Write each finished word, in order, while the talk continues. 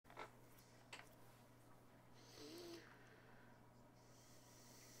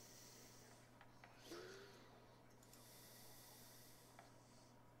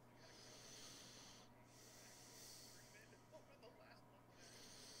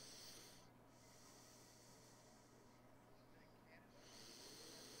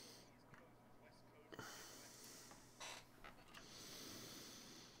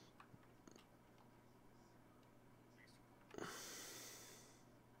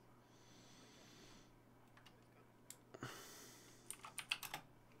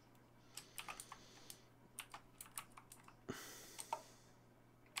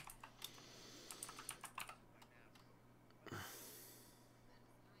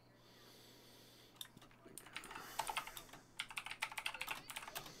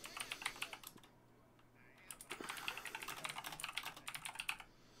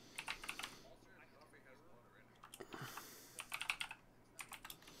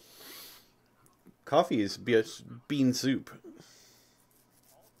Coffee is bean soup.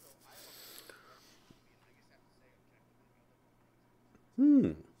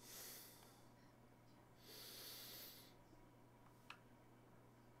 Hmm.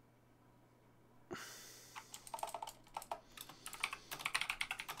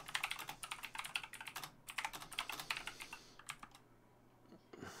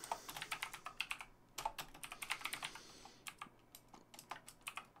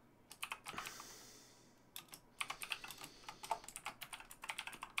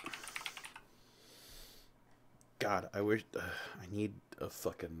 God, I wish... I need a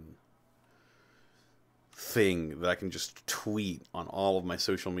fucking thing that I can just tweet on all of my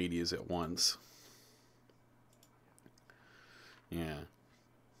social medias at once. Yeah.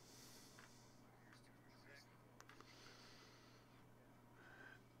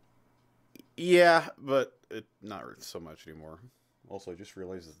 Yeah, but not so much anymore. Also, I just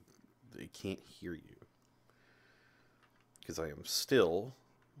realized they can't hear you. Because I am still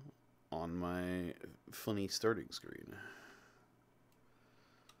on my funny starting screen.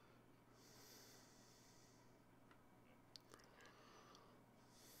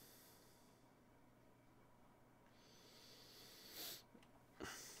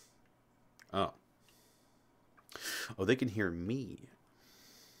 Oh. Oh, they can hear me.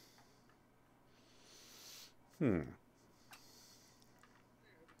 I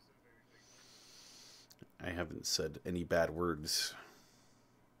haven't said any bad words.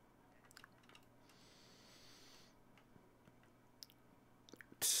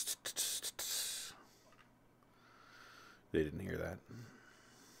 They didn't hear that.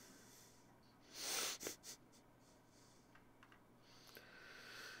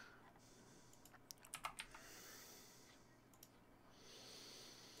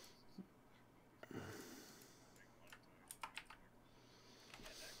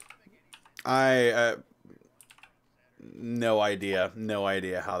 No idea. No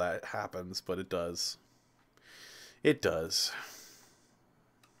idea how that happens, but it does. It does.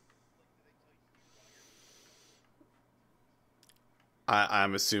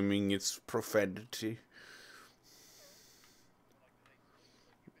 I'm assuming it's profanity.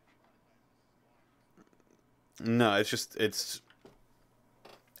 No, it's just, it's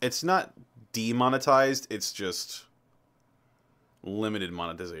not demonetized, it's just limited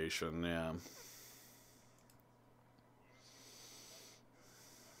monetization, yeah.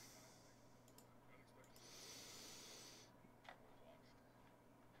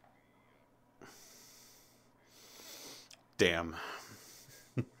 Damn.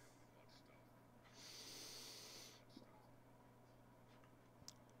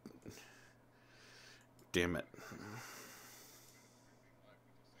 Damn it.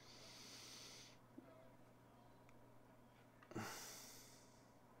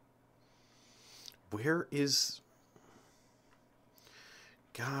 Where is...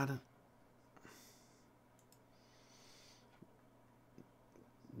 God.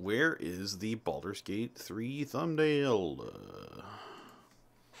 Where is the Baldur's Gate 3 thumbnail?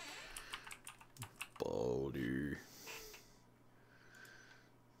 Baldur.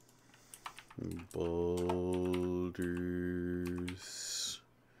 Baldur's...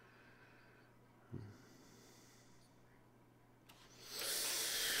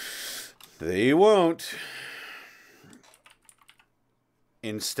 They won't.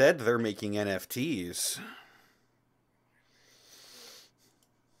 Instead, they're making NFTs.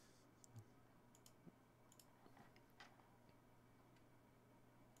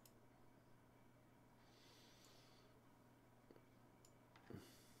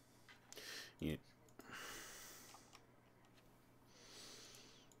 Yeah.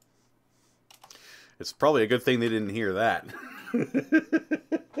 It's probably a good thing they didn't hear that.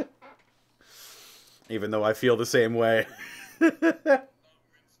 Even though I feel the same way.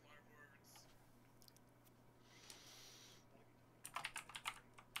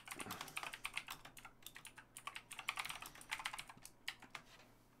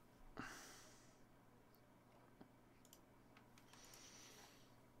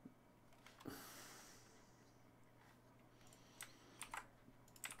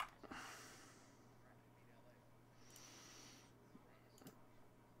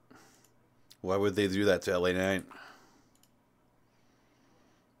 Why would they do that to LA Knight?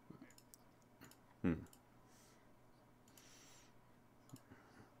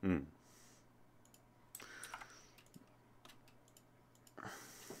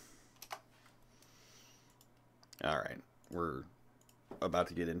 Alright, we're about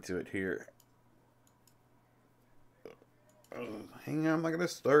to get into it here. Hang on, I'm not going to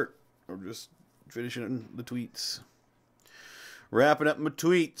start. I'm just finishing the tweets. Wrapping up my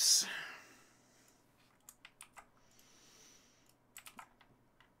tweets.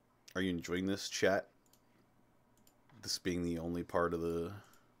 Are you enjoying this, chat? This being the only part of the...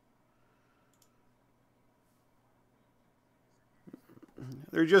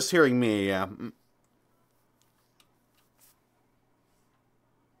 They're just hearing me, yeah.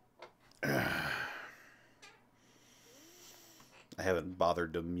 I haven't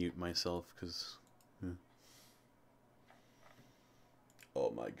bothered to mute myself because...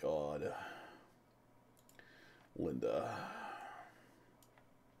 Oh my god. Linda.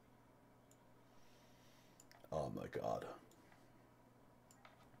 Oh my god.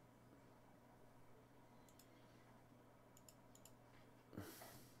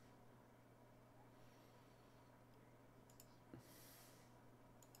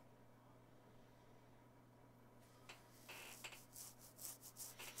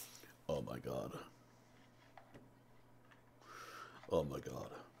 Oh my god. Oh my god.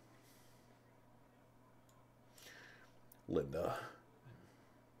 Linda.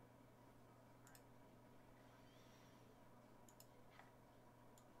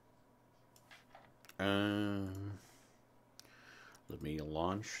 Let me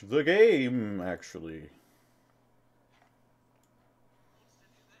launch the game, actually.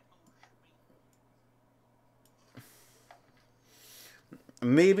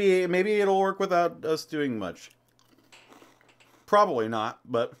 Maybe it'll work without us doing much. Probably not,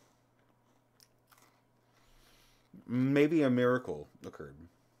 but maybe a miracle occurred.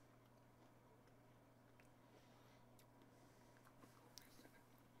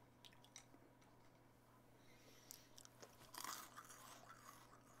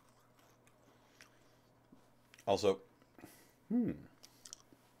 Also,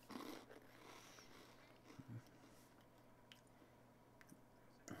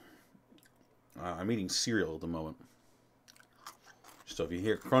 I'm eating cereal at the moment. So if you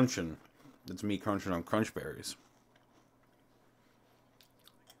hear crunching, it's me crunching on crunch berries.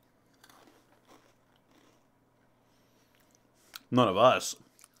 None of us.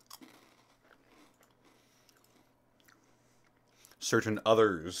 Certain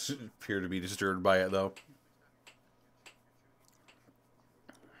others appear to be disturbed by it, though.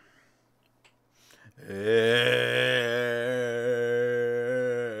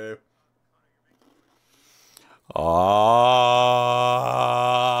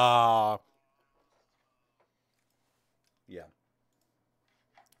 Yeah.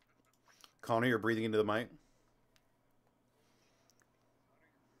 Connor, you're breathing into the mic.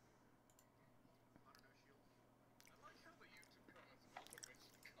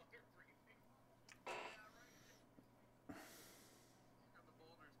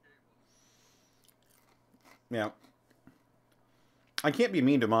 Yeah. I can't be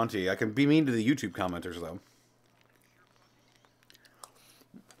mean to Monty. I can be mean to the YouTube commenters, though.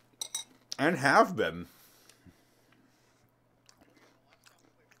 And have been.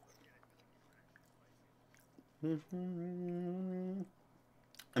 I'm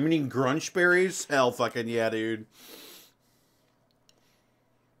eating grunch berries? Hell fucking yeah, dude.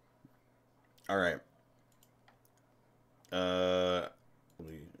 Alright. Let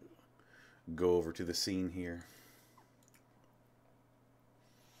me go over to the scene here.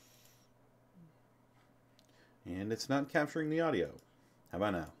 And it's not capturing the audio. How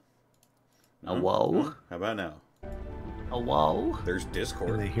about now? No? Hello? No? How about now? Hello? There's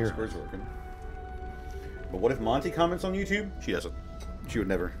Discord. They hear Discord's working. But what if Monty comments on YouTube? She doesn't. She would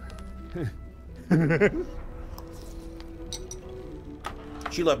never.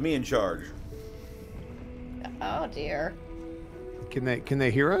 She left me in charge. Oh dear. Can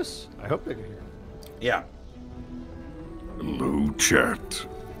they hear us? I hope they can hear us. Yeah. Hello, chat.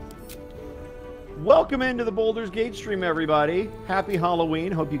 Welcome into the Baldur's Gate stream, everybody. Happy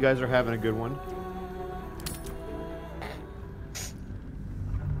Halloween. Hope you guys are having a good one.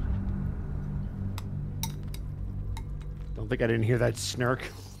 Don't think I didn't hear that snark.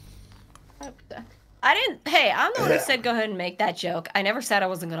 I didn't. Hey, I'm the one who said go ahead and make that joke. I never said I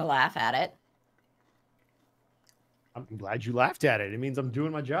wasn't going to laugh at it. I'm glad you laughed at it. It means I'm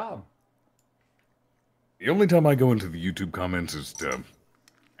doing my job. The only time I go into the YouTube comments is to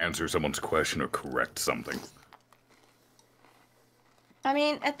answer someone's question or correct something. I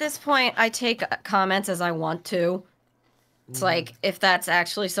mean, at this point, I take comments as I want to. It's like if that's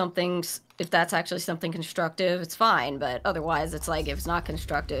actually something constructive, it's fine. But otherwise, it's like if it's not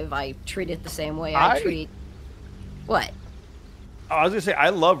constructive, I treat it the same way I treat. What? I was gonna say I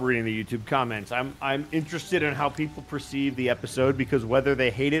love reading the YouTube comments. I'm interested in how people perceive the episode because whether they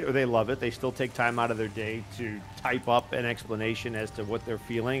hate it or they love it, they still take time out of their day to type up an explanation as to what they're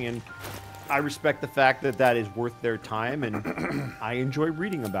feeling, and I respect the fact that that is worth their time, and I enjoy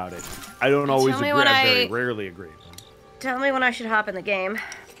reading about it. I don't always agree. I very rarely agree. Tell me when I should hop in the game.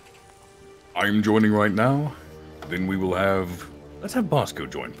 I'm joining right now. Then we will have... Let's have Bosco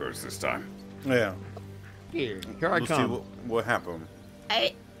join first this time. Yeah. Here I Let's see come. what happened.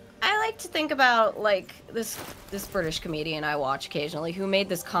 I like to think about like this British comedian I watch occasionally who made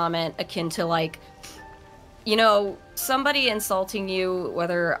this comment akin to like, you know, somebody insulting you,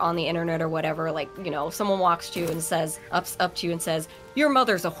 whether on the internet or whatever, like, you know, someone walks to you and says, up to you and says, your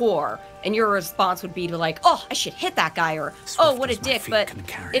mother's a whore. And your response would be to like, oh, I should hit that guy, or, oh, what a dick. But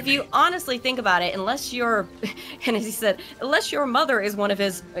if you honestly think about it, unless you're, and as he said, unless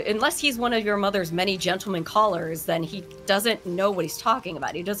he's one of your mother's many gentlemen callers, then he doesn't know what he's talking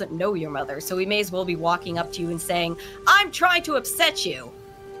about. He doesn't know your mother. So he may as well be walking up to you and saying, I'm trying to upset you.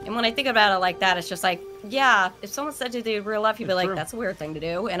 And when I think about it like that, it's just like, yeah, if someone said to you in real life, you'd be like, that's a weird thing to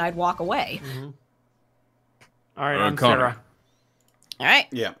do, and I'd walk away. Mm-hmm. All right, I'm Connor. Sarah. All right.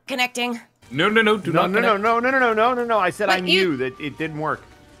 Yeah. Connecting. No, No. I said But I knew that it didn't work.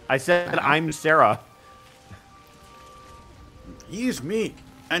 I said I'm Sarah. He's me,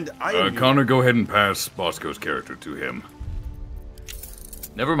 and I am you. Connor, go ahead and pass Bosco's character to him.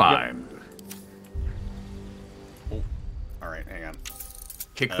 Never mind. Oh, all right, hang on.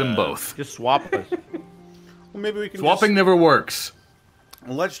 Kick them both. Just swap us. Well, maybe we can Swapping never works.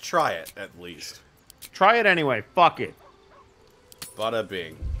 Let's try it, at least. Try it anyway. Fuck it. Bada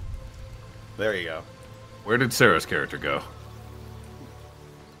bing. There you go. Where did Sarah's character go?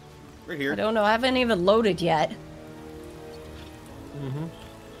 Right here. I don't know. I haven't even loaded yet.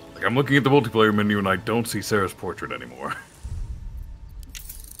 Like, I'm looking at the multiplayer menu and I don't see Sarah's portrait anymore.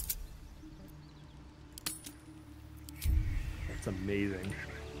 That's amazing.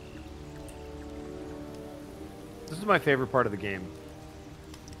 This is my favorite part of the game.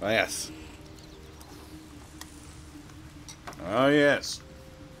 Oh, yes. Oh, yes.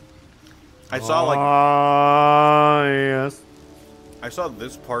 I saw, like... yes. I saw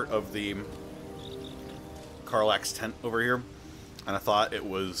this part of the Karlach's tent over here, and I thought it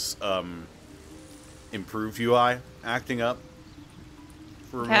was, improved UI acting up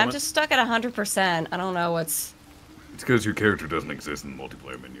for a Okay, moment. I'm just stuck at 100%. I don't know what's... It's because your character doesn't exist in the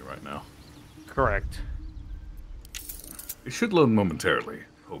multiplayer menu right now. Correct. It should load momentarily,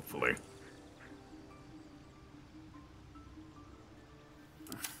 hopefully.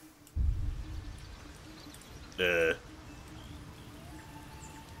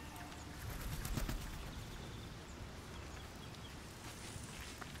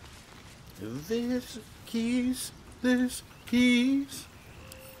 This Khis.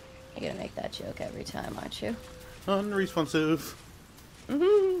 You're gonna make that joke every time, aren't you? Unresponsive.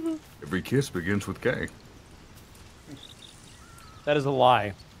 Every kiss begins with K. That is a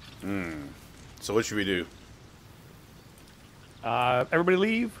lie. So what should we do? Everybody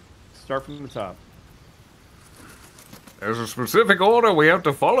leave. Start from the top. There's a specific order we have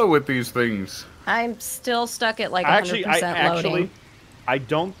to follow with these things. I'm still stuck at like 100% loading. I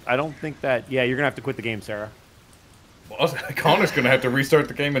don't think that. Yeah, you're gonna have to quit the game, Sarah. Well, Connor's gonna have to restart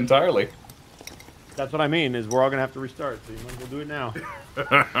the game entirely. That's what I mean. Is we're all gonna have to restart. So you might as well do it now.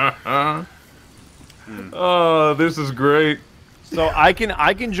 Oh, this is great. So I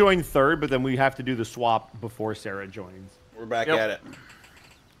can join third, but then we have to do the swap before Sarah joins. We're back at it.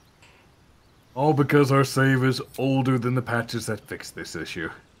 All because our save is older than the patches that fixed this issue.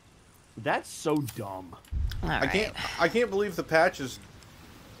 That's so dumb. All right. I can't believe the patches.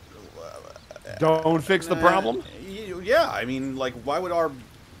 Don't fix the problem. Yeah, I mean, like, why would our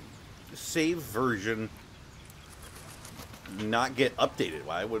save version not get updated?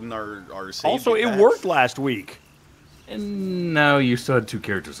 Why wouldn't our save? Also, get it patched? worked last week. And now you still had 2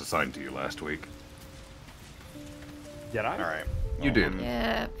 characters assigned to you last week. Did I? All right, You did.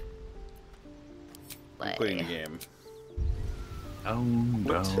 Yep. I'm quitting the game. Down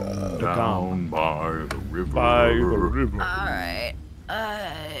Down by the river. All right.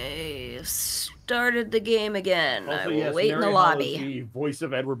 I started the game again. I will wait in the Mary lobby. Hall is the voice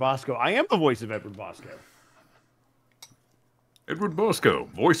of Edward Bosco. I am the voice of Edward Bosco. Edward Bosco,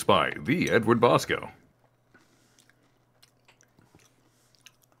 voiced by the Edward Bosco.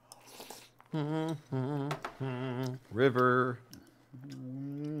 River.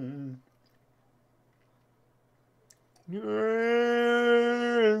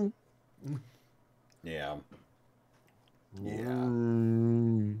 Yeah.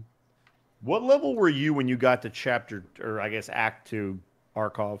 What level were you when you got to chapter, or I guess Act 2,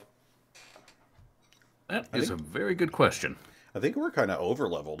 Arcolf? That is a very good question. I think we're kind of over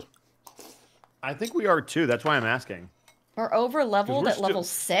leveled. I think we are too. That's why I'm asking. We're over leveled we're at level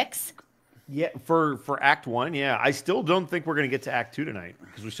 6. Yeah, for Act 1, yeah. I still don't think we're going to get to Act 2 tonight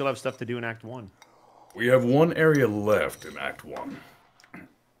because we still have stuff to do in Act 1. We have one area left in Act 1.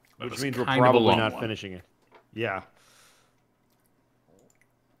 Which means we're probably not finishing it. Yeah.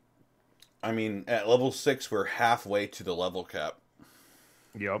 I mean, at level 6, we're halfway to the level cap.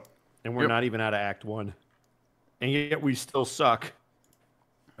 Yep. And we're not even out of Act 1. And yet we still suck.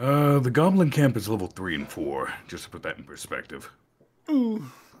 The Goblin Camp is level 3 and 4, just to put that in perspective. Ooh.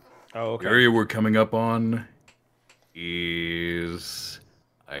 Oh, okay. The area we're coming up on is...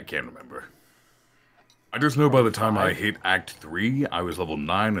 I can't remember. I just know by the time I hit Act 3, I was level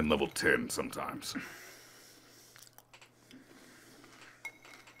 9 and level 10 sometimes.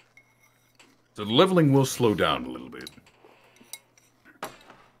 So the leveling will slow down a little bit.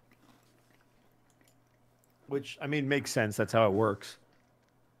 Which, I mean, makes sense. That's how it works.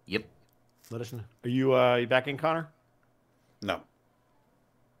 Yep. Let us know. Are you back in, Connor? No.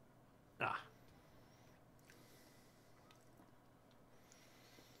 Ah.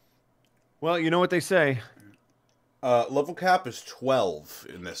 Well, you know what they say. Level cap is 12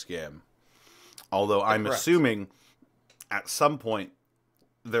 in this game. Although I'm assuming at some point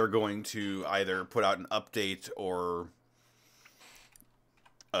they're going to either put out an update or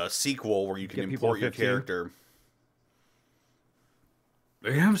a sequel where you can import your character.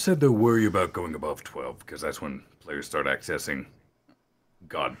 They have said they'll worry about going above 12, because that's when players start accessing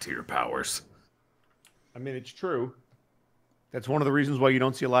god-tier powers. I mean, it's true. That's one of the reasons why you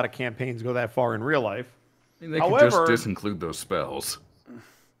don't see a lot of campaigns go that far in real life. I mean, they can just disinclude those spells.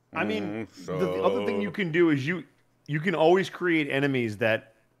 I mean, the other thing you can do is you can always create enemies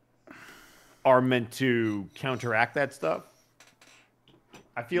that are meant to counteract that stuff.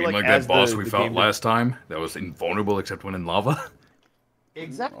 I feel like that boss we fought last time that was invulnerable except when in lava.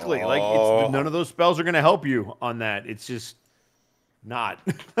 Exactly. Like none of those spells are going to help you on that. It's just not.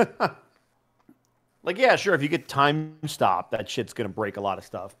 Like, yeah, sure. If you get time stop, that shit's going to break a lot of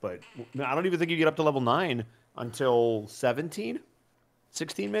stuff. But I don't even think you get up to level 9 until 17,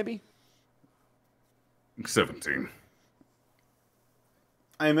 16 maybe. 17.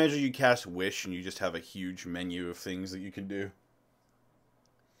 I imagine you cast Wish and you just have a huge menu of things that you can do.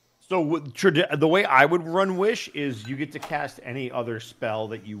 So the way I would run Wish is you get to cast any other spell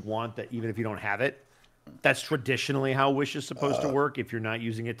that you want, that even if you don't have it. That's traditionally how Wish is supposed to work if you're not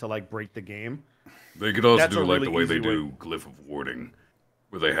using it to like break the game. They could also do like the way they do Glyph of Warding,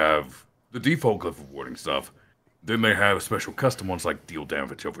 where they have the default Glyph of Warding stuff. Then they have special custom ones like deal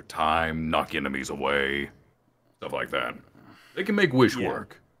damage over time, knock enemies away, stuff like that. They can make Wish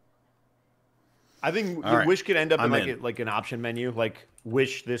work. I think Wish could end up in like an option menu, like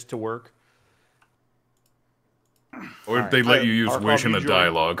wish this to work. Or if they let you use Wish in the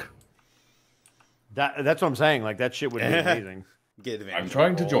dialogue. That's what I'm saying. Like, that shit would be amazing. I'm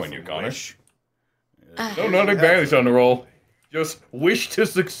trying to join you, Connor. No, not advantage on the roll. Just wish to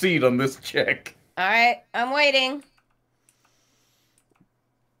succeed on this check. Alright, I'm waiting.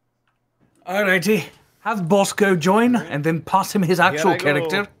 Alrighty. Have Bosco join, and then pass him his actual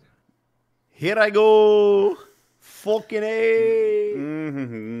character. Here I go. Fucking A.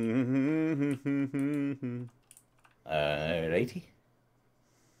 Alrighty.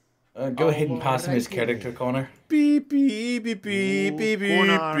 Go ahead and pass him his character, Connor. Beep, beep, beep, beep, beep, beep,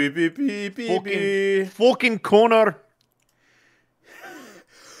 beep, beep, beep, beep. Fucking Connor.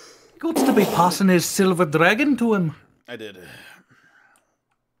 Got to be passing his silver dragon to him. I did.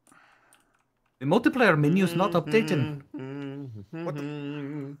 The multiplayer menu's not updating. What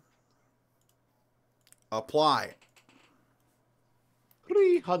the? Apply.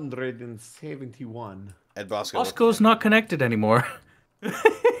 371. Ed Bosco. Bosco's not connected anymore.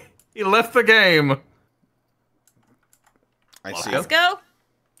 He left the game. I see. Let's go.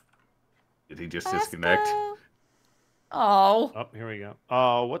 Did he just disconnect? Oh. Oh, here we go.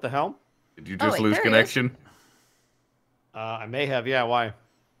 Oh, what the hell? Did you just lose connection? I may have. Yeah, why?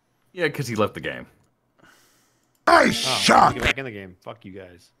 Yeah, because he left the game. Nice shot! Get back in the game. Fuck you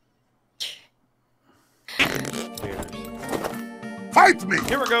guys. Fight me!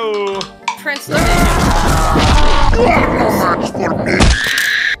 Here we go. Prince You are no match for me!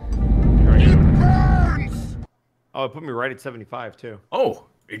 Oh, it put me right at 75 too. Oh,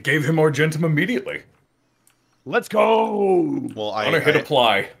 it gave him Argentum immediately. Let's go. Well, I hit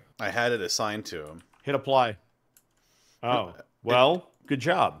apply. I had it assigned to him. Hit apply. Oh, well, good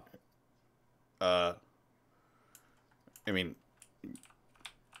job. I mean,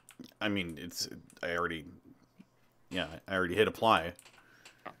 it's. I already hit apply.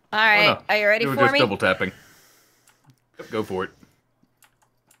 All right, are you ready You were for just me? double tapping. Yep, go for it.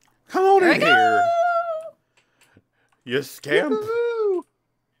 Come on in here. You scamp.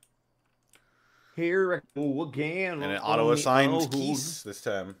 Here I go again. And it auto-assigned Khis this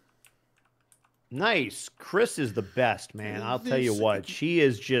time. Nice. Chris is the best, man. I'll tell you what. She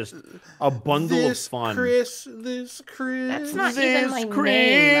is just a bundle of fun. This Chris. That's not This even my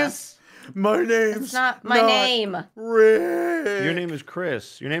Chris. name. My name's That's not my name. Rick. Your name is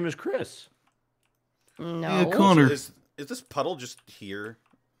Chris. Your name is Chris. No. Yeah, Connor. Is this puddle just here?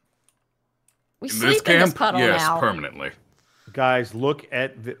 We In sleep this in this camp, puddle yes, now. permanently. Guys, look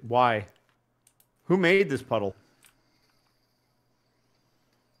at the... Why? Who made this puddle?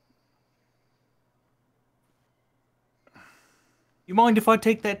 You mind if I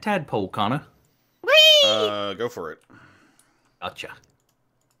take that tadpole, Connor? Whee! Go for it. Gotcha.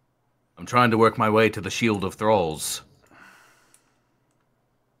 I'm trying to work my way to the Shield of Thralls.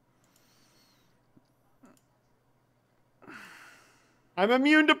 I'm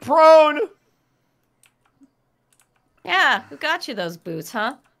immune to prone! Yeah, who got you those boots,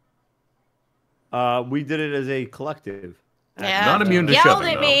 huh? We did it as a collective. Yeah. Not immune to Yelled shoving,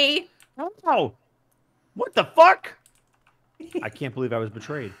 at though. me. Oh! What the fuck? I can't believe I was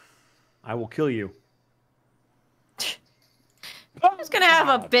betrayed. I will kill you. I'm just gonna have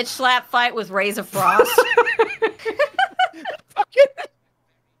a bitch slap fight with Razor Frost.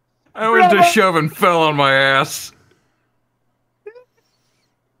 I went to shove and fell on my ass.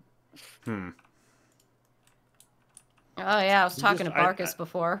 Oh yeah, I was talking to I- Barkus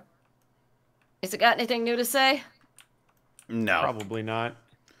before. Has it got anything new to say? No. Probably not.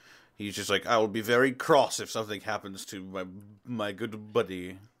 He's just like, I will be very cross if something happens to my good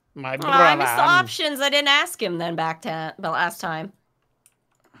buddy. My Oh, I missed the options. I didn't ask him then back to the last time.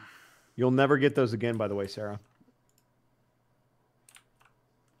 You'll never get those again, by the way, Sarah.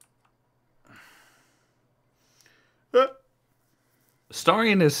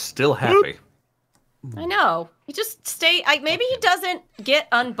 Starion is still happy. I know. He just maybe he doesn't get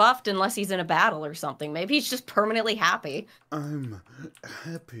unbuffed unless he's in a battle or something. Maybe he's just permanently happy. I'm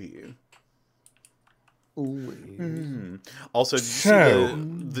happy. Ooh. Also,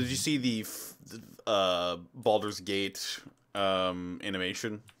 did you see the Baldur's Gate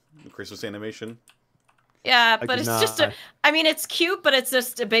animation? The Christmas animation? Yeah, I but did it's not. just I mean, it's cute, but it's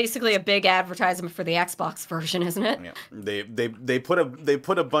just basically a big advertisement for the Xbox version, isn't it? Yeah, they put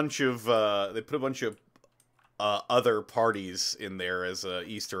a bunch of other parties in there as a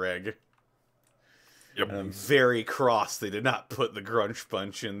Easter egg. Yep. And I'm very cross they did not put the Grunge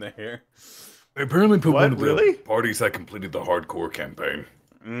Bunch in there. They apparently put What? one of the Really? parties that completed the hardcore campaign.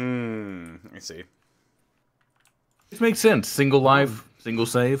 I see. This makes sense. Single life, single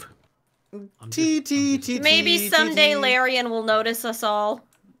save. Maybe someday Larian will notice us all.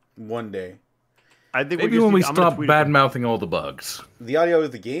 One day. I think Maybe when we stop bad-mouthing all the bugs. The audio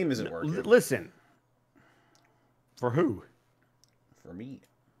of the game isn't working. Listen. For who? For me.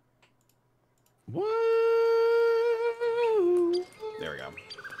 What? There we go.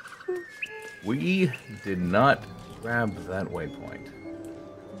 We did not grab that waypoint.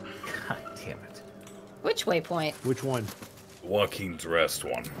 God damn it. Which waypoint? Which one? Joaquin's Rest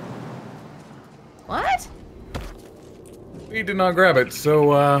one. What? We did not grab it,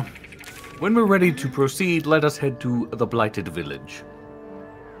 so When we're ready to proceed, let us head to the Blighted Village.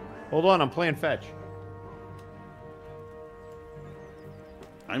 Hold on, I'm playing fetch.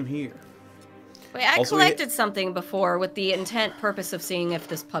 I'm here. Wait, I Also, collected something before with the intent purpose of seeing if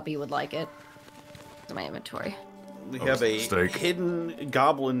this puppy would like it. To my inventory. We have a steak. hidden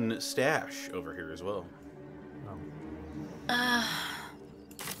goblin stash over here as well.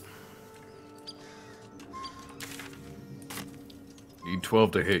 need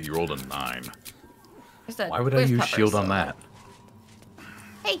 12 to hit. You rolled a 9. Where's that? Why would I where's use Peppers? shield on that?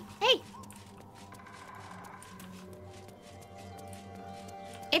 Hey, hey!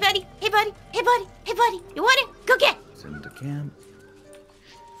 Hey, buddy! Hey, buddy! Hey, buddy! Hey, buddy! You want it? Go get! Send to camp.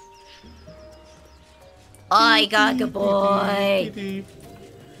 I got good boy. You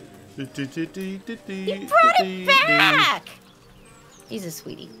brought it back. He's a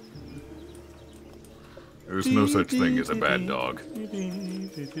sweetie. There's no such thing as a bad dog.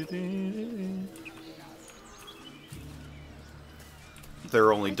 There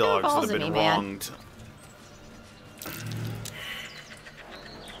are only dogs that balls have in been me, man. wronged.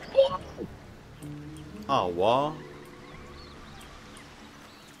 Ah, wah.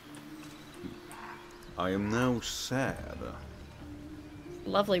 I am now sad.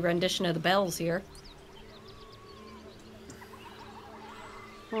 Lovely rendition of the bells here.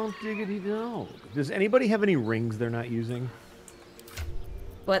 Well, diggity dog. Does anybody have any rings they're not using?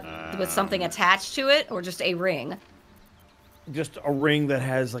 What, with something attached to it, or just a ring? Just a ring that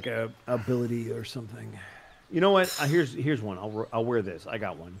has like a ability or something. You know what? Here's one. I'll wear this. I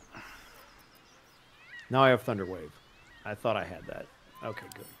got one. Now I have Thunder Wave. I thought I had that. Okay,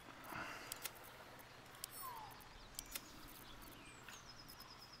 good.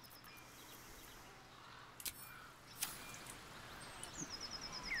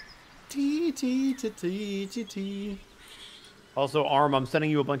 Also, Aurum, I'm sending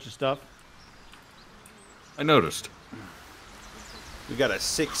you a bunch of stuff. I noticed. We got a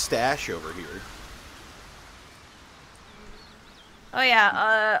sick stash over here. Oh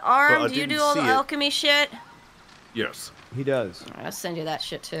yeah, Aurum, do you do all the alchemy shit? Yes. He does. I'll send you that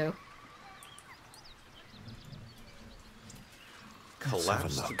shit too.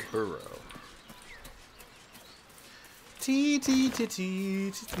 Collapsed burrow. T T T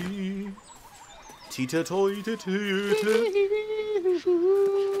T T Tita toy T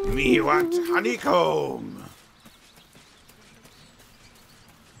Me want honeycomb.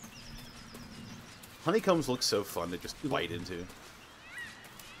 Honeycombs look so fun to just bite into.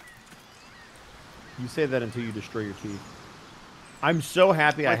 You say that until you destroy your teeth. I'm so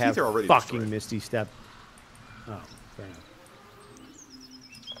happy I have fucking destroyed. Misty Step. Oh, fair enough.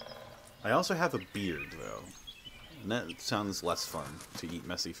 I also have a beard, though. And that sounds less fun to eat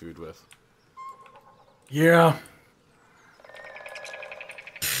messy food with. Yeah.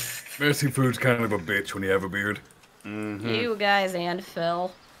 Messy food's kind of a bitch when you have a beard. You guys and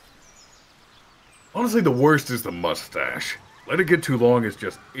Phil. Honestly, the worst is the mustache. Let it get too long, it's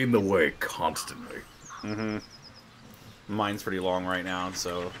just in the way constantly. Mine's pretty long right now,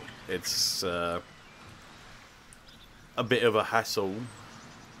 so it's a bit of a hassle.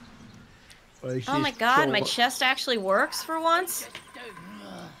 Oh my god, my chest actually works for once?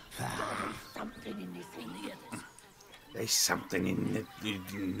 There's something in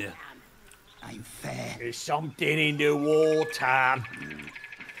the... I'm fair. There's something in the water.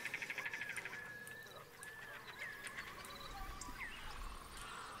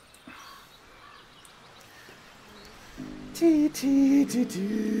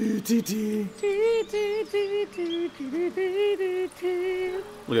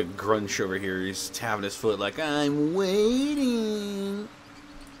 Look at Grunch over here. He's tapping his foot like, I'm waiting.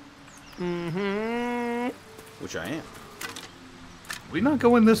 Which I am. We not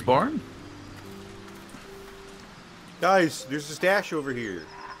go in this barn? Guys, there's a stash over here.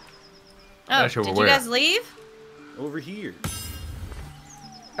 Oh, did you guys leave? Over here.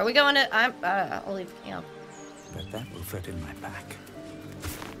 Are we going to... I'll leave camp. But that will fit in my pack.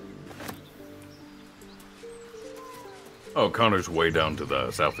 Oh, Connor's way down to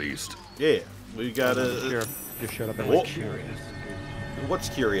the southeast. Yeah, we gotta... Just shut up and Whoa. curious. What's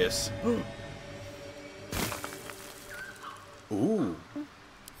curious? Ooh.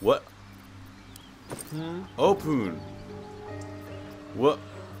 What? Open. What?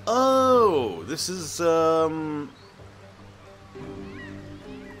 Oh, this is, yeah,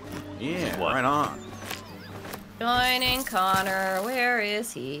 What? right on. Joining Connor. Where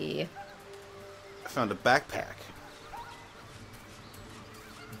is he? I found a backpack.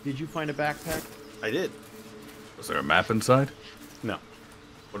 Did you find a backpack? I did. Was there a map inside? No.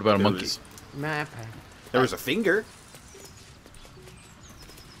 What about a monkey? There was a finger.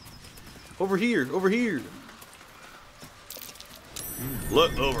 Over here, over here.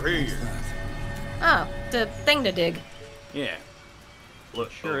 Look over here. Oh, the thing to dig. Yeah.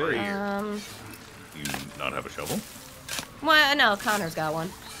 Look Sure over is. here. You not have a shovel? Well, no, Connor's got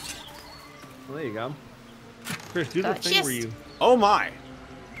one. Well, there you go. Chris, do the thing where you... Oh my.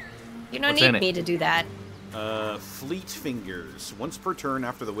 You don't What's in need it? me to do that. Fleet fingers. Once per turn,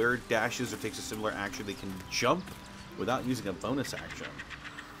 after the wearer dashes or takes a similar action, they can jump without using a bonus action.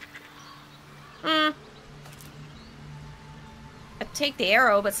 I'd take the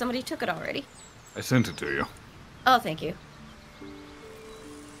arrow, but somebody took it already. I sent it to you. Oh, thank you.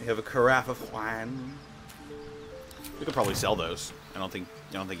 We have a carafe of wine. We could probably sell those. I don't think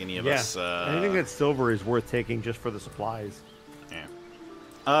any of us. Anything that's silver is worth taking just for the supplies. Yeah.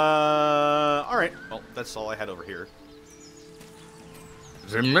 All right. Well, that's all I had over here.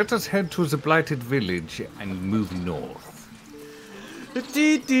 Then let us head to the blighted village and move north. I'm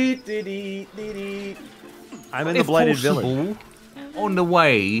in the blighted village. Possible, on the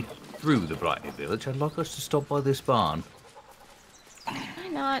way through the blighted village, I'd like us to stop by this barn. Can I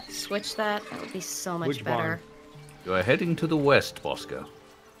not switch that? That would be so much Which better. barn? You are heading to the west, Bosco.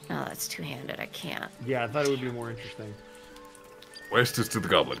 No, that's two-handed. I can't. Yeah, I thought it would be more interesting. West is to the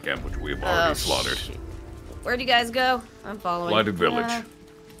goblin camp, which we have already slaughtered. Shoot. Where'd you guys go? I'm following. Blighted village.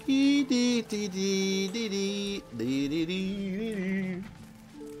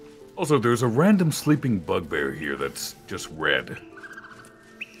 Also, there's a random sleeping bugbear here that's just red.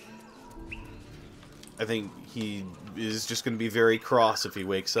 I think he is just going to be very cross if he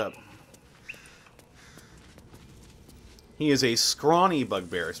wakes up. He is a scrawny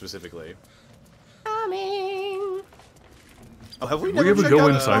bugbear, specifically. Coming. Oh, have we Did never we ever checked go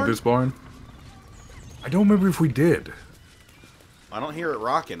out inside barn? this barn? I don't remember if we did. I don't hear it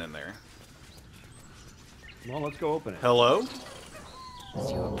rocking in there. Well, let's go open it. Hello?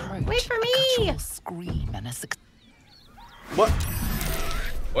 As you approach, Wait for a me! guttural scream and a What?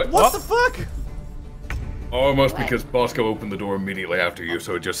 What the fuck? Oh, it must be because Bosco opened the door immediately after you,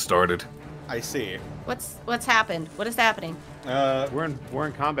 so it just started. I see. What's happened? What is happening? We're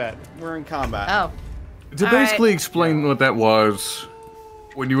in combat. We're in combat. Oh. To All basically right. explain what that was,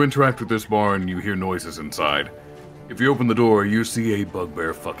 when you interact with this barn, you hear noises inside. If you open the door, you see a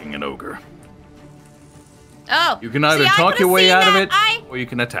bugbear fucking an ogre. Oh. You can either See, I talk your could've way seen out of that. it, or you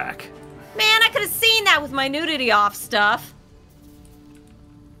can attack. Man, I could have seen that with my nudity off stuff.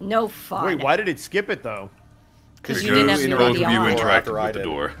 No fun. Wait, why did it skip it though? Because you didn't have both nudity of you on. interacted After I with the did.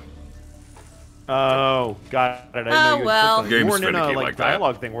 door. Oh, got it. I didn't know Oh, you had well. clicked on it. You Game's weren't in a finicky like that.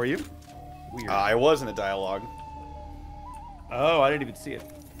 dialogue thing, were you? Weird. I was in a dialogue. Oh, I didn't even see it.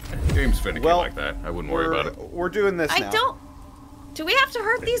 Game's finicky Well, like that. I wouldn't worry about it. We're doing this now. I don't. Do we have to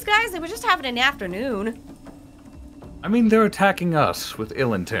hurt these guys? They were just having an afternoon. I mean, they're attacking us with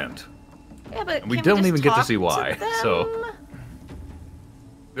ill intent. Yeah, but And we can't don't just even get to talk see why, them? so-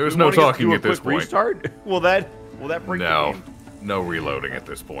 There's You no wanna get- talking do a at this quick point. Restart? Will that break the No. game? No reloading at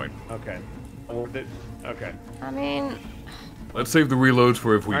this point. Okay. Okay. I mean, Let's save the reloads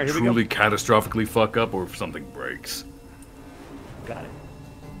for if we Alright, here we go. truly catastrophically fuck up or if something breaks. Got it.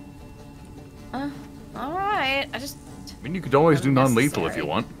 all right. I mean, you could always do non-lethal if Unnecessary. you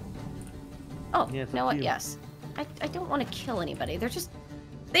want. Oh, Yeah, it's you know up what? to you. Yes. I don't want to kill anybody. They're just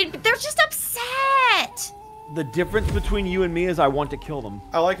just upset. The difference between you and me is I want to kill them.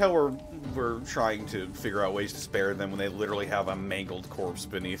 I like how we're trying to figure out ways to spare them when they literally have a mangled corpse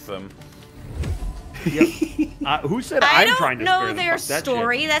beneath them. Who said I I'm trying to don't spare know them? their Fuck that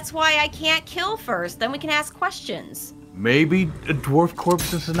story. shit. That's why I can't kill first. Then we can ask questions. Maybe a dwarf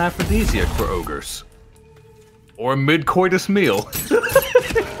corpse is an aphrodisiac for ogres. Or a mid-coitus meal.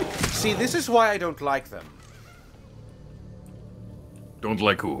 See, this is why I don't like them. Don't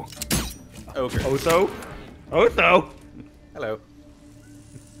like who? Ogre. Otho? Otho? Hello.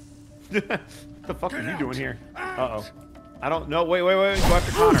 What the fuck are you doing here? Uh-oh. I don't know. Wait. Go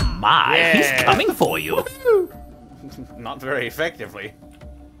after Connor. My, Yeah. he's coming for you. Not very effectively.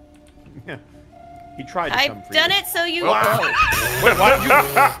 He tried to come I've for done you. it so you Wait, what?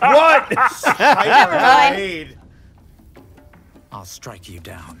 What? Hyper-grenade. I'll strike you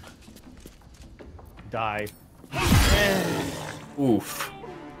down. Die. Oof.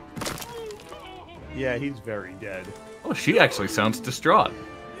 Yeah, he's very dead. Oh, she actually sounds distraught.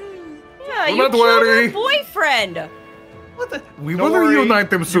 Yeah, Well, you not killed her worry. boyfriend. We Don't will worry. reunite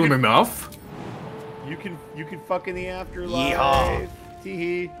them soon enough. You can fuck in the afterlife. Yeehaw.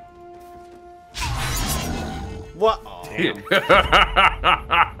 Tee-hee. What? Oh, Damn.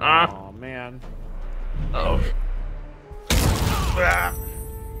 Oh man. Oh. ah.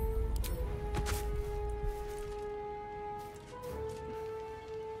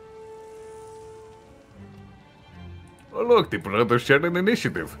 Oh, look, the brothers shared an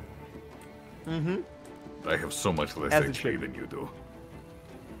initiative. Mm-hmm. I have so much less As it HP should. than you do.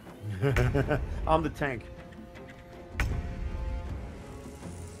 I'm the tank.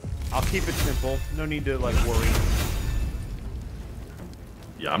 I'll keep it simple. No need to like worry.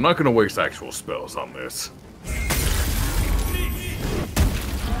 Yeah, I'm not gonna waste actual spells on this.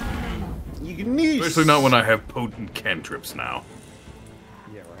 You need. Especially not when I have potent cantrips now.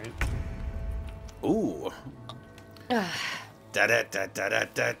 Yeah, right. Ooh. Da da da da da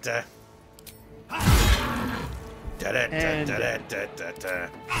da da. Da da da And- da da da da da.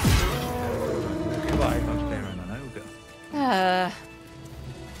 Goodbye. Sparing an ogre.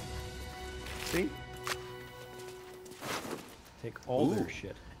 See? Take all Ooh. their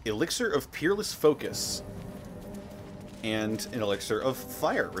shit. Elixir of Peerless Focus. And an elixir of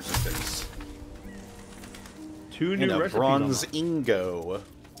fire resistance. 2 new And a recipes bronze unlocked. ingo.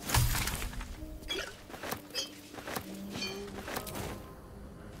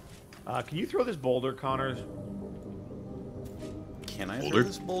 Can you throw this boulder, Connors? Can I Boulder? throw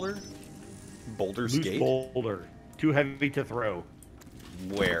this boulder? Boulder's Loose Gate? boulder. Too heavy to throw.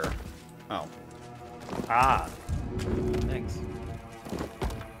 Where? Oh. Ah. Thanks.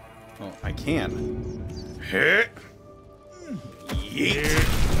 Oh, I can. Heh. Yeet.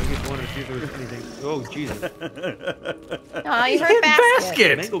 I just wanted to see if there was anything. Oh, Jesus. Oh, you heard basket.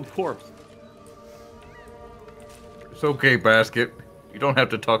 Basket! Mangled corpse. It's okay, Basket. You don't have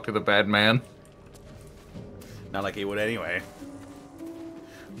to talk to the bad man. Not like he would anyway.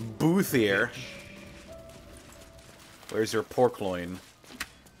 Booth here. Where's your pork loin?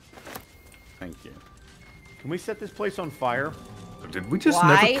 Thank you. Can we set this place on fire? Did we just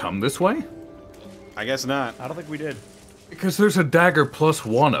Why? never come this way? I guess not. I don't think we did. Because there's a dagger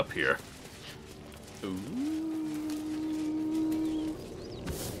 +1 up here. Ooh.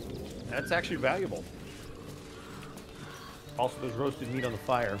 That's actually valuable. Also, there's roasted meat on the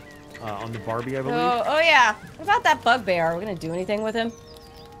fire. On the Barbie, I believe. Oh yeah. What about that bugbear? Are we gonna do anything with him?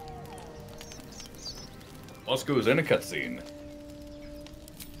 Bosco is in a cutscene.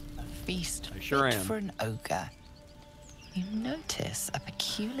 A feast I sure fit am. for an ogre. You notice a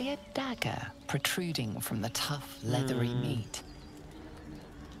peculiar dagger protruding from the tough, leathery meat.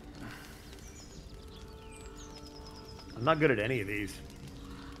 I'm not good at any of these.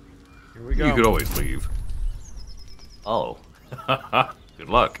 Here we go. You could always leave. Oh. Good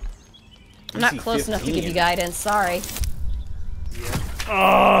luck. I'm not close enough to give you guidance. Sorry.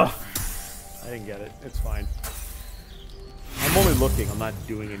 I didn't get it. It's fine. I'm only looking. I'm not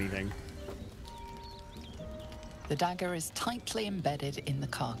doing anything. The dagger is tightly embedded in the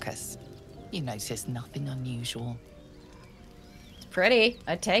carcass. You notice nothing unusual. It's pretty.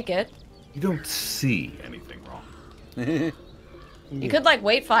 I'd take it. You don't see anything wrong. You could like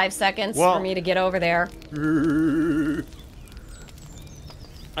wait 5 seconds for me to get over there.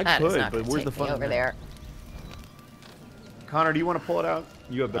 I That is could, not but gonna where's the take me fun over in there? Connor, do you want to pull it out?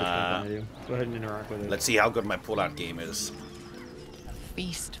 You have better fun than I do. Go ahead and interact with it. Let's see how good my pull-out game is. A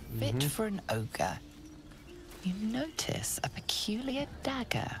feast fit for an ogre. You notice a peculiar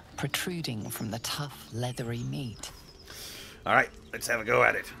dagger protruding from the tough, leathery meat. All right, let's have a go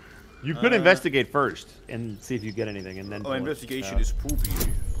at it. You could investigate first and see if you get anything, and then. Oh, investigation is poopy.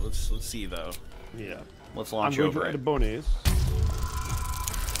 Let's see though. Yeah. Let's I'm launch going to over add a it. bonus.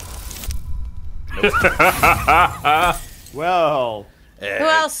 Well. Who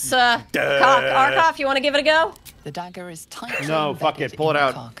else? Arcolf, you want to give it a go? The dagger is tightly No, fuck embedded it, pull in it the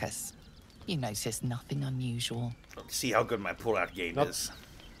out. carcass. You notice nothing unusual. Let's see how good my pull-out game Nope. is.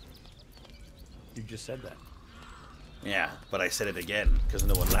 You just said that. Yeah, but I said it again because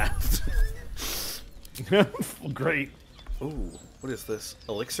no one laughed. Great. Ooh, what is this?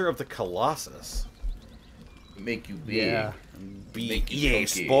 Elixir of the Colossus. Make you big. Yeah. Big. Make you EA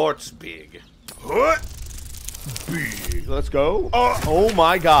funky. Sports big. What? Big. Let's go. Oh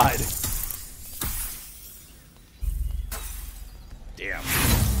my god. Damn.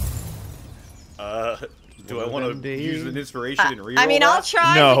 Do I want to use an inspiration and reroll I mean, I'll that?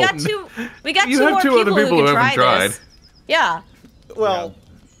 try. No. We got You two have more two other people people who who can haven't try tried. this. Yeah. Well,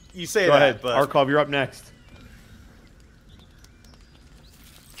 you say Go that, ahead. but Arcolf, you're up next.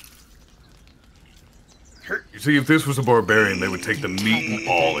 You see, if this was a barbarian, they would take the meat and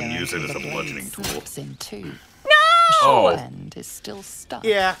all and use it as a bludgeoning tool. Snaps in two. No! Oh. The end is still stuck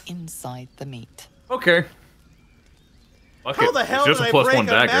Yeah. inside the meat. Okay. Fuck how it. the hell It's did just I a plus break one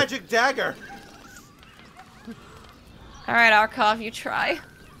a dagger. magic dagger? All right, Arcolf, you try.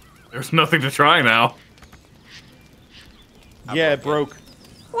 There's nothing to try now. Yeah, it broke.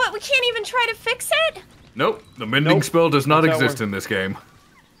 What? We can't even try to fix it? Nope, the mending Nope. spell does not That's how it exist in this game.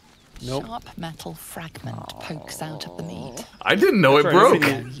 Nope. Sharp metal fragment pokes out of the meat. I didn't know it That's right, broke.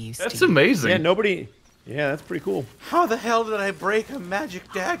 it's Used That's to amazing. Yeah, nobody. Yeah, that's pretty cool. How the hell did I break a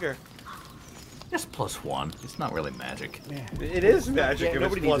magic dagger? Just plus one. It's not really magic. It is magic Yeah, if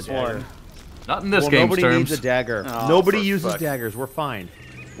nobody it's plus needs a dagger. one. Not in this Well, game's nobody terms. needs a dagger. Oh, Nobody for uses fuck. daggers. We're fine.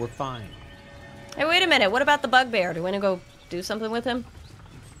 We're fine. Hey, wait a minute. What about the bugbear? Do we want to go do something with him?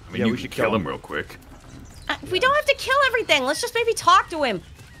 I mean, Yeah, you we should should kill kill him him. real quick. We don't have to kill everything. Let's just maybe talk to him.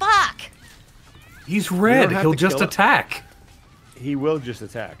 Fuck. He's don't red. have He'll to just kill it. attack. He will just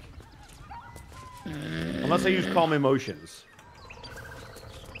attack. Unless I use calm emotions.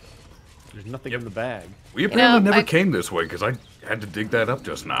 There's nothing in the bag. We apparently know, never I- came this way because I had to dig that up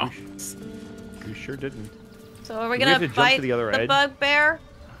just now. You sure didn't. So are we Do we have gonna to jump to fight the other edge? bugbear?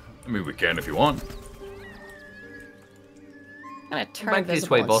 I mean, we can if you want. I'm gonna turn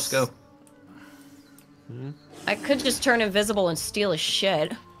invisible. I could just turn invisible and steal his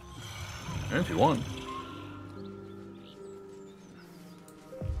shit. If you want.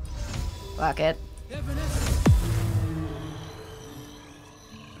 Fuck it.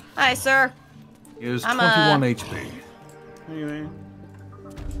 Hi, sir. He has I'm 21 HP. Anyway.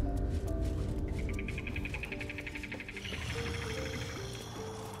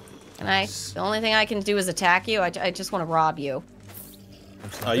 Can I? The only thing I can do is attack you. I just want to rob you. You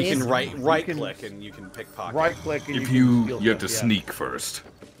can Please? right can- click and you can pickpocket. Right click and If can you steal you have to stuff, yeah. sneak first.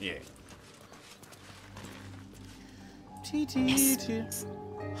 Yeah. Yes.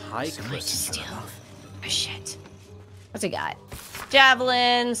 High So I click. can steal. Oh shit. What's he got?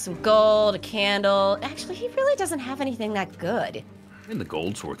 Javelin, some gold, a candle. Actually, he really doesn't have anything that good. And the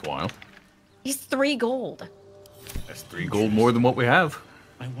gold's worthwhile. He's 3 gold. That's 3 gold more than what we have.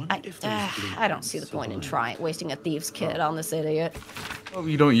 I don't see the point in trying wasting a thief's kit on this idiot. Well,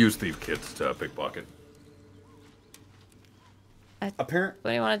 you don't use thief kits to pickpocket. Apparent.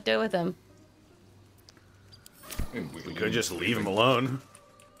 What do you want to do with him? We could just leave him alone.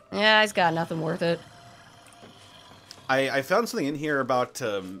 Yeah, he's got nothing worth it. I found something in here about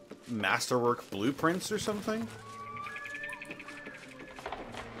masterwork blueprints or something.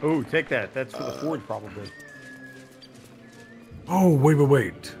 Oh, take that. That's for the forge, probably. Oh,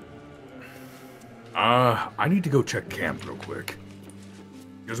 wait. I need to go check camp real quick.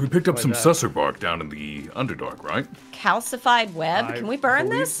 Because we picked up some susser bark down in the Underdark, right? Calcified web? Can we burn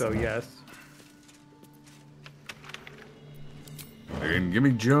this? So, yes. And give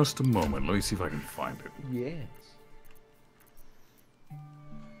me just a moment. Let me see if I can find it. Yes.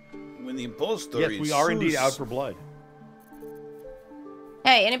 When the impostor Yes, we are indeed out for blood.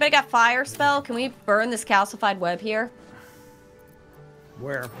 Hey, anybody got fire spell? Can we burn this calcified web here?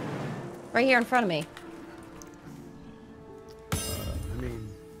 Where? Right here in front of me. I mean...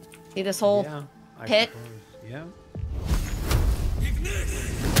 See this whole pit? Yeah.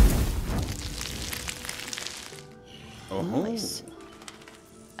 Oh, nice.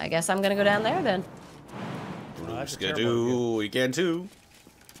 I guess I'm gonna go down there then. We can too.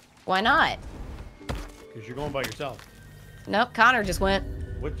 Why not? Because you're going by yourself. Nope, Connor just went.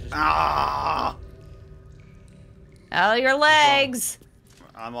 What just... Ah! Out of your legs!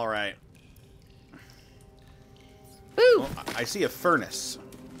 I'm all right. Woo! Well, I see a furnace.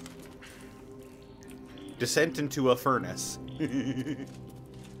 Descent into a furnace.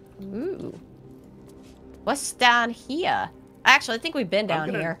 Ooh. What's down here? Actually, I think we've been down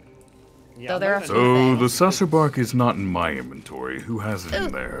here. Yeah, there are so the susser bark is not in my inventory. Who has it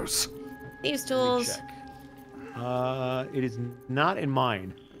in theirs? These tools. It is not in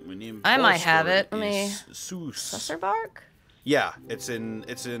mine. I might have it. Let me. Seuss. Susser bark? Yeah, it's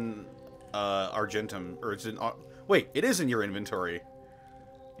in Argentum, or it's in. Wait, it is in your inventory.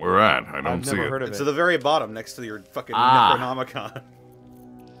 Where at? I don't see never heard it. of It's it. at the very bottom, next to your fucking Necronomicon.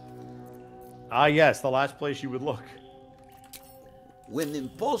 Ah, yes, the last place you would look. When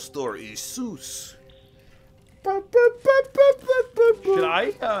impostor is Seuss. Should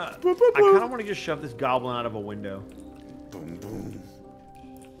I? I kind of want to just shove this goblin out of a window. Boom, boom.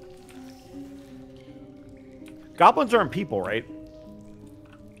 Goblins aren't people, right?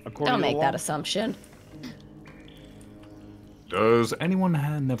 According Don't to the make law? that assumption. Does anyone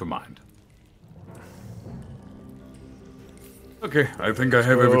have? Never mind. Okay, I think I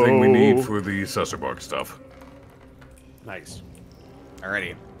have everything we need for the susser bark stuff. Nice.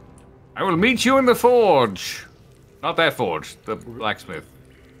 Alrighty. I will meet you in the forge. Not that forge, the blacksmith.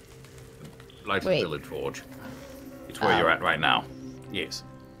 Light Wait. Village forge. It's where you're at right now. Yes.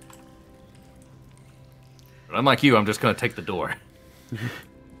 But unlike you, I'm just gonna take the door.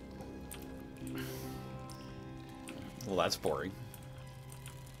 Well, that's boring.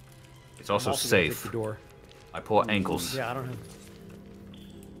 It's also I'm also gonna take safe. the door. My poor ankles. Yeah, I don't have.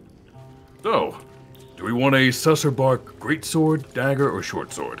 So, do we want a susser bark greatsword, dagger, or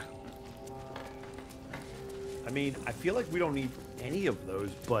short sword? I mean, I feel like we don't need any of those,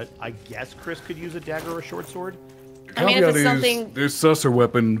 but I guess Chris could use a dagger or a short sword. I mean, if it's Caveat is, something- this susser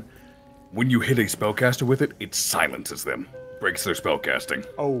weapon, when you hit a spellcaster with it, it silences them, breaks their spellcasting.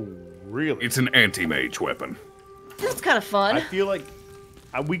 Oh, really? It's an anti-mage weapon. That's kind of fun. I feel like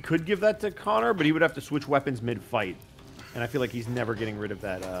we could give that to Connor, but he would have to switch weapons mid-fight. And I feel like he's never getting rid of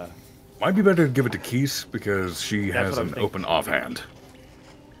that. Might be better to give it to Khis because she That's has what I'm an thinking. open offhand.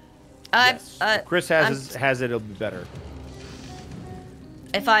 Chris has it, it'll be better.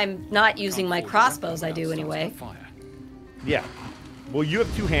 If I'm not using my crossbows, I do anyway. Yeah. Well, you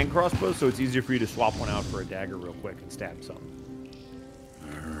have two hand crossbows, so it's easier for you to swap one out for a dagger real quick and stab something.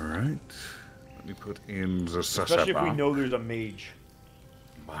 Alright. Let me put in the susser Especially if we bark. know there's a mage.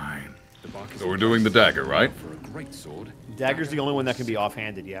 Fine. So we're doing the dagger, right? For a great sword. Dagger's the only one that can be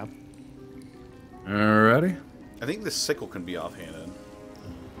offhanded, yeah? Alrighty. I think the sickle can be offhanded.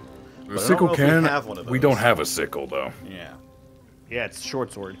 The I don't sickle know if we can. have one of We those. don't have a sickle, though. Yeah. Yeah, it's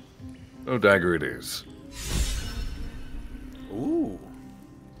short sword. So dagger it is. Ooh.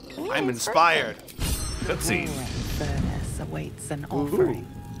 I'm inspired. Cutscene. Furnace awaits an offering.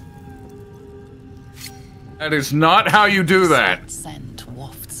 That is not how you do that. Scent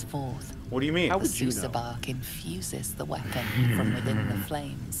wafts forth. What do you mean? How The would you Sousa know? bark infuses the weapon from within the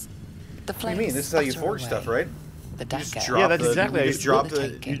flames. The What do flames you mean? This is how you sputter forge stuff, away. right? The You dagger. just drop Yeah, that's the, exactly you how just you- drop the the,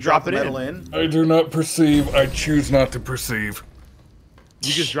 taking. you Drop drop it the in. metal in. I do not perceive. I choose not to perceive.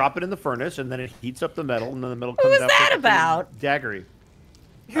 You just drop it in the furnace, and then it heats up the metal, and then the metal What comes was out. that perfectly about? Daggery.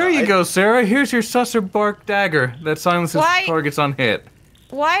 Here you go, Sarah. Here's your susser bark dagger that silences Why- targets on hit.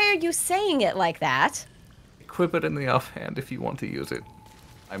 Why are you saying it like that? Equip it in the offhand if you want to use it.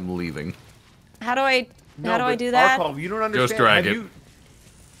 I'm leaving. How do I How do I do that? Arcolf, you don't understand. Just drag Have it. you-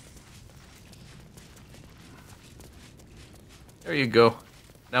 There you go.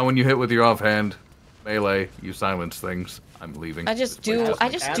 Now when you hit with your offhand melee, you silence things. I'm leaving. I just This place do. I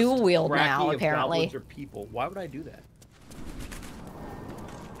just dual wield Cracky now. of Apparently. goblins or people. Why would I do that?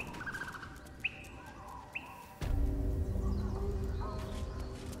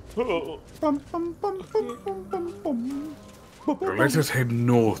 Let us head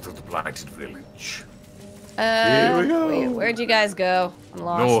north of the Blighted Village. Here we go. Wait, where'd you guys go? I'm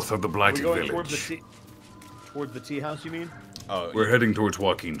lost. North of the We're Blighted going towards Village. the tea house, you mean? Oh, We're heading towards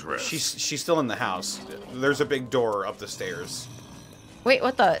Joaquin's Rest. she's still in the house. There's a big door up the stairs. Wait,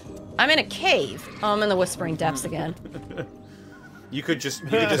 what the? I'm in a cave. Oh, I'm in the Whispering Depths again. You could just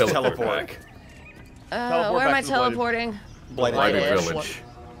teleport. back. Teleport Where am back I to the Blighted- teleporting? Blighted Blighted Blighted. Village.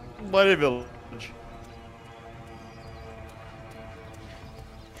 Bloody Village.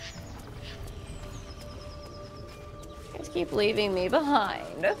 You guys keep leaving me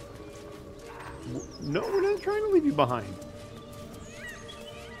behind. No, we're not trying to leave you behind.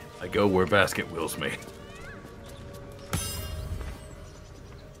 I go where basket wheels me.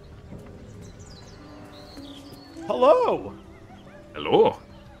 Hello. Hello.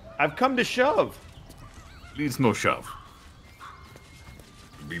 I've come to shove. Needs no shove.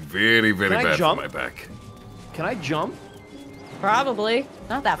 It'd be very, very Can I bad jump? for my back. Can I jump? Probably.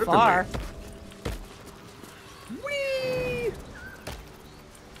 Not that Certainly. far. Whee!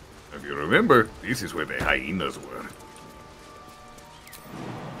 If you remember, this is where the hyenas were.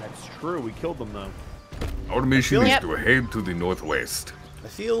 That's true. We killed them though. Our mission feel- is Yep. to head to the northwest. I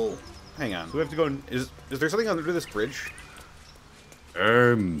feel. Hang on. So we have to go. Is there something under this bridge?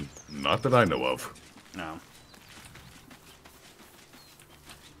 Not that I know of. No.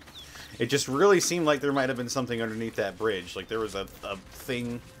 It just really seemed like there might have been something underneath that bridge. Like there was a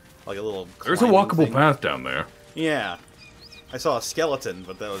thing, like a little. There's a climbing walkable thing. path down there. Yeah. I saw a skeleton,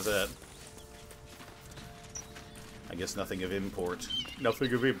 but that was it. I guess nothing of import.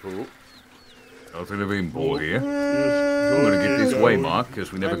 Nothing of import. Nothing of import here. I'm gonna get this waymark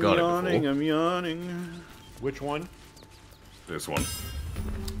because we never got it before. I'm yawning. Which one? This one.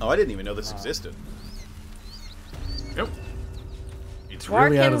 Oh, I didn't even know this existed. Yep. It's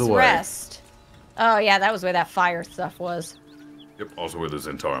really out of the Dwarken's way. Rest. Oh yeah, that was where that fire stuff was. Yep. Also where the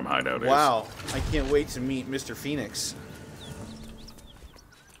Zentarum hideout is. Wow. I can't wait to meet Mr. Phoenix.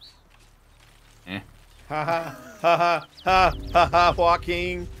 Ha ha ha ha ha ha.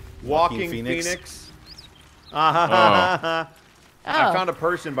 Walking Phoenix. Phoenix. Ah ha ha ha. I Oh, found a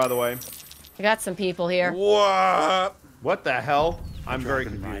person, by the way. I got some people here. What? What the hell? I'm very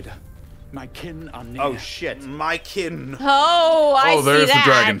confused. My kin are near. Oh shit. My kin. Oh, I Oh, see there's the that.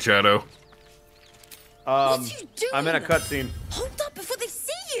 dragon shadow. I'm you doing? in a cutscene. Hold up before they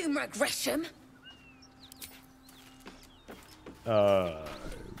see you, Gresham.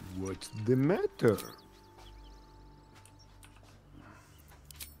 What's the matter?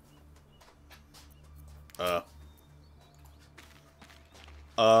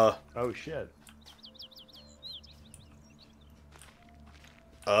 Oh shit.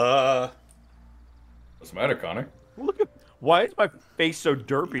 What's the matter, Connor? Look at why is my face so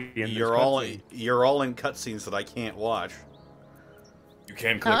derpy in this You're all cutscene? in cutscenes that I can't watch. You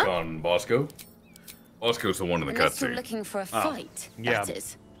can click Huh? on Bosco. Bosco's the one in the Unless you're cutscene. looking for a fight, Yeah. that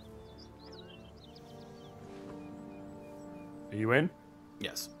is. Are you in?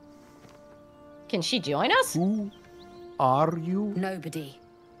 Yes. Can she join us? Who are you? Nobody.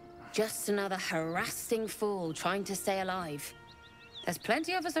 Just another harassing fool trying to stay alive. There's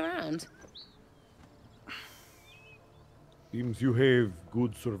plenty of us around. Seems you have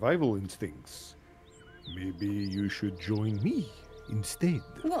good survival instincts. Maybe you should join me instead.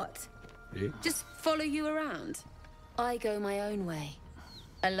 What? Eh? Just follow you around? I go my own way.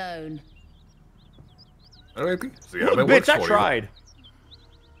 Alone. Alrighty. See how Look, that works bitch, I for tried.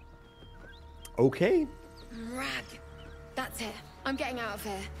 Okay. Rag. That's it. I'm getting out of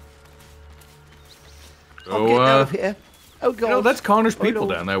here. you. So, here. Oh god. you know, that's Connor's people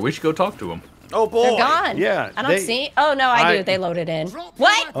no. down there. We should go talk to them. Oh boy. They're gone. Yeah, I don't they- see. Oh no, I I- do. They loaded in. Drop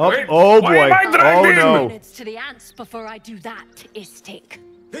What? your Oh, Wait, oh why boy. am I Oh dragged in? no. minutes to the ants before I do that, Istik.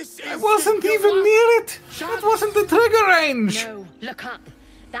 This I is wasn't even near it. That wasn't the trigger range. No, look up.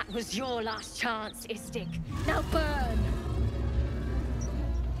 That was your last chance, Istik. Now burn.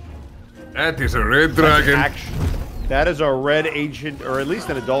 That is a red dragon. That is a red ancient, or at least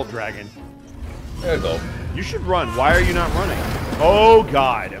an adult dragon. Hello. You should run. Why are you not running? Oh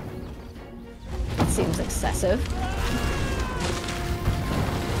god. That seems excessive.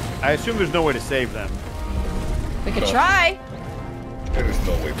 I assume there's no way to save them. We could try. There is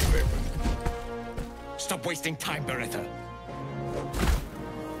no way to save them. Stop wasting time, Beretta.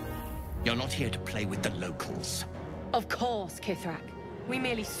 You're not here to play with the locals. Of course, Kithrak. We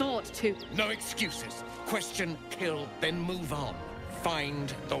merely sought to... No excuses. Question, kill, then move on.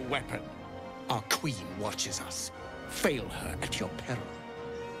 Find the weapon. Our queen watches us. Fail her at your peril.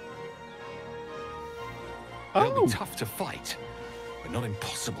 They'll be tough to fight, but not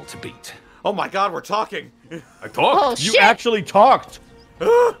impossible to beat. Oh my god, we're talking! I talked? Oh, You shit! actually talked.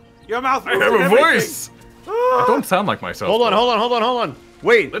 Your mouth I moves have and a everything. voice! I don't sound like myself. Hold on, though. hold on.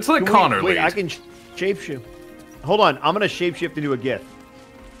 Wait. Let's let can we- Connor Wait, lead. I can shapeshift. Hold on, I'm gonna shapeshift into a Gith.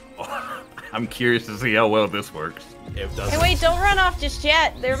 I'm curious to see how well this works. It doesn't. Hey, wait, don't run off just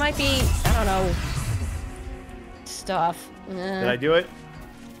yet. There might be, I don't know, stuff. Did I do it?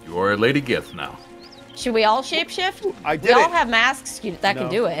 You are a Lady Gith now. Should we all shapeshift? I did We all it. have masks that can No.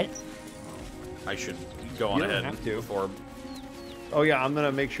 do it. I should go on You don't ahead have to. before. Oh yeah, I'm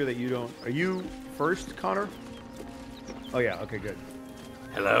gonna make sure that you don't. Are you first, Connor? Oh yeah. Okay, good.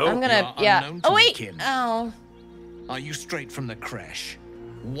 Hello? I'm gonna, You are yeah. unknown to Oh, me, wait. kin. Oh. Are you straight from the Crèchers,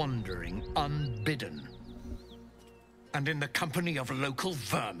 wandering unbidden? And in the company of local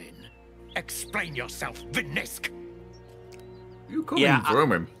vermin? Explain yourself, Vinisk! You call Yeah, him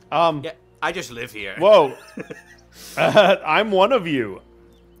vermin. Yeah, I just live here. Whoa. I'm one of you.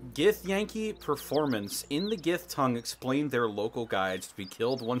 Githyanki performance in the Gith tongue explain their local guides to be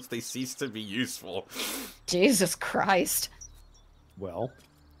killed once they cease to be useful. Jesus Christ. Well,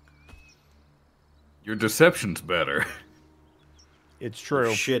 Your deception's better. it's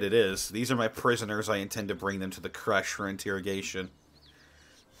true. Shit, it is. These are my prisoners. I intend to bring them to the Crèche for interrogation.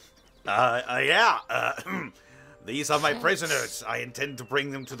 These are my prisoners. I intend to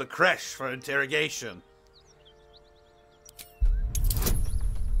bring them to the Crèche for interrogation.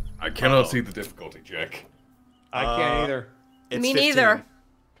 I cannot see the difficulty, Jack. I can't either. It's Me 15. neither.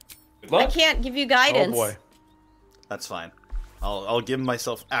 Good I luck. can't give you Oh guidance. boy. That's fine. I'll give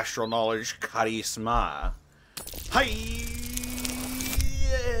myself astral knowledge, charisma. Hi!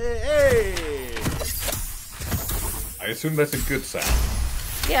 I assume that's a good sound.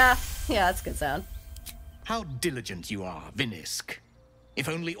 Yeah, that's a good sound. How diligent you are, Vinisk. If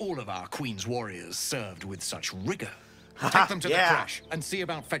only all of our Queen's warriors served with such rigor. Take them to Yeah. the Crèche and see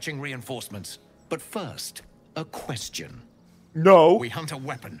about fetching reinforcements. But first, a question. No. We hunt a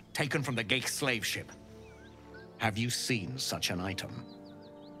weapon taken from the Ghaik slave ship. Have you seen such an item?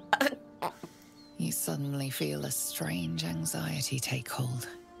 You suddenly feel a strange anxiety take hold.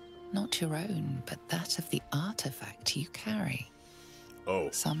 Not your own, but that of the artifact you carry. Oh.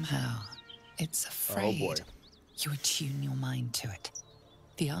 Somehow, it's afraid. boy. You attune your mind to it.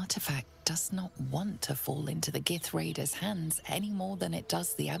 The artifact does not want to fall into the Gith Raiders' hands any more than it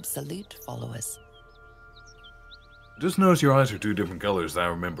does the Absolute followers. Just notice your eyes are two different colors. I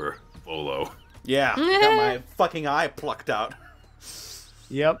remember Volo. Yeah, got my fucking eye plucked out.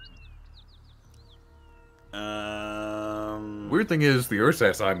 Yep. Weird thing is, the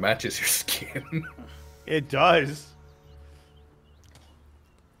Ursa's eye matches your skin. It does.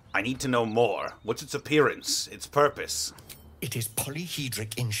 I need to know more. What's its appearance? Its purpose? It is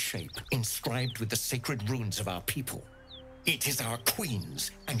polyhedric in shape, inscribed with the sacred runes of our people. It is our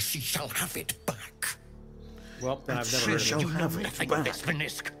queen's, and she shall have it back. Well, then I've never heard of shall it. You know have it nothing of back. this,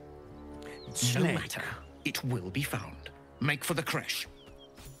 Vinisk. No matter, it will be found. Make for the Crèche.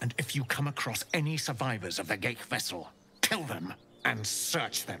 And if you come across any survivors of the Ghaik vessel, kill them and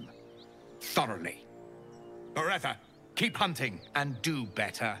search them thoroughly. Beretta, keep hunting and do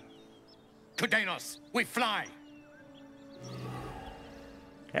better. Kudenos, we fly!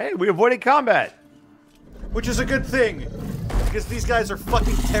 Hey, we avoided combat. Which is a good thing, because these guys are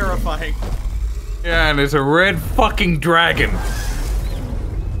fucking terrifying. Yeah, and it's a red fucking dragon.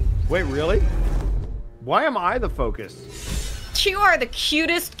 Wait, really? Why am I the focus? You are the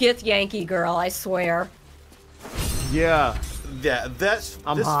cutest Githyanki girl, I swear. Yeah. Yeah,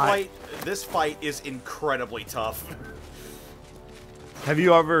 I'm hot. This fight is incredibly tough. Have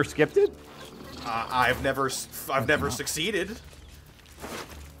you ever skipped it? I've never succeeded.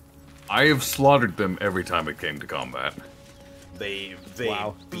 I have slaughtered them every time it came to combat. They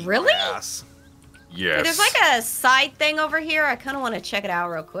Wow. beat Really? my ass. Yes. Hey, there's like a side thing over here. I kind of want to check it out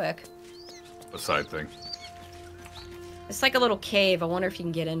real quick. a side thing. It's like a little cave. I wonder if you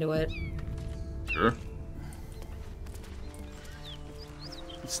can get into it. Sure.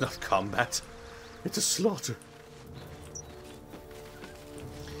 It's not combat. It's a slaughter.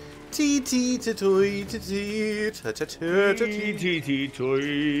 I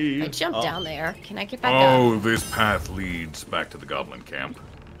jumped down there. Can I get back up? Oh, this path leads back to the goblin camp.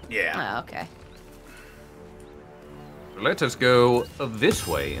 Yeah. Oh, okay. Let us go this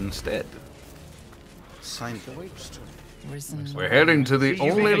way instead. Signpost. We're heading to the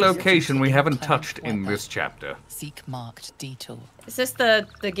only location we haven't touched in this chapter. Seek marked detour. Is this the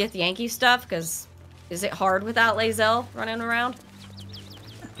Githyanki stuff? Because is it hard without Lae'zel running around?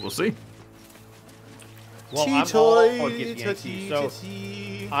 We'll see. Well, I'm all for Githyanki, so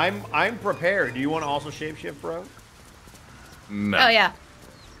I'm prepared. Do you want to also shapeshift, bro? No. Oh yeah.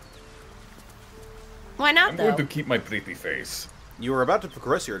 Why not I'm though? going to keep my pretty face. You are about to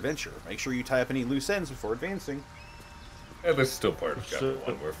progress your adventure. Make sure you tie up any loose ends before advancing. Yeah, this is still part of chapter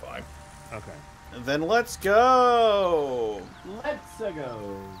 1. We're fine. Okay. Then let's go. Let's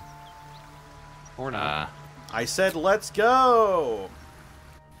go. Or not. I said let's go.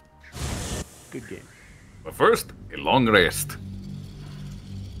 Good game. But first, a long rest.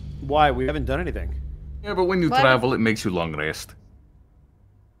 Why? We haven't done anything. Yeah, but when you What? travel, it makes you long rest.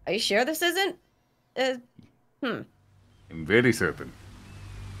 Are you sure this isn't? I'm very certain.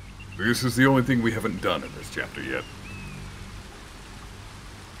 This is the only thing we haven't done in this chapter yet.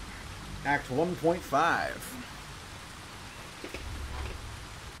 Act 1.5.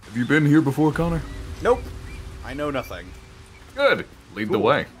 Have you been here before, Connor? Nope. I know nothing. Good. Lead the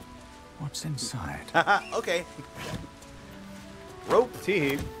way. What's inside? Okay. Rope.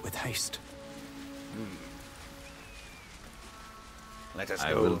 Tee. With haste. Let us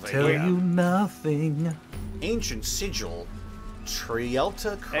I go will over tell here. you nothing. Ancient sigil.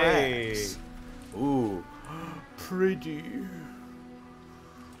 Trielta cracks. Ooh. Pretty.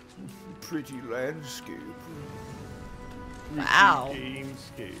 Pretty landscape. Wow.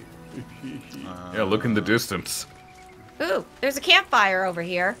 Yeah, look in the distance. Ooh, there's a campfire over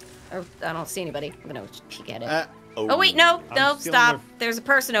here. Or, I don't see anybody. I'm gonna peek at it. Oh. Oh wait, no, I'm stealing stop. There's a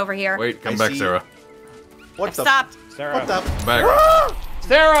person over here. Wait, come I back, see. Sarah. What I've the? stopped. Sarah. What the? Back.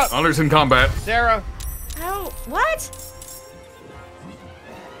 Sarah! Connor's in combat. Sarah! Oh, what?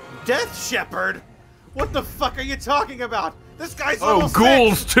 Death Shepherd? What the fuck are you talking about? This guy's Oh, level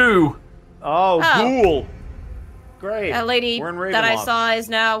ghouls 6. too. Oh, Oh. ghoul. Great. That lady We're in that I Ravenloft. saw is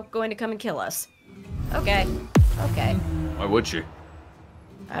now going to come and kill us. Okay. Okay. Why would she?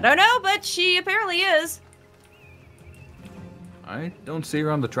 I don't know, but she apparently is. I don't see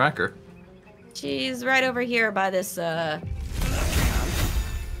her on the tracker. She's right over here by this,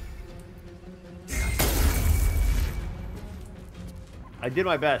 I did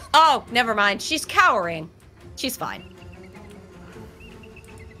my best. Oh, never mind. She's cowering. She's fine.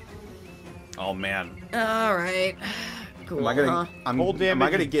 Oh man. All right. Cool. Am I gonna? huh? I'm, Whole am damage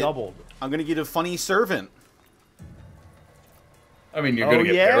I gonna is get? doubled. I'm gonna get a funny servant. I mean, you're Oh, gonna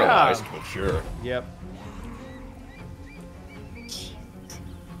get yeah. paralyzed, but sure. Yep.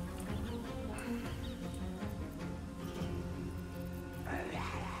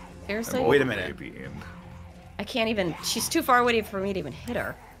 Seriously? Wait a minute. Maybe in. I can't even. She's too far away for me to even hit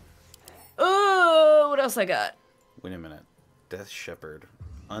her. Oh, what else I got? Wait a minute. Death Shepherd.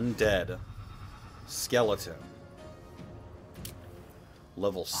 Undead. Skeleton.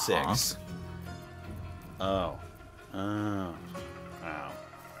 Level 6. Oh. Oh. Wow.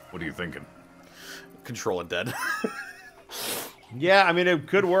 What are you thinking? Control undead. Yeah, I mean, it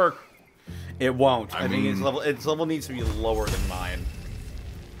could work. It won't. I I think mean- its level needs to be lower than mine.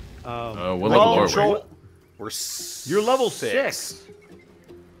 What well, level are control- We're You're level 6.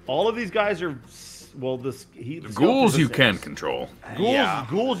 All of these guys are, well, this we? The ghouls you can Ghouls, control. Yeah.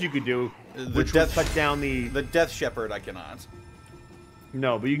 ghouls you could do, The which death- would cut down the... The Death Shepherd I cannot.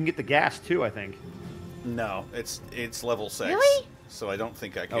 No, but you can get the gas too, I think. No, it's level 6. Really? So I don't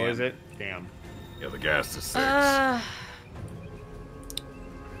think I can. Oh, is it? Damn. Yeah, the gas is 6.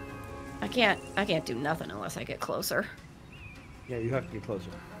 I can't do nothing unless I get closer. Yeah, you have to get closer.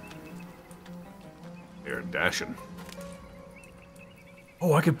 They're dashing.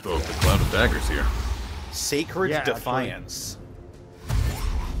 Oh, I could throw up the cloud of daggers here. Sacred Yeah, Defiance.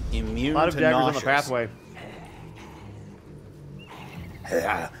 Immune A lot of to daggers on nauseous. the pathway.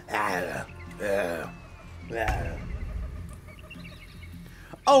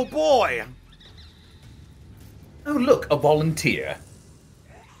 Oh boy! Oh, look, a volunteer.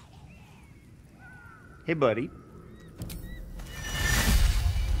 Hey, buddy.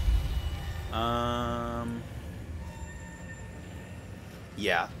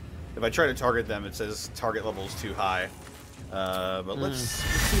 Yeah. If I try to target them, it says target level is too high. But let's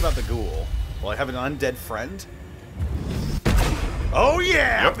see about the ghoul. Will I have an undead friend? Oh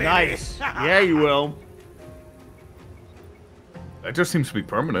yeah! Yep. baby! Nice. Yeah, you will. That just seems to be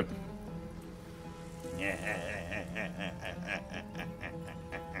permanent.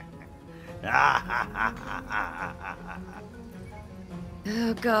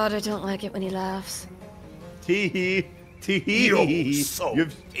 Oh God, I don't like it when he laughs. Tee Your tee. soul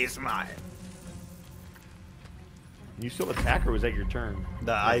You've- is mine. You still attack, or was that your turn?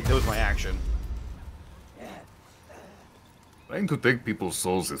 That was my action. Trying to take people's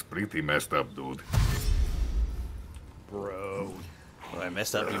souls is pretty messed up, dude. Bro. When I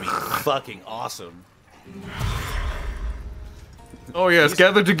messed up, you mean fucking awesome. Oh yes,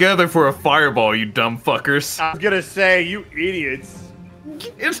 gather together for a fireball, you dumb fuckers. I was gonna say, you idiots.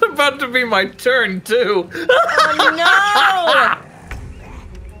 It's about to be my turn, too. Oh no!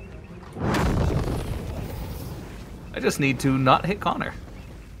 I just need to not hit Connor.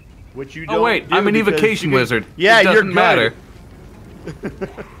 Which you don't Oh wait, do I'm an because evocation you can- wizard. Yeah, it doesn't you're good. matter.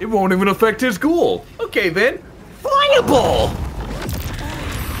 It won't even affect his ghoul. Okay then, fireball.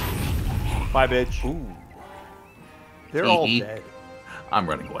 Bye, bitch. Ooh. They're all Hee hee. dead. I'm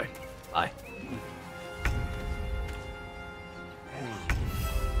running away. Bye.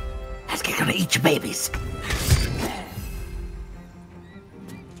 Let's get gonna eat your babies.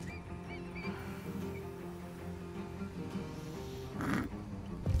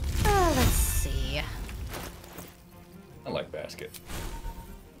 Let's see. I like basket.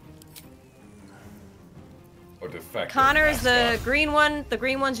 Or de facto Connor is the mascot. green one. The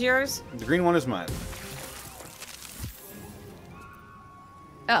green one's yours. The green one is mine.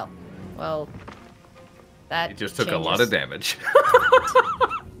 Oh, well, that It just took changes, a lot of damage.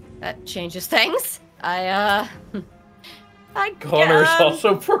 That changes things. I Connor's um,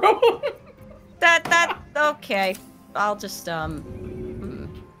 also prone. that okay. I'll just Hey,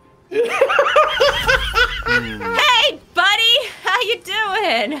 buddy, how you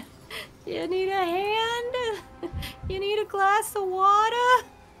doing? You need a hand? You need a glass of water?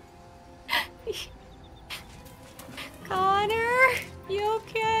 Connor, you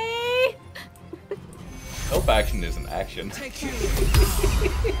okay? Help action is an action.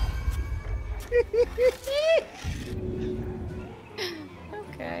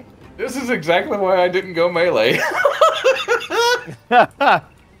 Okay. This is exactly why I didn't go melee.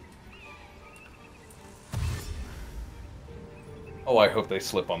 Oh, I hope they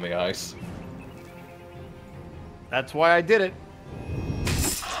slip on the ice. That's why I did it.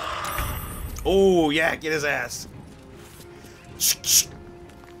 Oh, yeah, get his ass.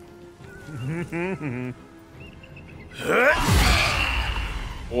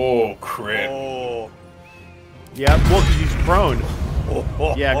 Oh, crit. Oh. Yeah, well, because he's prone.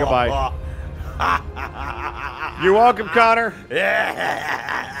 Yeah, goodbye. You're welcome, Connor.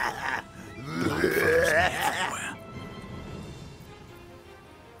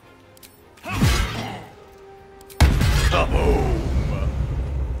 Kaboom!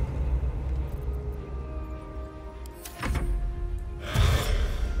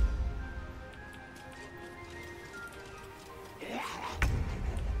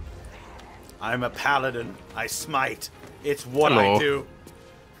 I'm a paladin. I smite. It's what I Hello. do.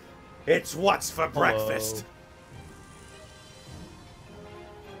 It's what's for breakfast.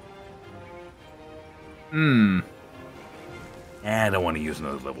 I don't want to use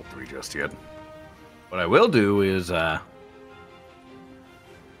another level 3 just yet. What I will do is, I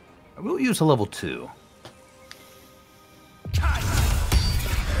will use a level 2.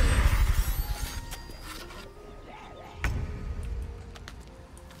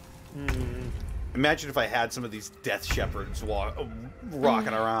 Imagine if I had some of these death shepherds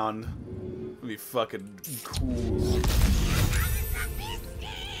rocking around. It'd be fucking cool.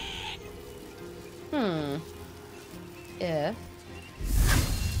 If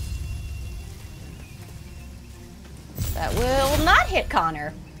that will not hit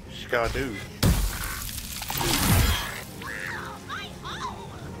Connor. Skadoo.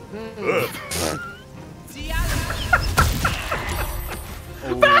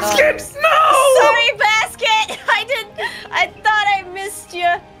 Basket! No! Sorry, Basket! I thought I missed you.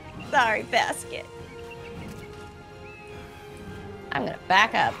 Sorry, Basket. I'm gonna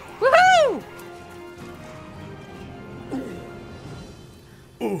back up. Woohoo!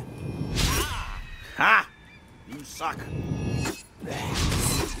 Ha! You suck.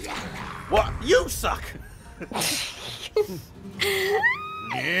 What? You suck!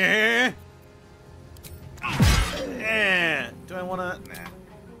 Yeah. Yeah. Do I wanna? Nah.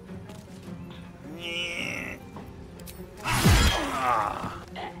 Yeah. Ah.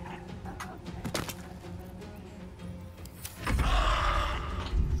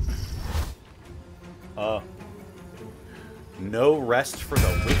 No rest for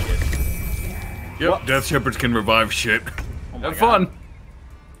the wicked. Yep, What? Death Shepherds can revive shit. Oh my Have God. fun.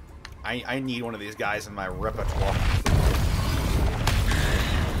 I need one of these guys in my repertoire.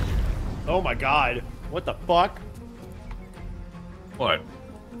 Oh my god. What the fuck? What?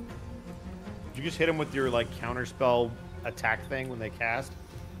 Did you just hit him with your, like, counterspell attack thing when they cast?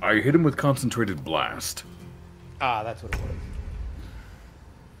 I hit him with concentrated blast. Ah, that's what it was.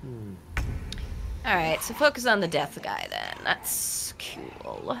 All right, so focus on the death guy then. That's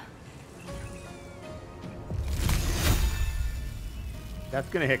cool. That's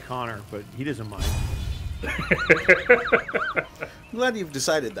gonna hit Connor, but he doesn't mind. I'm glad you've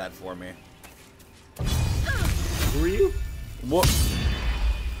decided that for me. Who are you? What?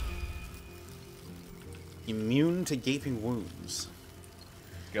 Immune to gaping wounds.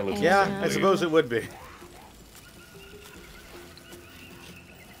 Skeleton. Yeah, I suppose it would be.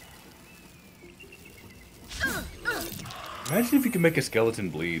 Imagine if you could make a skeleton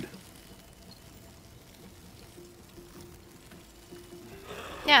bleed.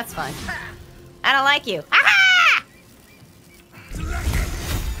 Yeah, it's fine. I don't like you. Aha!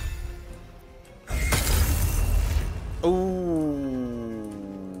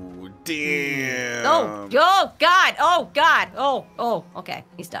 Ooh, damn. Oh, oh, God. Oh, God. Oh, okay.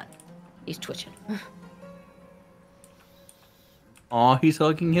 He's done. He's twitching. Aw, he's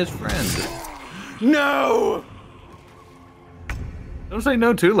hugging his friend. No! Don't say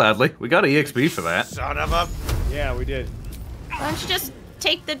no too loudly. We got EXP for that. Son of a... Yeah, we did. Why don't you just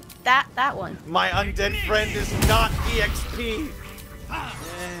take that one? My undead friend is not EXP.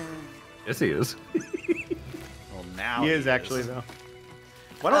 Yes, he is. Well, now He is actually, though.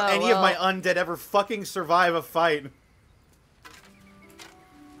 Why don't any of my undead ever fucking survive a fight?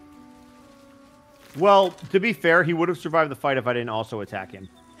 Well, to be fair, he would have survived the fight if I didn't also attack him.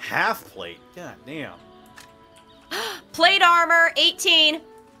 Half plate? God damn. Plate armor, 18.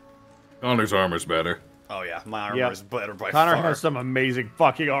 Connor's armor's better. Oh yeah, my armor Yep. is better by Connor far. has some amazing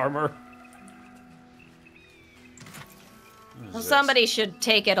fucking armor. Well, somebody should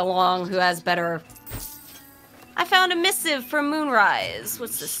take it along who has better... I found a missive from Moonrise.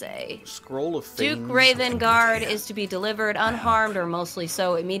 What's this say? Scroll of Duke Fanes. Ravengard is to be delivered unharmed or mostly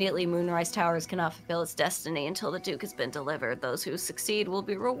so. Immediately, Moonrise Towers cannot fulfill its destiny until the Duke has been delivered. Those who succeed will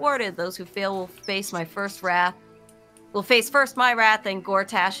be rewarded. Those who fail will face my first wrath. Will face first my wrath, then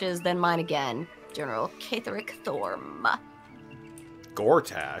Gortash's, then mine again. General Catherick Thorm.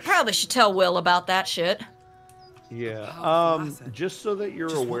 Gortash. Probably should tell Will about that shit. Yeah. Just so that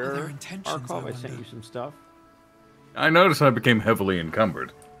you're aware, Arcolf, I sent you some stuff. I noticed I became heavily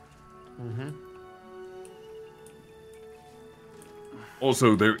encumbered. Mm-hmm.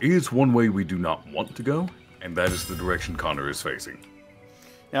 Also, there is one way we do not want to go, and that is the direction Connor is facing.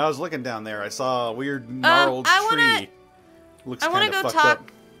 Yeah, I was looking down there. I saw a weird gnarled tree. Looks I want to kind go of fucked talk.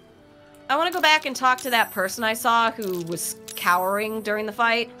 up. I want to go back and talk to that person I saw who was cowering during the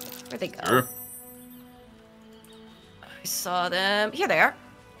fight. Where'd they go? Sure. I saw them. Here they are.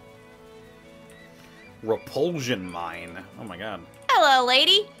 Repulsion mine. Oh my god. Hello,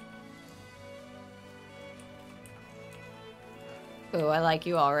 lady. Ooh, I like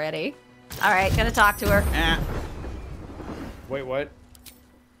you already. All right, gonna talk to her. Wait, what?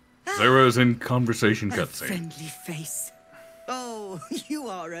 Sarah's in conversation A cutscene. friendly face. Oh, you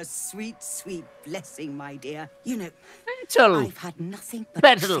are a sweet, sweet blessing, my dear. You know, I've had nothing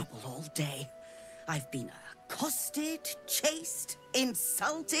but trouble all day. I've been accosted, chased,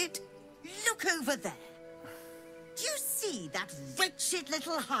 insulted. Look over there. Do you see that wretched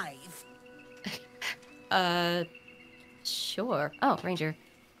little hive? Sure. Oh, Ranger.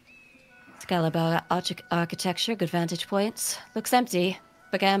 It's got about architecture, good vantage points. Looks empty.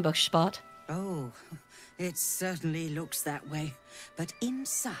 Big ambush spot. Oh, it certainly looks that way. But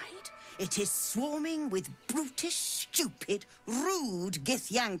inside, it is swarming with brutish, stupid, rude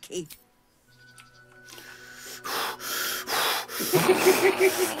Githyanki.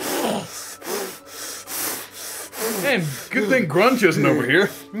 Man, good thing Grunge isn't over here.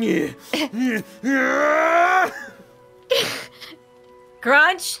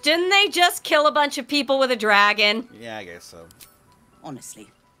 Grunch, didn't they just kill a bunch of people with a dragon? Yeah, I guess so. Honestly,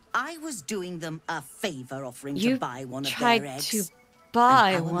 I was doing them a favor offering You to buy one of tried their eggs. to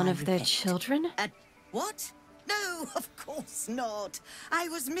buy And how one am I of their repent? children? What? No, of course not. I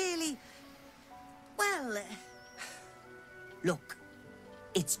was merely... Well... look,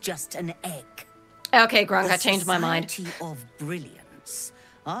 it's just an egg. Okay, Grunk, The I changed my mind. Society of Brilliance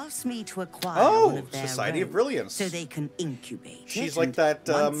asked me to acquire Oh, one of their Society of own Brilliance. so they can incubate She's it, like and that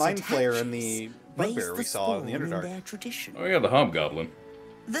once mind it flayer in hatches, the raise bugbear we the saw in the spawn Underdark. their tradition. Oh yeah, the Hobgoblin.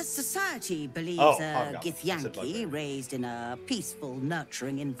 The society believes Oh, a hobgoblin. I said Githyanki bugbear. raised in a peaceful,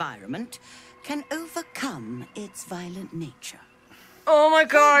 nurturing environment can overcome its violent nature. Oh my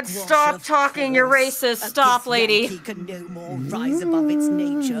god, Hogwash stop of talking, you're course. racist. A Stop, lady. Githyanki can no more rise above its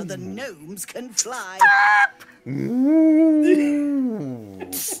nature than gnomes can fly.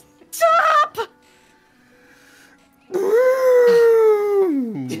 Stop!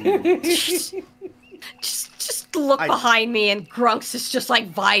 just look behind me, and Grunks is just like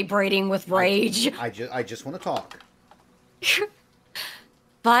vibrating with rage. I just want to talk.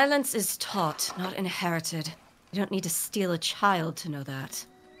 Violence is taught, not inherited. You don't need to steal a child to know that.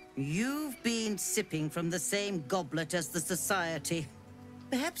 You've been sipping from the same goblet as the Society.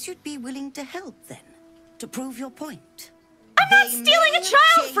 Perhaps you'd be willing to help then, to prove your point. I'm not stealing a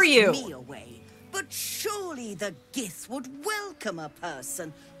child for you! Me away, but surely the Gith would welcome a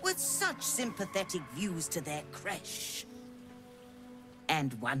person with such sympathetic views to their crèche.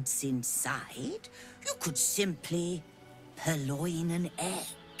 And once inside, you could simply purloin an egg.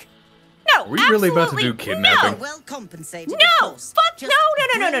 No, Are we really about to do kidnapping? No. Well compensated. No, fuck no.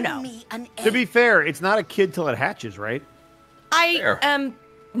 To be fair, it's not a kid till it hatches, right? I am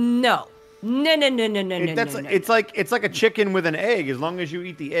no. It's like a chicken with an egg. As long as you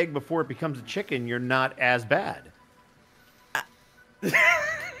eat the egg before it becomes a chicken, you're not as bad.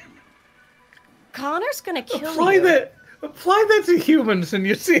 Connor's gonna kill you. Apply that to humans, and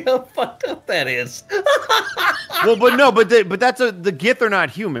you see how fucked up that is. Well, but the Gith are not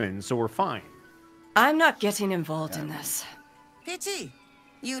human, so we're fine. I'm not getting involved in this. Pity.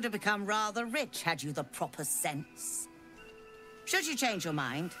 You'd have become rather rich had you the proper sense. Should you change your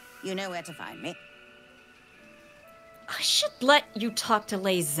mind, you know where to find me. I should let you talk to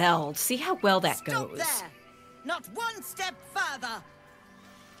Lazelle. See how well that goes. Stop there! Not one step further!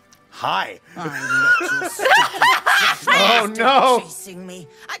 Hi. Oh no! Chasing me.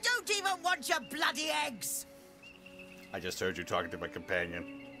 I don't even want your bloody eggs. I just heard you talking to my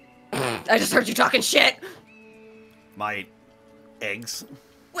companion. I just heard you talking shit. My eggs?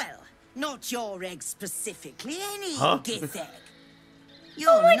 Well, not your eggs specifically. Any Gith egg.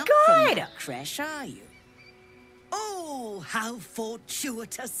 Oh my not God! From the crèche, are you? Oh, how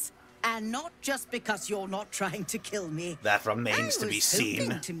fortuitous. And not just because you're not trying to kill me. That remains to be seen. I was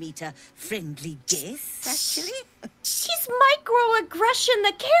hoping to meet a friendly Gith, actually. She's microaggression,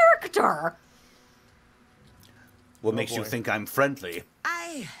 the character. What makes you think I'm friendly?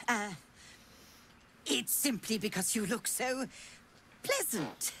 It's simply because you look so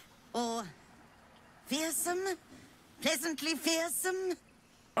pleasant. Or fearsome? Pleasantly fearsome?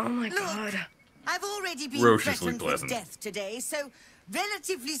 Oh my God. I've already been Ferociously threatened with death today, so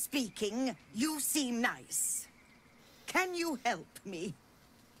relatively speaking, you seem nice. Can you help me?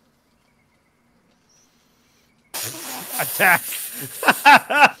 Attack.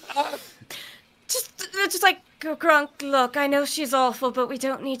 Just like, Grunk, look, I know she's awful, but we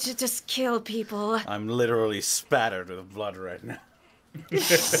don't need to just kill people. I'm literally spattered with blood right now.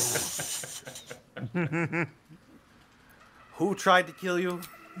 Who tried to kill you?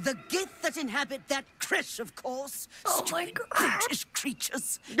 The Gith that inhabit that crèche, of course. Oh my God. Brutish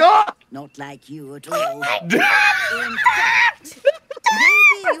creatures. Ah! Not like you at all. In fact,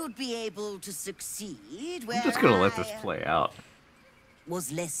 maybe you'd be able to succeed where I'm just gonna let this play out.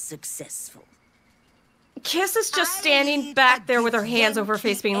 Was less successful. Khis is just standing back there with her hands over her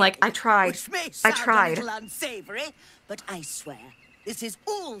face being like, I tried. Which may I sound tried. a little unsavory, but I swear, this is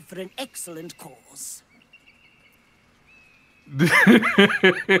all for an excellent cause.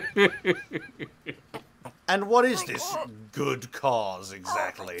 And what is this good cause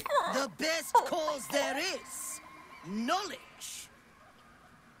exactly? The best cause there is. Knowledge.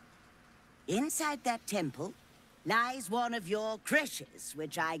 Inside that temple lies one of your crèches,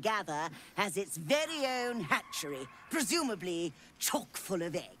 which I gather has its very own hatchery, presumably chock full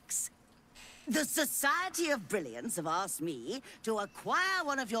of eggs. The Society of Brilliance have asked me to acquire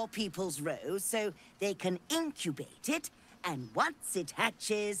one of your people's rows so they can incubate it, and once it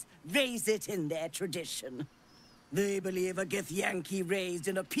hatches, raise it in their tradition. They believe a Githyanki raised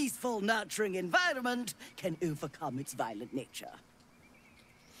in a peaceful, nurturing environment can overcome its violent nature.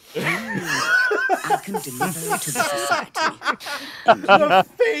 I can deliver to the Society. The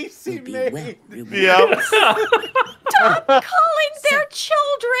face he made. Yep. Stop calling their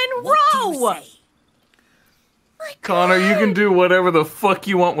children Row! Connor, you can do whatever the fuck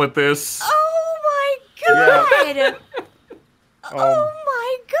you want with this. Oh my God! Oh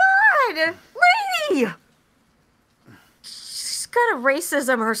my God! Lady! She's got a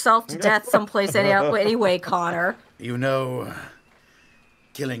racism herself to death someplace anyway, Connor. You know,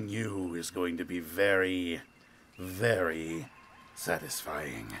 killing you is going to be very, very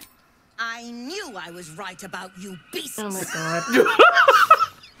satisfying. I knew I was right about you beasts. Oh my God.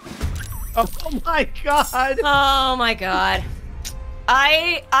 Oh my God. Oh my God.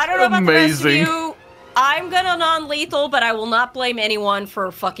 I don't know about the rest of you. I'm gonna non-lethal, but I will not blame anyone for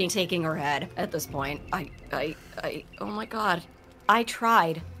fucking taking her head at this point. Oh my God. I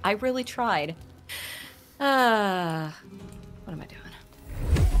tried. I really tried. What am I doing?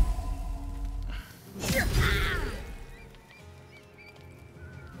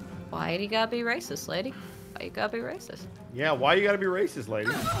 Why do you gotta be racist, lady? Why you gotta be racist? Yeah, why you gotta be racist,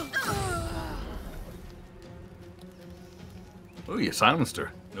 lady? Oh, you silenced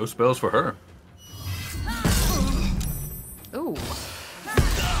her. No spells for her. Ooh.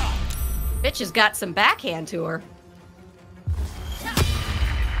 Bitch has got some backhand to her.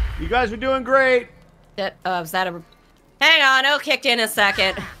 You guys are doing great. Was that a... Hang on, it'll kick in a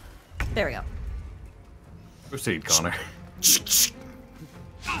second. There we go. Proceed, Connor.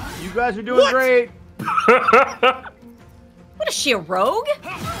 You guys are doing great. What is she, a rogue?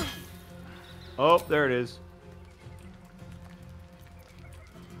 Oh, there it is.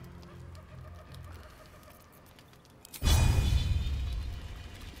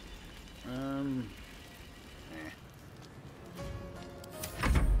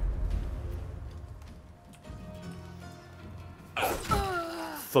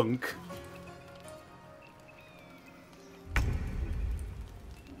 Thunk.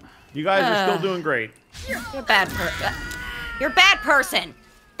 You guys are still doing great. You're a bad person. You're a bad person.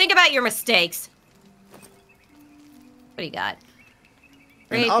 Think about your mistakes. What do you got?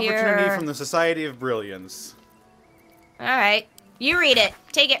 An opportunity from the Society of Brilliance. All right. You read it.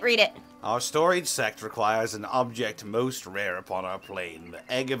 Take it, read it. Our storage sect requires an object most rare upon our plane,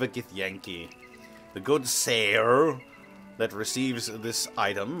 the egg of a Githyanki. The good sayer that receives this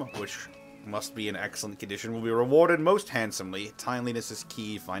item, which must be in excellent condition, will be rewarded most handsomely. Timeliness is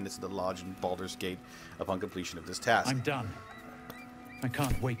key. Find us at the lodge in Baldur's Gate upon completion of this task. I'm done. I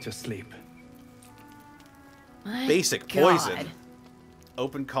can't wait to sleep. My Basic God. poison.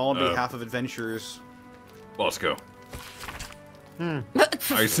 Open call on behalf of adventurers. Bosco.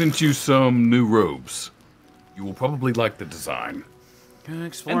 I sent you some new robes. You will probably like the design.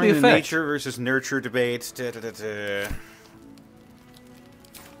 Exploring And the effect. nature versus nurture debate.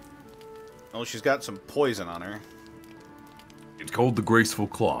 Oh, she's got some poison on her. It's called the Graceful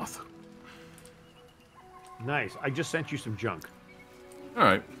Cloth. Nice. I just sent you some junk. All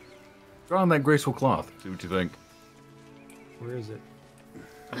right. Draw on that Graceful Cloth. See what you think. Where is it?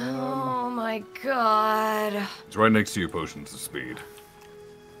 Oh my God. It's right next to your potions of speed.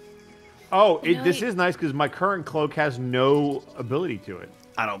 Oh, this is nice because my current cloak has no ability to it.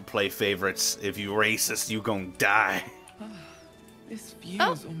 I don't play favorites. If you racist, you gon' die. This view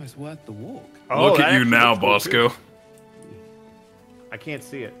is almost worth the walk. Oh, Look that at you actually now, looks cool, Bosco. too. I can't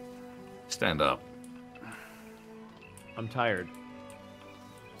see it. Stand up. I'm tired.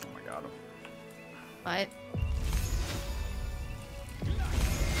 Oh my God. What?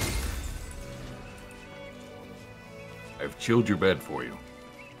 I've chilled your bed for you.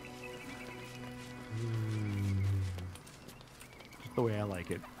 Just the way I like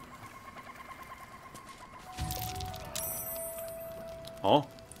it. Oh?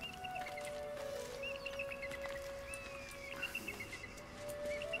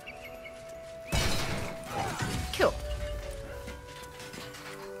 Cool.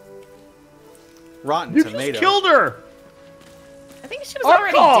 Rotten You tomato. just killed her! I think she was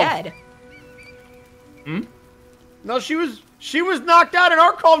already dead. Hmm? No, she was knocked out and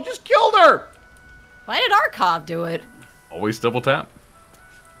Arcolf just killed her! Why did Arcolf do it? Always double tap.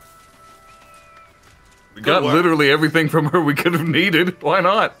 We got literally everything from her we could have needed. Why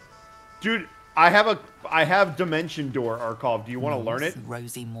not? Dude, I have Dimension Door, Arcolf. Do you want to learn it?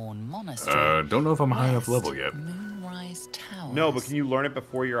 Rosy Morn Monastery. Don't know if I'm high enough level yet. Moonrise Tower. No, but can you learn it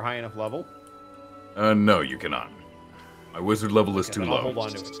before you're high enough level? No, you cannot. My wizard level is too Then low. I'll hold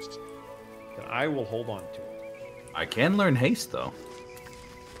on to it. Then I will hold on to it. I can learn haste, though.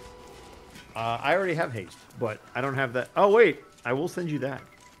 I already have haste, but I don't have that. Oh, wait. I will send you that.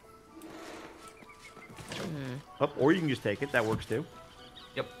 Oh, or you can just take it. That works, too.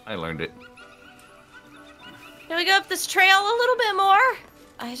 Yep, I learned it. Can we go up this trail a little bit more?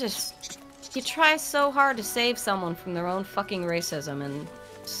 You try so hard to save someone from their own fucking racism and...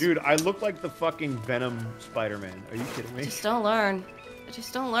 Dude, I look like the fucking Venom Spider-Man. Are you kidding me? Just don't learn. I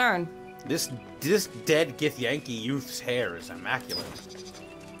just don't learn. This dead Githyanki youth's hair is immaculate.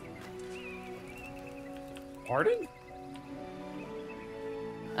 Pardon?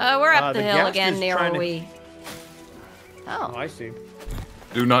 We're up the hill guest again is near trying where to- we... Oh, Oh. I see.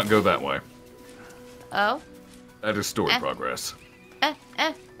 Do not go that way. Oh? That is story progress.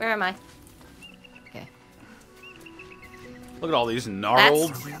 Where am I? Okay. Look at all these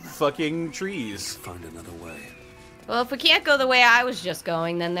gnarled fucking trees. Find another way. Well, if we can't go the way I was just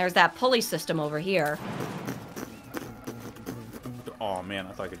going, then there's that pulley system over here. Oh man,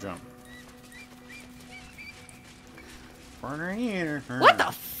 I thought I could jump. What the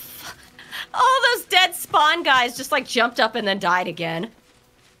f... All those dead spawn guys just like jumped up and then died again.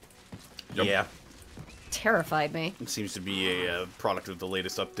 Yep. Yeah. terrified me. It seems to be a product of the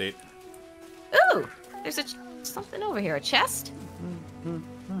latest update. Ooh, there's something over here. A chest?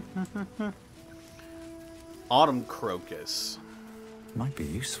 Autumn crocus. Might be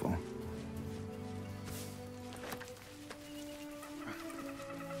useful.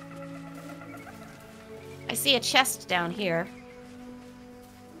 I see a chest down here.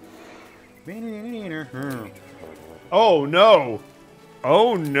 Oh no!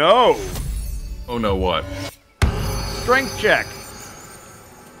 Oh no! Oh no, what? Strength check.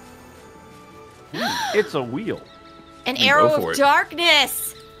 It's a wheel. An arrow of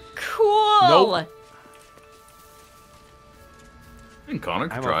darkness. Cool. Nope. And Connor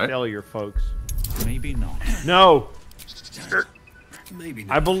can I'm try a it. failure, folks. Maybe not. No. Maybe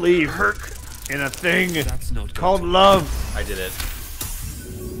I believe in a thing called love. I did it.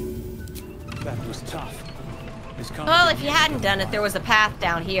 That was tough. Well, if you hadn't done it, there was a path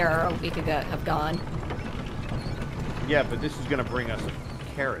down here we could have gone. Yeah, but this is going to bring us a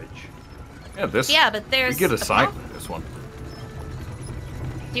carriage. Yeah, this. Yeah, but there's We get a sight path. for this one.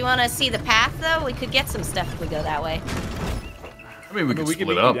 Do you want to see the path, though? We could get some stuff if we go that way. I mean, we could could split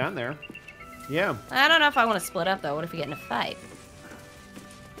meet up. you down there. Yeah. I don't know if I want to split up, though. What if we get in a fight?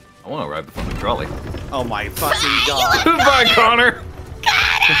 I want to ride the fucking trolley. Oh my fucking god. Bye, Connor.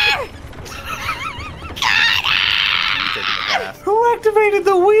 Who activated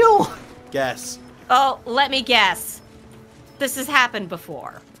the wheel? Guess. Oh, let me guess. This has happened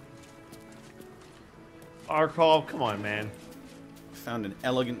before. Arcolf, come on, man. Found an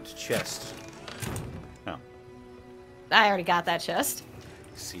elegant chest. Oh. I already got that chest.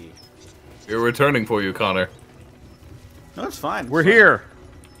 Let's see. We're returning for you, Connor. No, it's fine. We're here.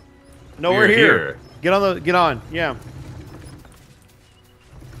 No, we're We're here. here. Get on. Yeah.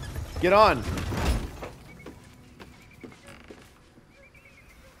 Get on.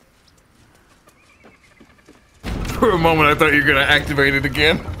 For a moment, I thought you were gonna activate it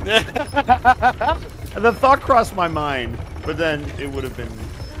again. The thought crossed my mind, but then it would have been.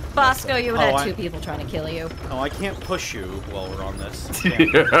 Bosco, you would Oh, have two people trying to kill you. Oh, I can't push you while we're on this.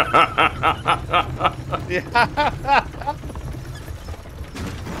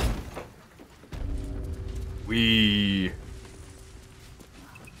 We.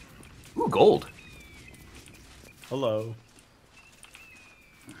 Ooh, gold. Hello.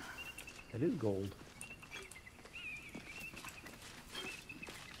 That is gold.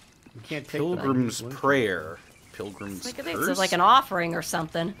 We can't take Pilgrim's that. Prayer. Pilgrim's Look at Curse? this. It's like an offering or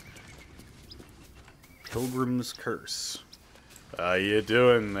something. Pilgrim's Curse. How you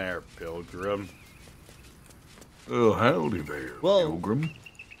doing there, Pilgrim? Oh, howdy there, Pilgrim.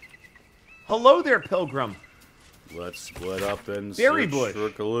 Hello there, Pilgrim. Let's split up and Berry search bush. for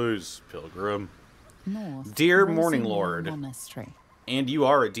clues, Pilgrim. North, Dear Rosy Morning Moor Lord, Monastery. and you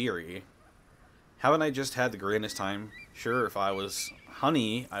are a dearie. Haven't I just had the grandest time? Sure, if I was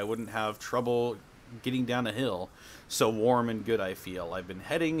honey, I wouldn't have trouble getting down a hill. So warm and good I feel. I've been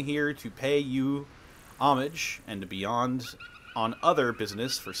heading here to pay you homage and beyond on other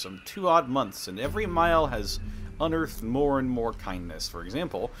business for some 2 odd months, and every mile has unearthed more and more kindness. For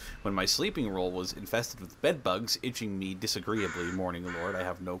example, when my sleeping roll was infested with bedbugs itching me disagreeably, Morning Lord, I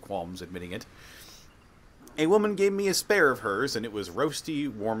have no qualms admitting it, a woman gave me a spare of hers, and it was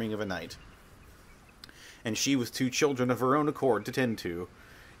roasty warming of a night. And she with 2 children of her own accord to tend to.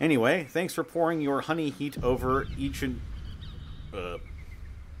 Anyway, thanks for pouring your honey heat over each and...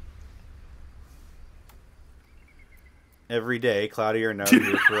 Every day, cloudy or no,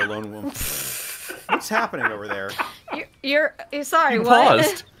 you're for a lone woman. What's happening over there? You're sorry, You what?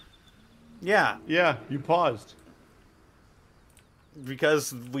 paused. Yeah. Yeah, you paused.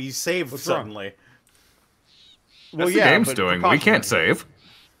 Because we saved What's wrong? suddenly. Well, That's yeah, the game's but doing. We precaution. can't save.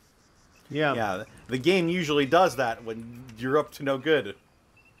 Yeah. Yeah, the game usually does that when you're up to no good.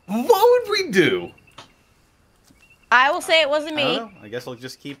 What would we do? I will say it wasn't I me. don't know. I guess I'll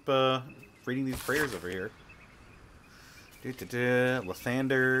just keep reading these prayers over here.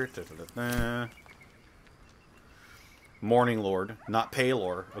 Lathander. Morning Lord, not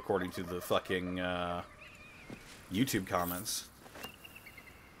Paylor, according to the fucking YouTube comments.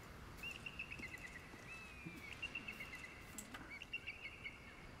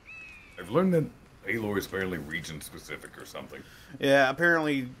 I've learned that Paylor is fairly region specific or something. Yeah,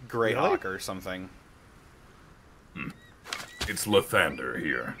 apparently Greyhawk or something. It's Lathander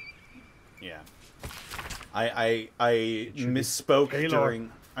here. Yeah. I misspoke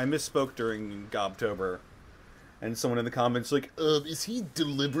during Gobtober, and someone in the comments like, is he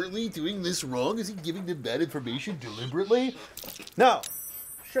deliberately doing this wrong? Is he giving them bad information deliberately? No,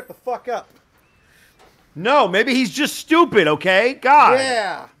 shut the fuck up. No, maybe he's just stupid. Okay, God.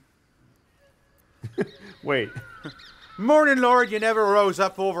 Yeah. Wait. Morning, Lord, you never rose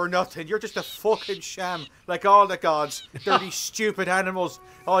up over nothing. You're just a fucking sham, like all the gods. Dirty, stupid animals.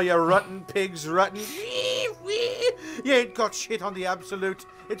 All you rotten pigs, rotten. You ain't got shit on the absolute.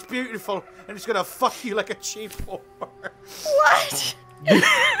 It's beautiful, and it's gonna fuck you like a cheap whore. What?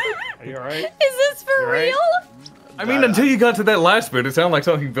 Are you alright? Is this for real? I mean, until you got to that last bit, it sounded like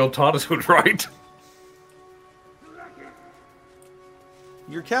something Bill taught us was right.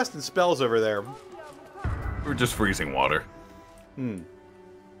 You're casting spells over there. We're just freezing water.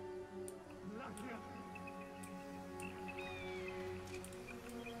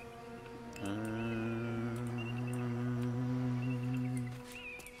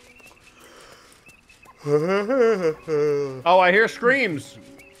 Oh, I hear screams.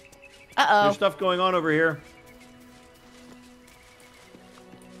 Uh-oh. There's stuff going on over here.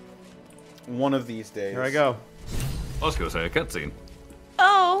 One of these days. Here I go. Bosco say a cutscene.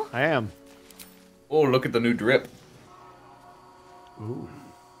 Oh. I am. Oh, look at the new drip. Ooh.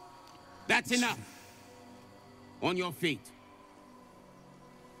 That's enough. On your feet.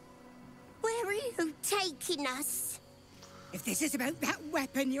 Where are you taking us? If this is about that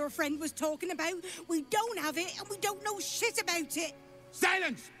weapon your friend was talking about, we don't have it and we don't know shit about it.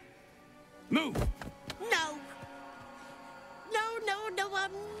 Silence! Move! No. No,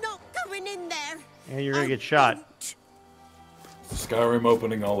 I'm not going in there. And you're gonna get shot. Skyrim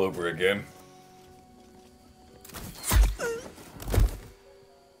opening all over again.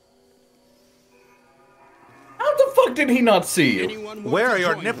 How the fuck did he not see you? Where are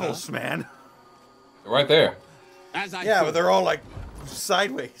your nipples, man? They're right there. Yeah, but they're all like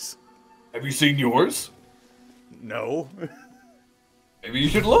sideways. Have you seen yours? No. Maybe you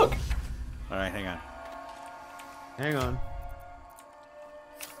should look. All right, hang on. Hang on.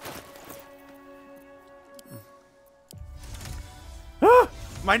 Ah,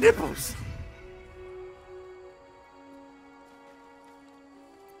 my nipples.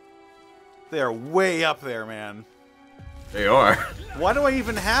 They are way up there, man. They are. Why do I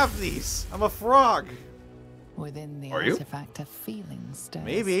even have these? I'm a frog. Within the Are you? artifact of feeling stirs.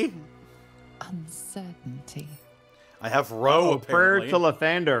 Maybe. Uncertainty. I have row, Prayer apparently. to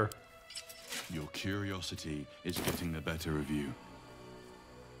Lathander. Your curiosity is getting the better of you.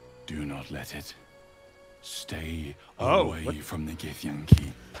 Do not let it. Stay away from the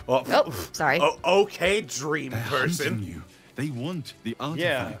Githyanki. Oh, sorry. Oh, okay, dream person. Hunting you. They want the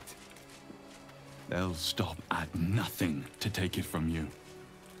artifact. They'll stop at nothing to take it from you.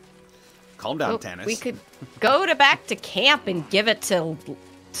 Calm down, Well, Tannis. we could go back to camp and give it to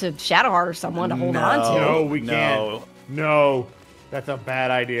Shadowheart or someone to hold on to. No, we can't. No, that's a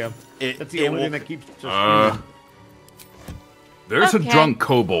bad idea. That's the only thing that keeps us human. There's Okay. a drunk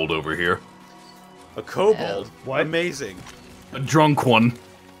kobold over here. A kobold? What? Amazing. A drunk one.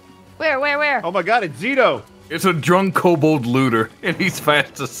 Where? Oh my god, it's Zito. It's a drunk kobold looter, and he's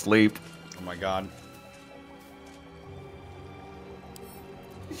fast asleep. Oh my god.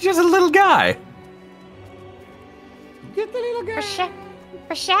 He's just a little guy. Get the little guy.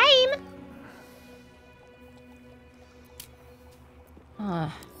 For shame.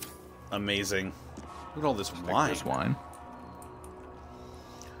 Amazing. Look at all this wine. This wine.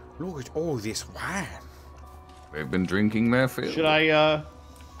 Look at all this wine. They've been drinking their fill. Should I,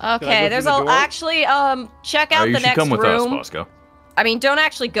 Okay, there's the door? actually, check out you the should next come with us, room. Bosco. I mean, don't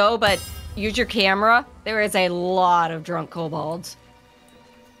actually go, but use your camera. There is a lot of drunk kobolds.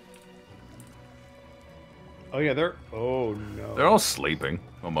 Oh yeah, they're. Oh no. They're all sleeping.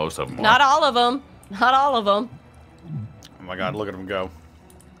 Well, most of them are. Not all of them. Not all of them. Oh my god, look at them go.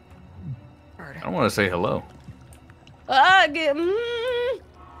 I don't want to say hello.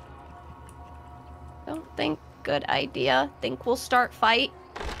 Don't think good idea. Think we'll start fight.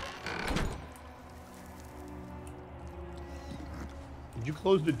 Did you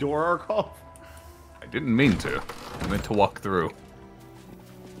close the door, Arcolf? I didn't mean to. I meant to walk through.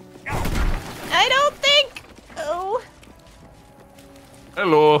 I don't think. Oh.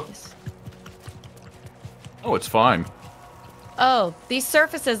 Hello. Oh, it's fine. Oh, these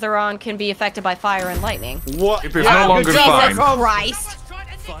surfaces they're on can be affected by fire and lightning. What? If it's no longer fine. Jesus Christ.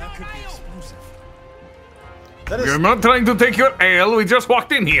 Fire could be explosive. We're not trying to take your ale. We just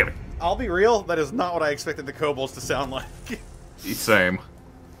walked in here. I'll be real, that is not what I expected the kobolds to sound like. The same.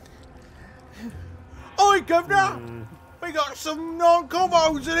 Oi, governor! We got some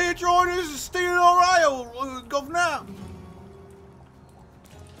non-kobolds in here trying to steal our ale, governor!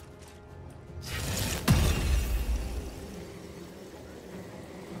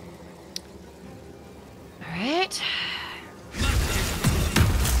 Alright.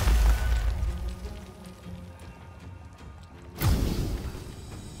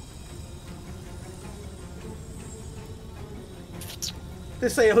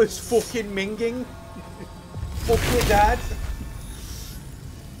 This ale is fucking minging. Fuck your dad.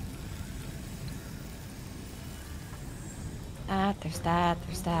 There's that.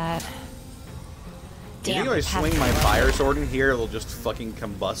 Do you think Damn, if I swing my fire sword in here, it'll just fucking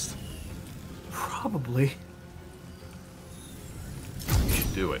combust? Probably. You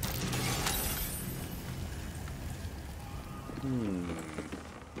should do it.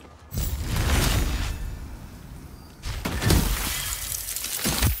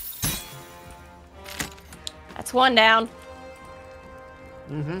 That's one down.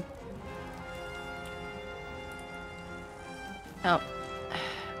 Mm-hmm. Oh.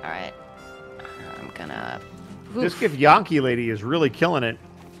 Alright. I'm gonna... This Githyanki lady is really killing it.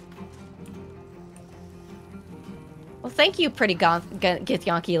 Well, thank you, pretty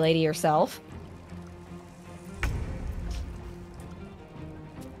Githyanki lady yourself.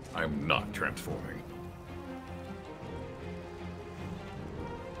 I'm not transforming.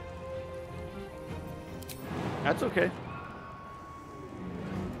 That's okay.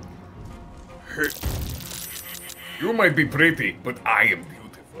 You might be pretty, but I am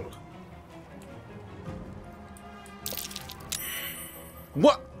beautiful.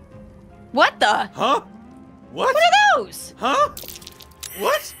 What? What the? Huh? What? What are those? Huh?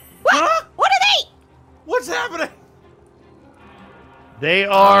 What? What? Huh? What are they? What's happening? They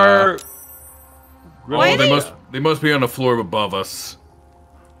are... They must be on the floor above us.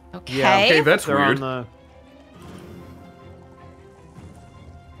 Okay. Yeah, okay, that's They're weird. on the...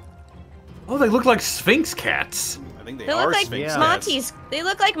 Oh, they look like Sphinx cats. I think They look like Monty's. They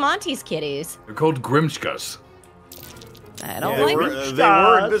look like Monty's kitties. They're called Grimshkas. I don't They like were, them. they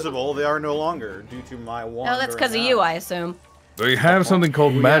were invisible. They are no longer due to my wand. No, that's because of you, I assume. They have something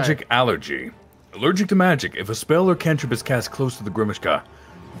called magic allergy. Allergic to magic. If a spell or cantrip is cast close to the Grimshka,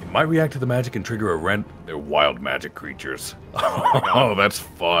 it might react to the magic and trigger a rent. They're wild magic creatures. Oh, that's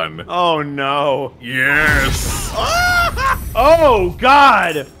fun. Oh, no. Yes. Oh,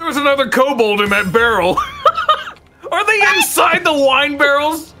 God. There was another kobold in that barrel. Are they inside the wine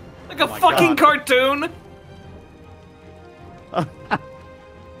barrels? Like a fucking cartoon? I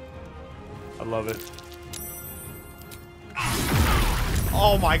love it.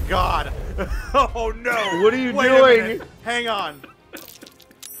 Oh my god! Oh no! What are you Wait doing? A minute. Hang on.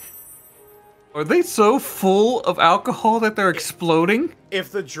 Are they so full of alcohol that they're exploding?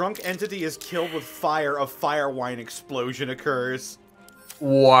 If the drunk entity is killed with fire, a fire wine explosion occurs.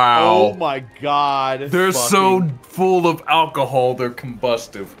 Wow. Oh my god. They're so full of alcohol, they're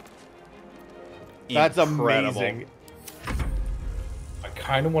combustive. That's Incredible. amazing. I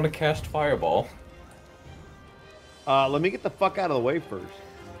kind of want to cast Fireball. Let me get the fuck out of the way first.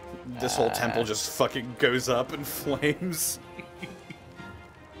 This whole temple just fucking goes up in flames.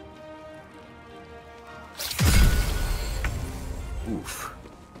 Oof.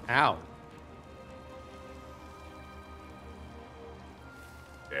 Ow.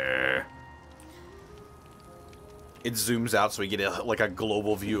 Yeah. It zooms out so we get a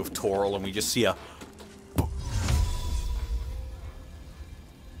global view of Toril, and we just see a...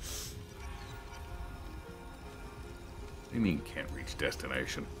 What do you mean can't reach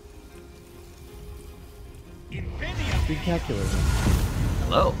destination? Big calculator.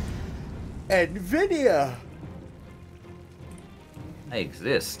 Hello. NVIDIA! I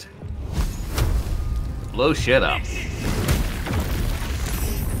exist. Blow shit up.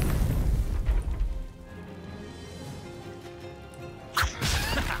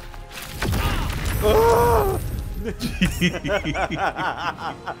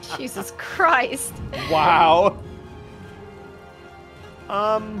 Jesus Christ. Wow.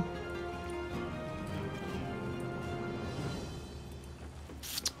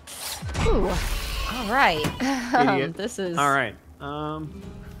 Ooh. All right. Idiot. This is... All right.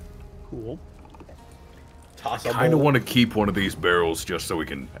 Cool. I kind of want to keep one of these barrels just so we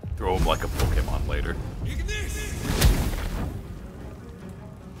can throw them like a Pokemon later.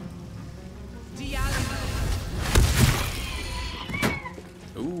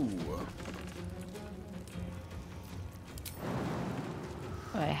 Ooh.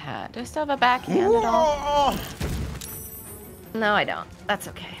 Do I still have a backhand at all? No, I don't. That's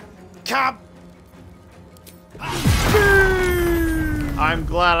okay. Cap! I'm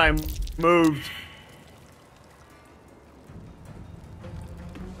glad I moved.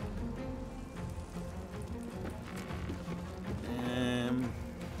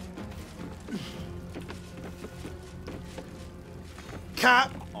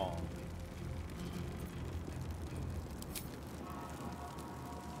 Cap!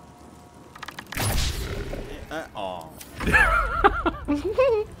 Oh.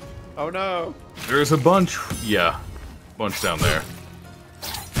 Oh no. There's a bunch. Yeah. Bunch down there.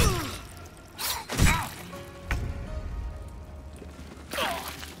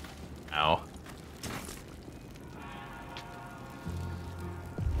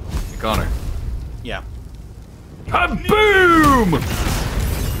 Aurum!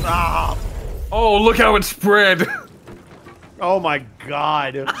 Ah! Oh, look how it spread! Oh my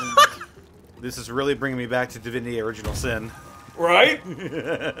god. This is really bringing me back to Divinity Original Sin. Right?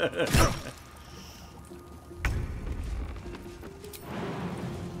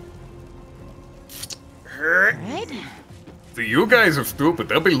 Right? See, you guys are stupid.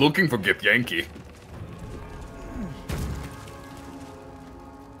 They'll be looking for Githyanki.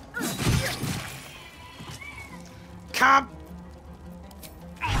 Come!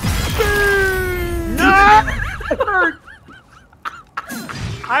 No!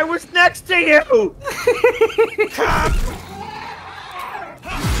 I was next to you!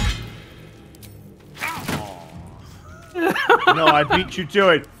 No, I beat you to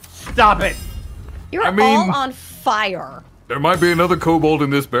it. Stop it. You're all on fire. There might be another kobold in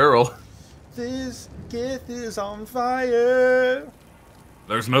this barrel. This Gith is on fire.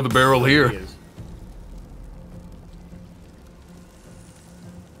 There's another barrel here.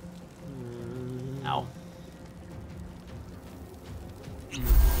 Ow.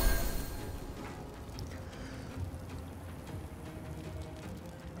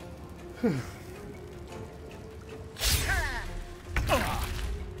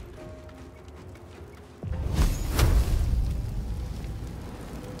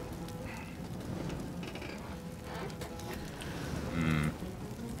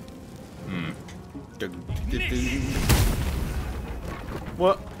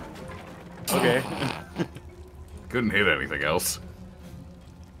 What? Okay. Couldn't hit anything else.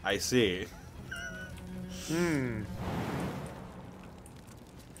 I see. Damn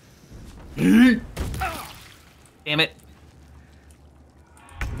it.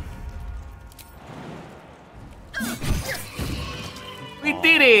 We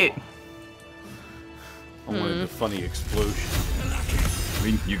did it! I wanted a funny explosion. I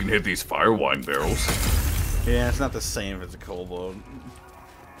mean, you can hit these fire wine barrels. Yeah, it's not the same as a kobold.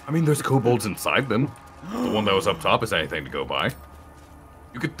 I mean, there's kobolds inside them. The one that was up top is anything to go by.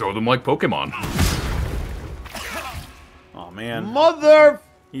 You could throw them like Pokemon. Oh man. Mother!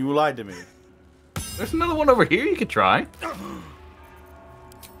 You lied to me. There's another one over here you could try.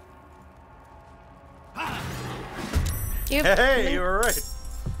 Hey, you were right.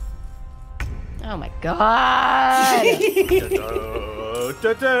 Oh my god.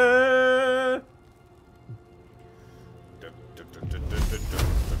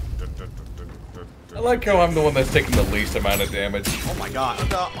 I like how I'm the one that's taking the least amount of damage. Oh my god.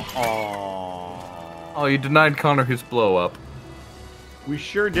 Oh, you denied Connor his blow up. We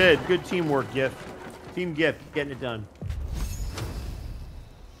sure did. Good teamwork, Gith. Team Gith, getting it done.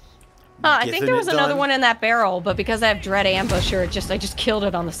 I think there was another one in that barrel, but because I have Dread Ambusher, I just killed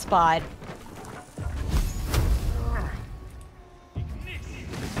it on the spot.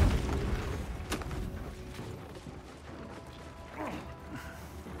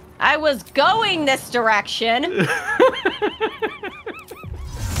 I was going this direction.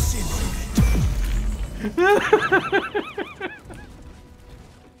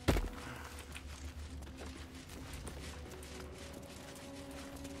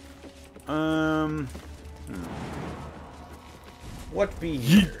 What be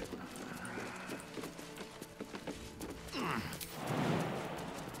here?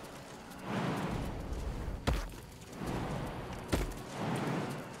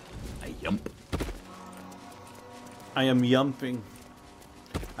 I am yumping.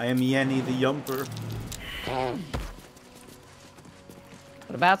 I am Yenny the Yumper.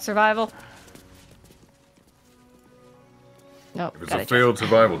 What about survival? Nope. If it's a failed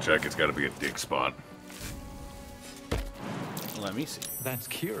survival check, it's got to be a dig spot. Let me see. That's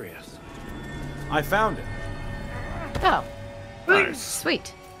curious. I found it. Oh. Nice.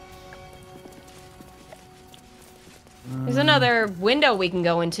 Sweet. There's another window we can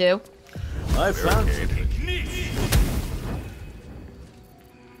go into. I found it.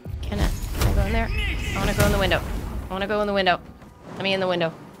 Can I go in there? I want to go in the window. I want to go in the window. Let me in the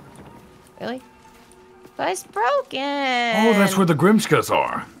window. Really? But it's broken. Oh, that's where the Grimskas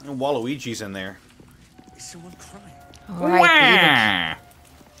are. And Waluigi's in there. Is someone crying? All right,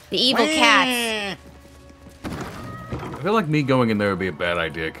 the evil cats. I feel like me going in there would be a bad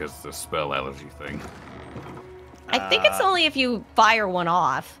idea because the spell allergy thing. I think it's only if you fire one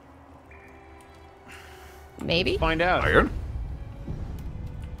off. Maybe? Find out. Iron?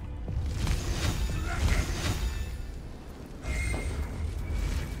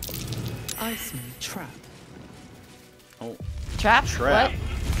 Iceman trap. Oh. Trap? Trap.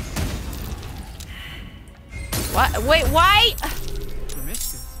 What? Wait, why?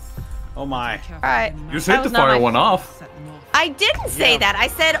 Oh my. Alright. You said to fire one off. I didn't say that. I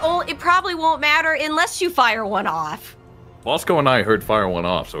said, oh, it probably won't matter unless you fire one off. Bosco and I heard fire went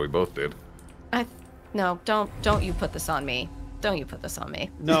off, so we both did. No, don't you put this on me. Don't you put this on me.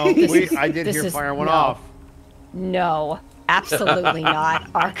 No, I did hear fire went off. No, absolutely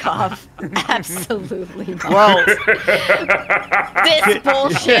not, Arcolf. Absolutely not. Well, this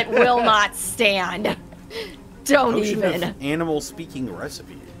bullshit will not stand. Don't Potion even. of animal speaking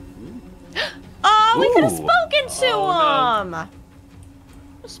recipe. Oh, we could have spoken to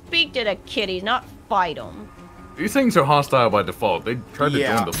him. Speak to the kitties, not fight them. These things are hostile by default. They tried to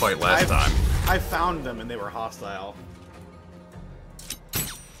join the fight last time. I found them and they were hostile.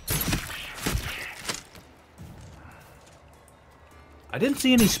 I didn't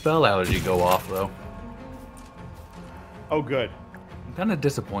see any spell allergy go off, though. Oh, good. I'm kind of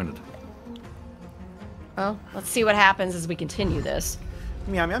disappointed. Well, let's see what happens as we continue this.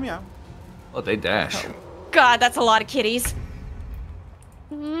 Meow, meow, meow. Oh, they dash. God, that's a lot of kitties.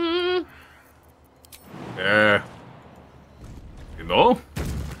 Mm. You know,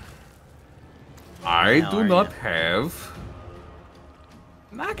 I do not have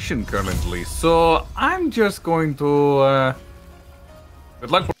an action currently, so I'm just going to,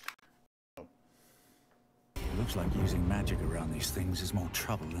 good luck. Looks like using magic around these things is more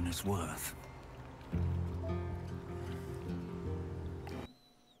trouble than it's worth.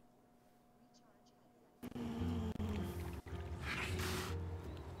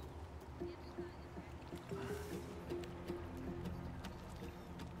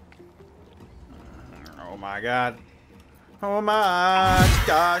 Oh my god. Oh my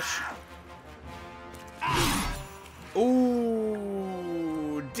gosh.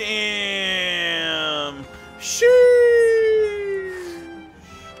 Ooh, damn. Sheesh.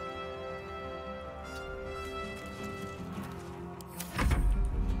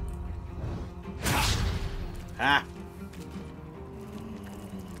 Ah.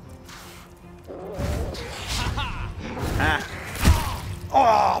 Ah.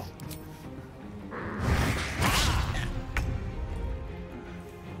 Oh.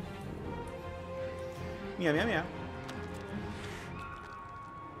 Meow, meow, meow.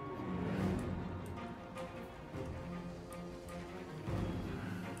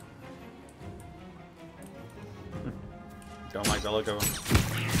 Don't like the look of him.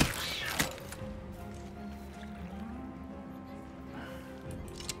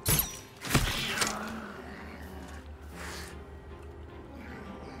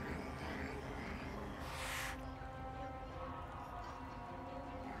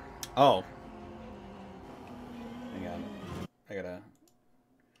 Oh. Hang on. I gotta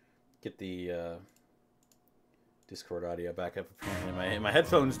get the Discord audio back up. Apparently my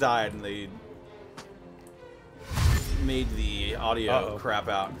headphones died and they made the audio crap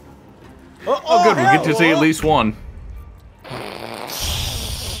out. Oh, good. We get to see at least one.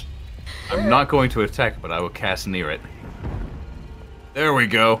 I'm not going to attack, but I will cast near it. There we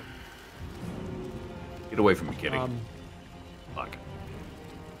go. Get away from me, kitty. Fuck.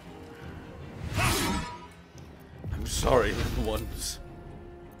 I'm sorry, little ones.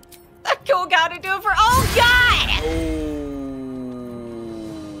 Go gotta do it for. Oh God!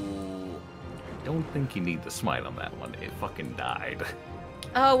 I don't think you need the smite on that one. It fucking died.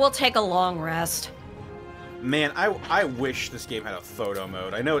 Oh, we'll take a long rest. Man, I wish this game had a photo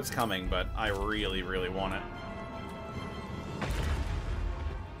mode. I know it's coming, but I really, really want it.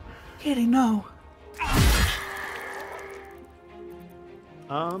 Kitty, no.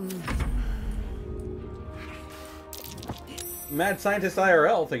 Mad Scientist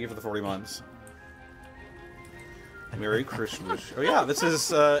IRL, thank you for the 40 months. Merry Christmas. Oh yeah, this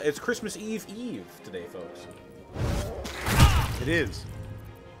is, it's Christmas Eve today, folks. It is.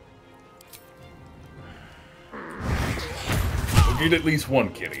 We'll get at least one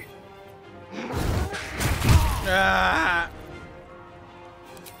kitty. Ah.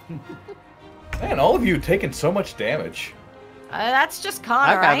 Man, all of you taking so much damage. That's just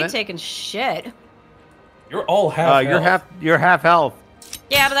Connor. I ain't taking shit. You're all half health. You're half health.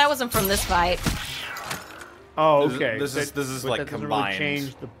 Yeah, but that wasn't from this fight. Oh, okay. This is like combined. Really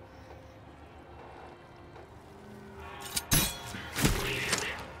change the...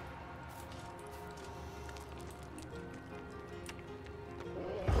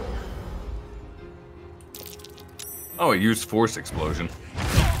 Oh, it used force explosion.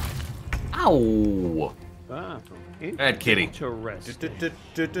 Ow! Bad kitty.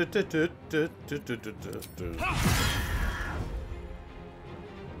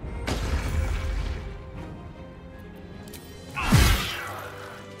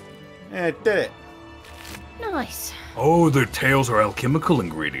 Yeah, it did it. Nice. Oh, their tails are alchemical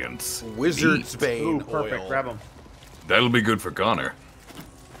ingredients. Wizard's Bane. Ooh, perfect. Oil. Grab them. That'll be good for Connor.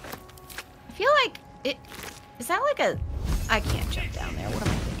 I feel like it. Is that like a I can't jump down there. What am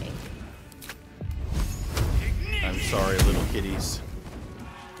I thinking? I'm sorry, little kitties.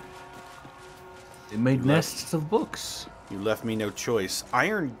 They made nests of books. You left me no choice.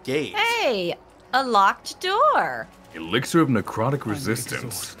 Iron Gate. Hey, a locked door. Elixir of necrotic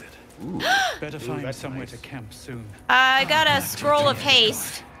resistance. Ooh. Better find somewhere to camp soon. I got a scroll of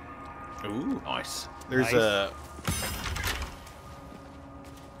haste. Ooh, nice. There's a.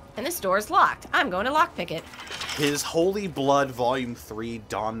 And this door is locked. I'm going to lockpick it. His Holy Blood, Volume 3,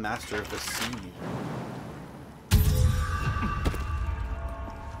 Dawn Master of the Sea.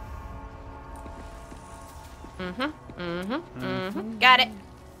 Got it.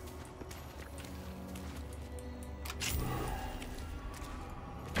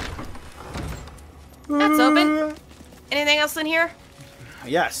 That's open. Anything else in here?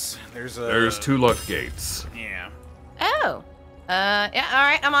 Yes, There's 2 locked gates. Yeah. Oh. Yeah,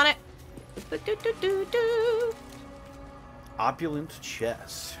 alright, I'm on it. Opulent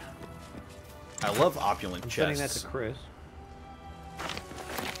chest. I love opulent chests. Sending that to Chris.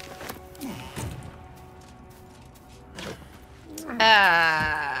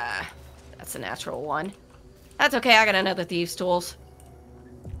 That's a natural one. That's okay, I got another thieves' tools.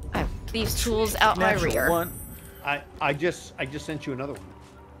 I have thieves' tools out my rear. One. I just sent you another one.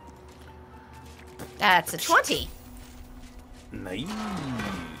 That's a 20.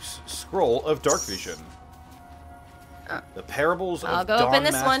 Nice. Scroll of Dark Vision. The Parables I'll of go Dawn open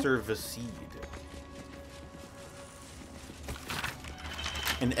this Master Vaseed.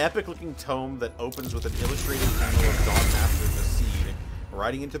 An epic-looking tome that opens with an illustrated panel of Dawn Master Vaseed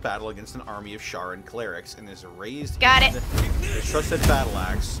riding into battle against an army of Sharan clerics and is raised Got it. a trusted battle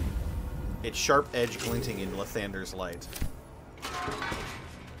axe, its sharp edge glinting in Lathander's light.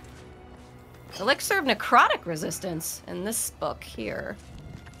 Elixir of necrotic resistance in this book here.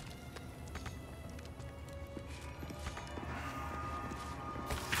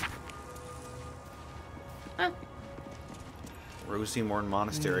 Huh. Rosemorn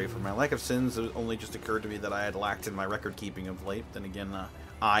Monastery. For my lack of sins, it only just occurred to me that I had lacked in my record keeping of late. Then again,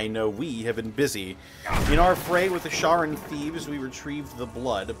 I know we have been busy. In our fray with the Sharan thieves, we retrieved the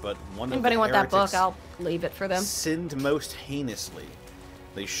blood, but one Anybody of the want that book? heretics I'll leave it for them. sinned most heinously.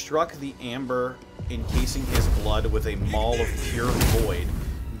 They struck the amber, encasing his blood with a maul of pure void,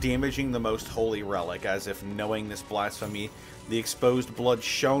 damaging the most holy relic, as if knowing this blasphemy, the exposed blood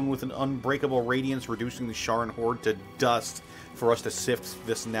shone with an unbreakable radiance, reducing the Sharan horde to dust for us to sift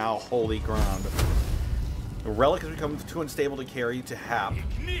this now holy ground. The relic has become too unstable to carry to Hap.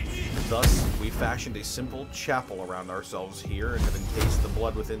 Thus, we fashioned a simple chapel around ourselves here and have encased the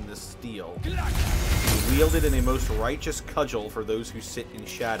blood within this steel. We wield it in a most righteous cudgel for those who sit in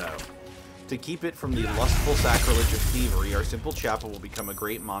shadow. To keep it from the lustful sacrilege of thievery, our simple chapel will become a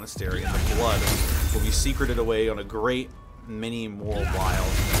great monastery, and the blood will be secreted away on a great many more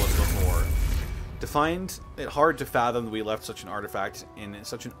wilds than it was before. To find it hard to fathom that we left such an artifact in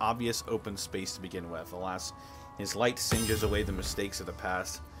such an obvious open space to begin with. Alas, his light singes away the mistakes of the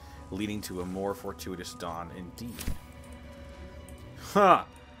past, leading to a more fortuitous dawn indeed. Huh.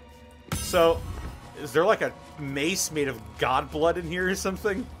 So, is there like a mace made of god blood in here or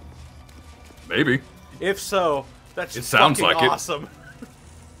something? Maybe. If so, that's It sounds fucking like it. awesome.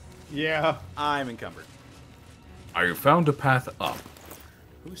 Yeah. I'm encumbered. I found a path up.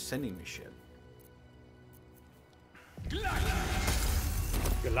 Who's sending me shit? Good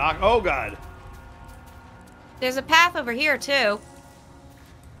luck. Oh, God. There's a path over here, too.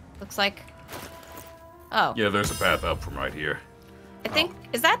 Looks like... Oh. Yeah, there's a path up from right here. I think...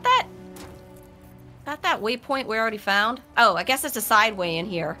 Is that that waypoint we already found? Oh, I guess it's a side way in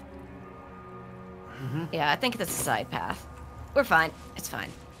here. Yeah, I think it's a side path. We're fine. It's fine.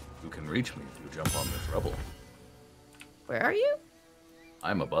 You can reach me if you jump on this rubble. Where are you?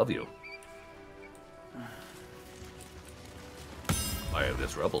 I'm above you. Via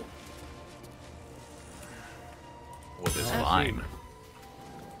this rubble. Or this vine.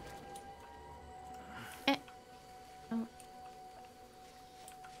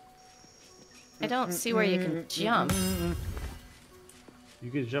 I don't see where you can jump. You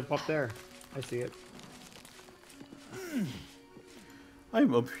can jump up there. I see it.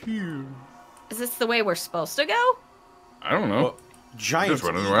 I'm up here. Is this the way we're supposed to go? I don't know. Giant Just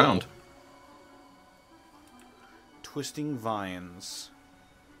running eagle. around. Twisting vines.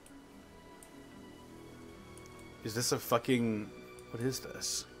 Is this a fucking... What is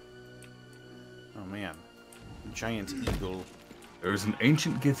this? Oh, man. Giant eagle. There's an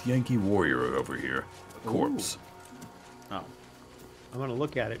ancient Githyanki warrior over here. A corpse. Ooh. Oh. I'm gonna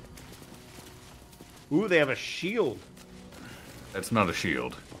look at it. Ooh, they have a shield. That's not a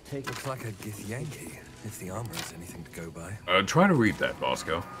shield. Looks like a Githyanki. If the armor is anything to go by. Try to read that,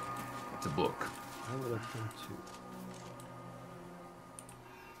 Bosco. It's a book.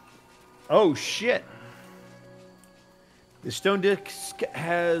 Oh shit! The stone disc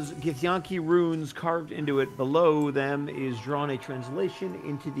has Githyanki runes carved into it. Below them is drawn a translation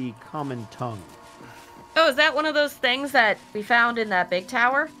into the common tongue. Oh, is that one of those things that we found in that big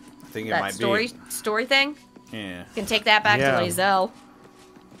tower? I think it that might story thing? Yeah. You can take that back to Lae'zel.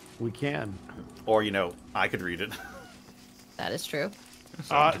 We can. Or, you know, I could read it. That is true.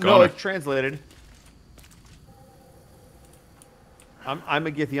 No, it's translated. I'm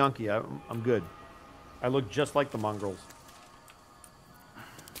a Githyanki. I'm good. I look just like the mongrels.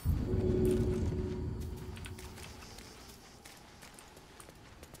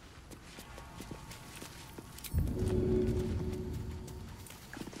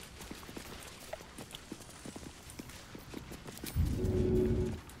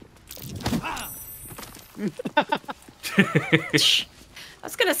 I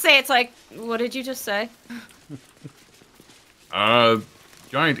was gonna say, it's like, what did you just say?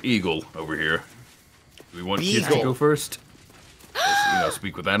 Giant eagle over here. Do we want Khis to go first?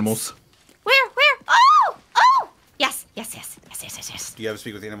 Speak with animals. Where? Oh! Yes. Do you have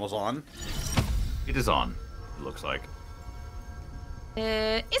speak with the animals on? It is on, it looks like.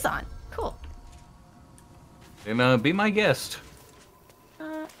 It is on. Cool. Then, be my guest.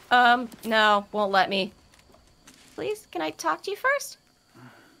 No, won't let me. Please, can I talk to you first?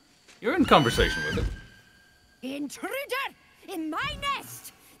 You're in conversation with it. Intruder! In my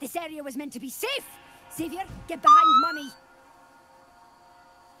nest! This area was meant to be safe! Xavier, get behind Mummy!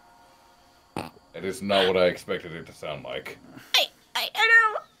 That is not what I expected it to sound like. I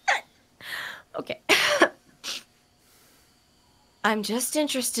know. Okay. I'm just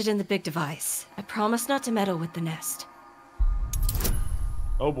interested in the big device. I promise not to meddle with the nest.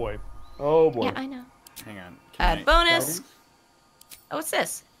 Oh boy. Oh boy. Yeah, I know. Hang on. Add bonus. Oh, what's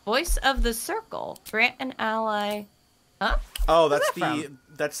this? Voice of the Circle. Grant an ally. Huh? Oh, Where's that's that the from?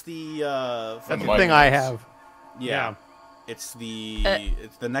 that's the That's the thing I have. Yeah. It's the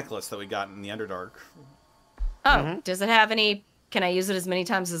necklace that we got in the Underdark. Oh, does it have any? Can I use it as many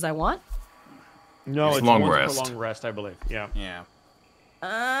times as I want? No, it's long once rest. per long rest, I believe. Yeah. Yeah.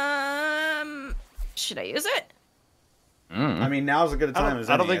 Should I use it? I mean, now's as good a time as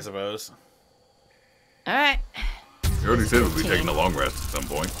any, I suppose. All right. You already said we'd be taking a long rest at some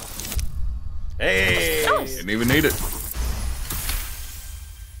point. Hey! Didn't even need it.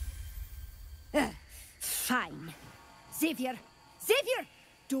 Fine. Xavier!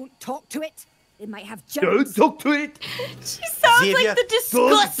 Don't talk to it. It might have germs. Don't talk to it. She sounds like the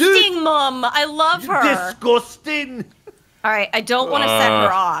disgusting mum. I love her. Disgusting. All right, I don't want to set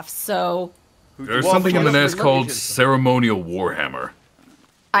her off, so. There's something in the nest called ceremonial warhammer.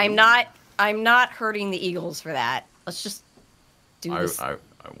 I'm not hurting the eagles for that. Let's just do this. I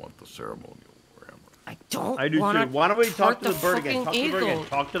want the ceremonial warhammer. I don't I do too. wanna Why don't we talk to the bird again? fucking Talk to the bird again. eagle.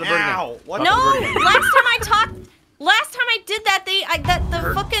 Talk to the bird again. Ow! What? No, last time I did that,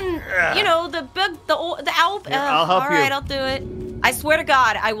 the fucking, you know, the owl. I'll help all right, you. I'll do it. I swear to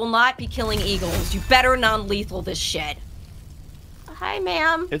God, I will not be killing eagles. You better non-lethal this shit. Hi,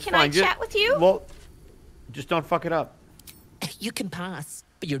 ma'am. It's Can fine. I chat with you? Well, just don't fuck it up. You can pass,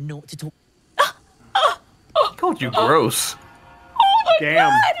 but you're not to talk. Called you gross. Oh my Damn.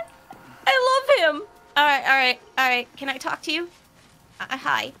 God! I love him. All right. Can I talk to you?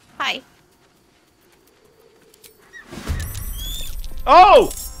 Hi.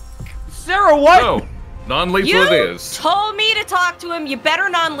 Oh! Sarah, what? No. Non-lethal You it is. told me to talk to him. You better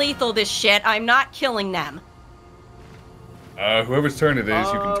non-lethal this shit. I'm not killing them. Whoever's turn it is,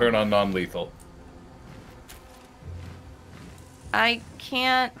 you can turn on non-lethal. I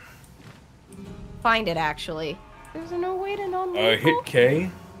can't find it, actually. There's no way to non-lethal. Hit K.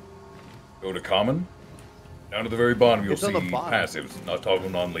 Go to common. Down to the very bottom, you'll It's on see the bottom. passives, not toggle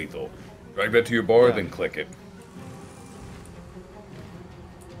non-lethal. Drag that to your bar, then click it.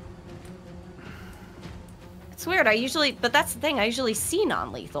 It's weird. But that's the thing. I usually see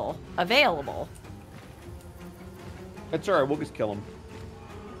non-lethal available. That's alright, we'll just kill him.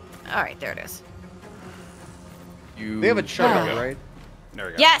 All right, there it is. They have a chart, right? There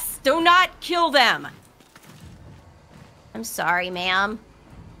we go. Yes, do not kill them. I'm sorry, ma'am.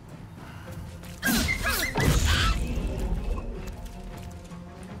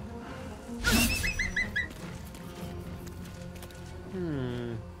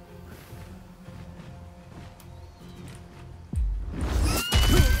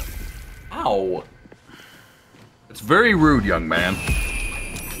 Ow. It's very rude, young man.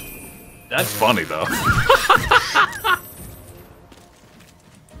 That's funny, though.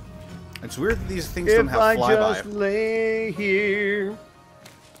 It's weird that these things don't have flyby. If I just lay here.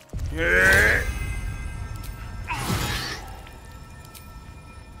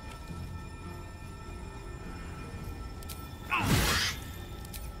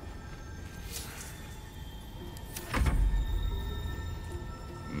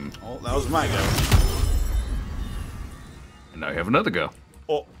 Oh, that was my go. And now you have another go.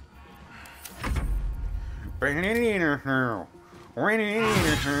 Oh.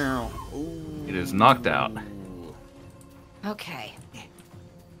 It is knocked out. Okay.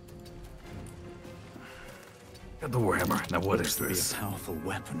 Got the Warhammer. Now what is this? A powerful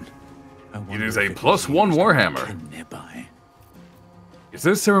weapon. It is a +1 Warhammer. It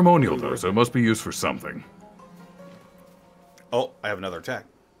says ceremonial though, so it must be used for something. Oh, I have another attack.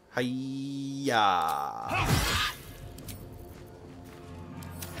 Hiya.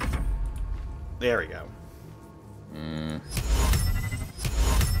 There we go.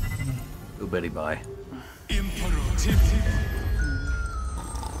 Go Betty bye.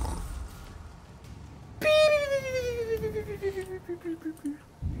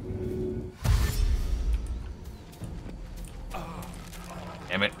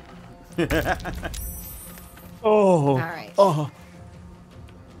 Damn it. Oh. All right. Oh.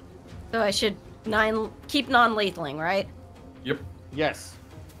 So I should keep non-lethaling, right? Yep. Yes.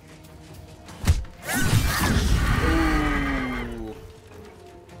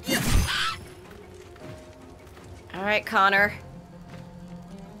 All right, Connor.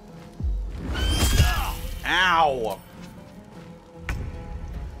 Ow.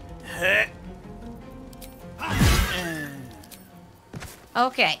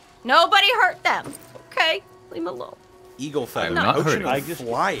 Okay. Nobody hurt them. Okay. Leave them alone. Eagle feather. not Ocean hurt. of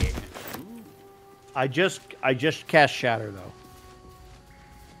flying. I just cast Shatter though.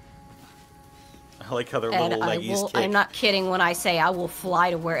 I like how their And little leggies kick. I'm not kidding when I say I will fly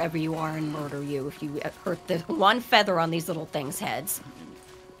to wherever you are and murder you if you hurt the one feather on these little things' heads.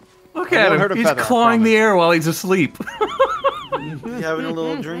 Look at him. He's clawing the air while he's asleep. He's having a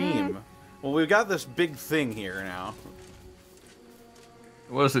little dream. Well, we've got this big thing here now.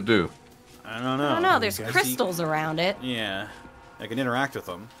 What does it do? I don't know. I don't know. There's Guys, crystals around it. Yeah. I can interact with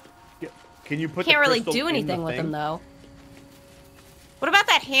them. Can you put? Can't the really crystal do in anything the with thing? them though. What about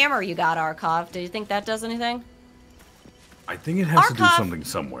that hammer you got, Arcolf? Do you think that does anything? I think it has to do Arcolf. something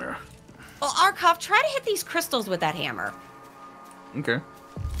somewhere. Well, Arcolf, try to hit these crystals with that hammer. Okay.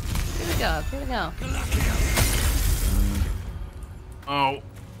 Here we go. Here we go. Oh,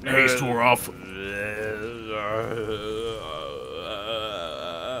 haste tore off.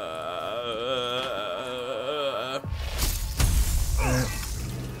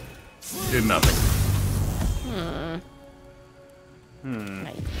 Did nothing. Can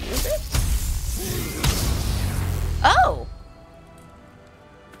I use it? Oh!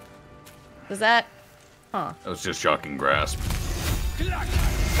 Was that... Huh. That was just shocking grasp.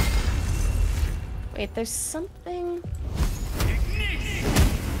 Wait, there's something...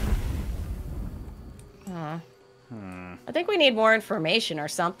 Huh. I think we need more information or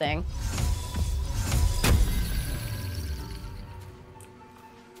something.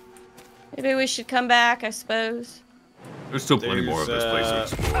 Maybe we should come back, I suppose. There's still plenty more of this place to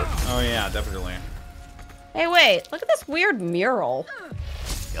explore. Oh yeah, definitely. Hey, wait. Look at this weird mural.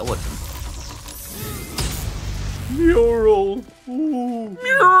 Skeleton. Mural. Ooh.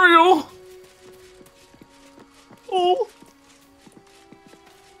 Muriel. Oh.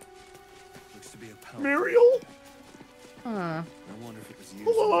 Looks to be a power. Muriel. Huh. I wonder if it was used.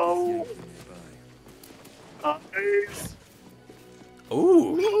 Hello. Nice.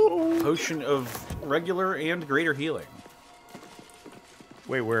 Ooh. Potion of regular and greater healing.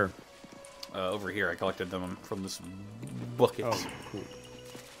 Wait, where? Over here. I collected them from this bucket. Oh, cool.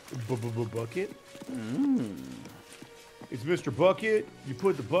 Bucket? Mm. It's Mr. Bucket. You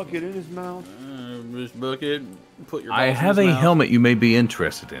put the bucket in his mouth. Mr. Bucket, put your. I balls in have his a mouth. helmet you may be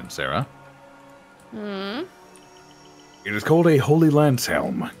interested in, Sarah. Hmm? It is called a Holy Lance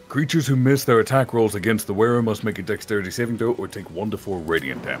Helm. Creatures who miss their attack rolls against the wearer must make a dexterity saving throw or take 1 to 4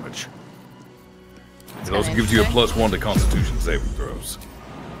 radiant damage. It also gives you a +1 to Constitution saving throws.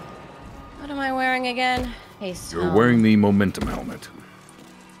 What am I wearing again? Haste You're helm. wearing the Momentum helmet.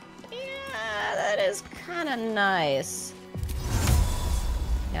 Yeah, that is kind of nice.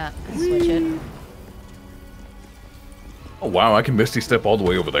 Yeah, I'll switch it. Oh wow, I can Misty Step all the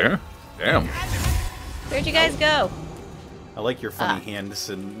way over there? Damn. Where'd you guys go? I like your funny hand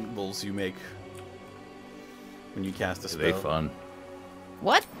symbols you make when you cast a spell. They fun.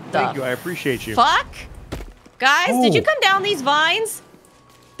 What the Thank you, I appreciate you. fuck? Guys, did you Oh. come down these vines?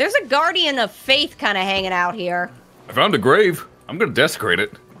 There's a guardian of faith kind of hanging out here. I found a grave. I'm gonna desecrate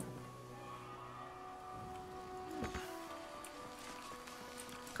it.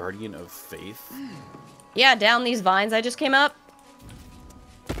 Guardian of Faith? Yeah, down these vines I just came up.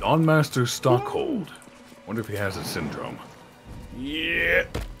 Dawnmaster Stockhold. Wonder if he has a syndrome. Yeah.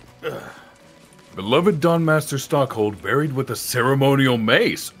 Beloved Dawnmaster Stockhold buried with a ceremonial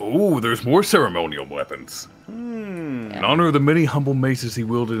mace. Ooh, there's more ceremonial weapons. In honor of the many humble maces he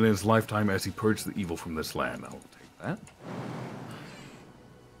wielded in his lifetime as he purged the evil from this land. I'll take that.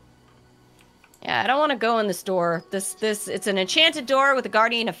 Yeah, I don't want to go in this door. It's an enchanted door with a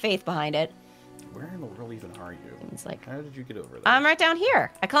Guardian of Faith behind it. Where in the world even are you? It's like, how did you get over there? I'm right down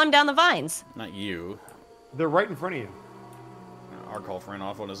here. I climbed down the vines. Not you. They're right in front of you. Arcolf ran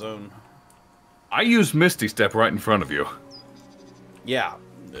off on his own. I used Misty Step right in front of you. Yeah.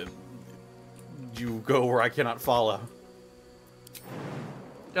 You go where I cannot follow.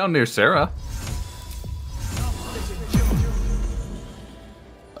 Down near Sarah.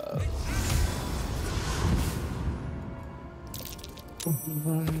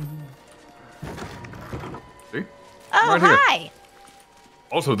 See? Oh, right here. hi!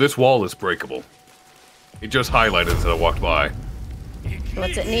 Also, this wall is breakable. It just highlighted as I walked by.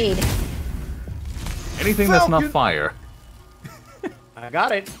 What's it need? Anything that's not fire. I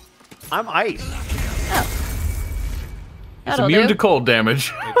got it. I'm ice. It's immune to cold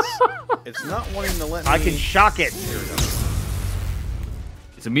damage. It's not wanting to let me... I can shock it.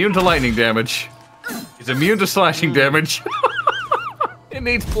 It's immune to lightning damage. It's immune to slashing damage. It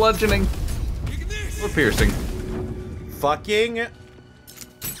needs bludgeoning. Or piercing. Fucking...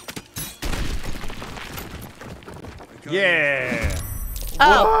 Yeah.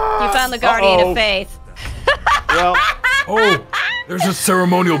 Oh, you found the Guardian of Faith. Well, oh, there's a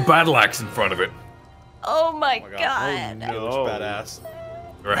ceremonial battle axe in front of it. Oh my god. It looks badass.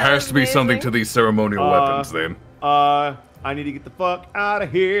 There has to be something to these ceremonial weapons, then. I need to get the fuck out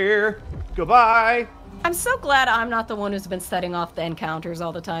of here. Goodbye. I'm so glad I'm not the one who's been setting off the encounters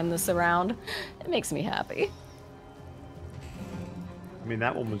all the time this round. It makes me happy. I mean,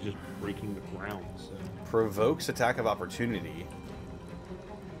 that one was just breaking the ground. So. Provokes attack of opportunity.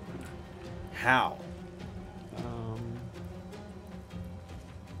 How?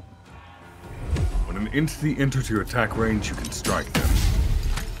 When an entity enters your attack range, you can strike them.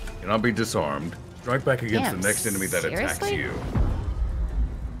 Cannot be disarmed. Strike back against the next enemy that attacks you.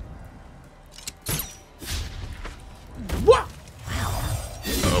 What?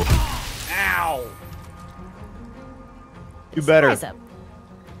 Uh-oh. Ow! You better.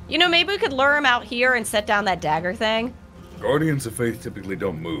 You know, maybe we could lure him out here and set down that dagger thing. Guardians of Faith typically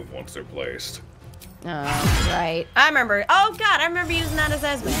don't move once they're placed. Oh, right. I remember. Oh, God, I remember using that as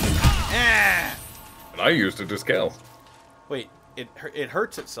Esme. And I used it to scale. Wait, it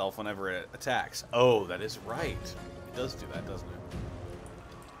hurts itself whenever it attacks. Oh, that is right. It does do that, doesn't it?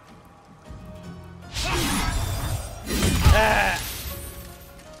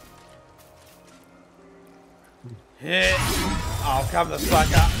 Oh, come the fuck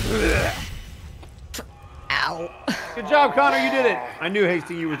up. Ow. Good job, Connor. You did it. I knew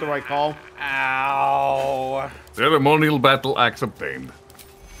hasting you was the right call. Ow. Ceremonial battle axe obtained.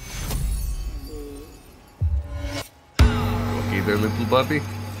 Okay there, little buddy.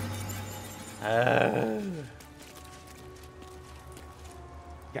 Yeah,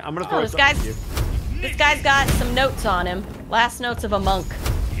 I'm gonna throw this guy's got some notes on him. Last notes of a monk.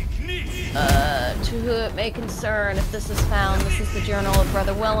 To who it may concern, if this is found, this is the journal of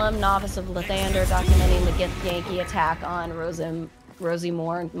Brother Willem, novice of Lathander, documenting the Githyanki attack on Rosie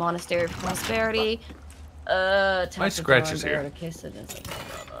Moore Monastery of Prosperity. My scratches here.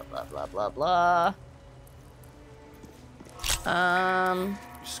 Blah blah blah blah blah.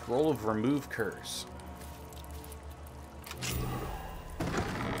 Scroll of Remove Curse.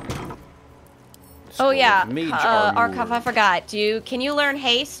 Oh yeah, Mage Arcolf, I forgot. Can you learn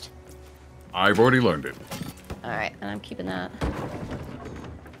haste? I've already learned it. Alright, and I'm keeping that.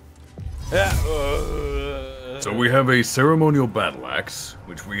 So we have a ceremonial battle axe,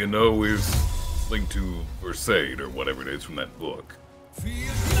 which we know is linked to Versailles, or whatever it is from that book. We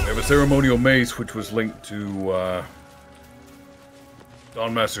have a ceremonial mace, which was linked to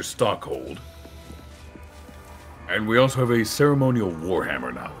Dawnmaster Stockhold. And we also have a ceremonial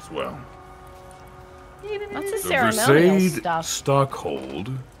warhammer now as well. What's the The ceremonial Versailles stuff?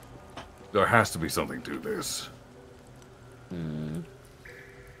 Stockhold. There has to be something to this.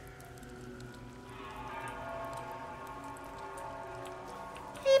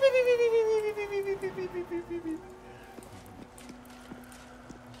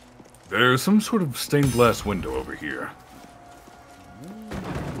 There's some sort of stained glass window over here.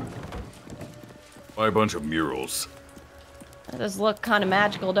 By a bunch of murals. That does look kind of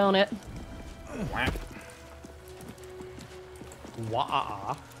magical, don't it?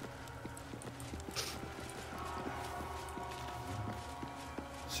 Wah.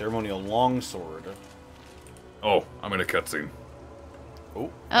 Ceremonial longsword. Oh, I'm in a cutscene. Oh.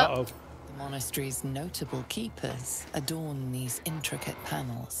 Uh-oh. The monastery's notable keepers adorn these intricate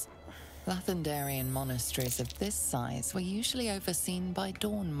panels. Lathendarian monasteries of this size were usually overseen by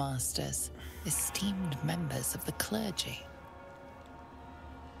dawn masters, esteemed members of the clergy.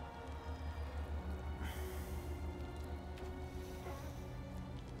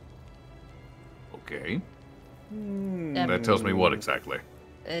 Okay. That tells me what exactly?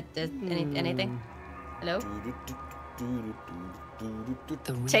 Anything? Hello?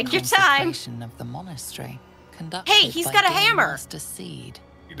 The Take your time. reconsecration of the monastery, conducted Hey, he's by got a Dawn hammer. Master Seed.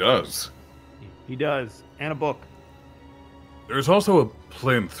 He does. He does. And a book. There's also a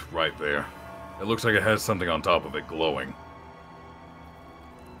plinth right there. It looks like it has something on top of it glowing.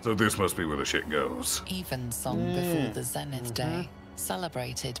 So this must be where the shit goes. Even song before the Zenith Day,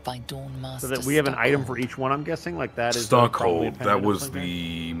 celebrated by Dawn Master. So that we have an item for each one, I'm guessing? Like that is Stockhold, that was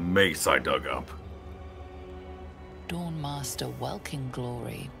the mace I dug up. Dawn Master Welkin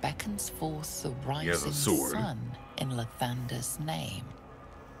Glory beckons forth the He has a rising sword. sun in Lathander's name.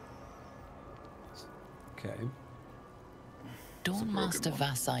 Okay. Dawn Master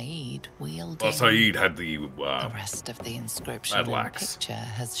Vasaid wielding... Vasaid had the rest of the inscription Battle and Axe. picture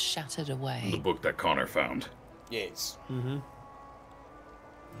has shattered away. The book that Connor found. Yes.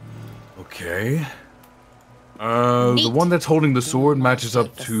 Okay. The one that's holding the sword matches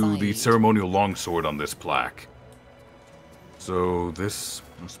up to the ceremonial longsword on this plaque. So this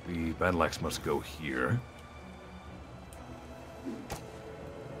must be... Battle Axe must go here.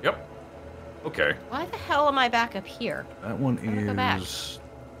 Yep. Okay. Why the hell am I back up here? That one I'm gonna go back. is...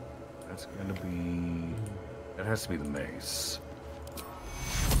 That's gonna be... That has to be the mace.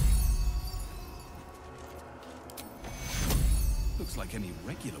 Looks like any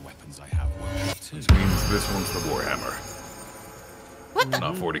regular weapons I have won't too. Which means this one's the Warhammer. What the?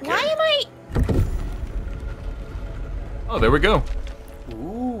 Not 40k. Why am I? Oh, there we go.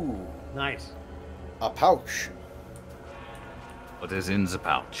 Ooh. Nice. A pouch. What is in the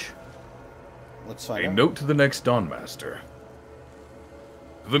pouch? Let's find A out. note to the next Dawnmaster.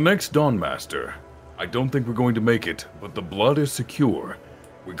 The next Dawnmaster. I don't think we're going to make it, but the blood is secure.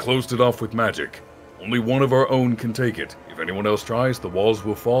 We closed it off with magic. Only one of our own can take it. If anyone else tries, the walls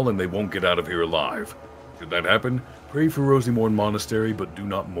will fall and they won't get out of here alive. Should that happen, pray for Rosymorn Monastery, but do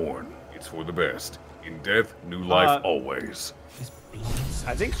not mourn. It's for the best. In death, new life always.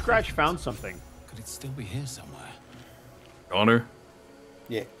 I think Scratch found something. Could it still be here somewhere? Connor?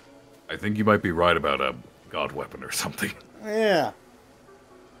 Yeah. I think you might be right about a god weapon or something. Yeah.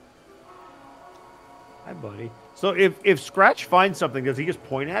 Hi, buddy. So if Scratch finds something, does he just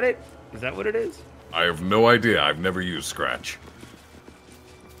point at it? Is that what it is? I have no idea. I've never used Scratch.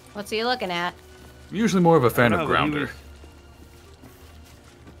 What's he looking at? I'm usually more of a fan I of don't know, but he Grounder.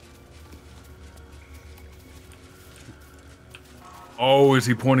 Oh, is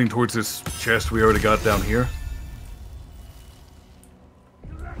he pointing towards this chest we already got down here?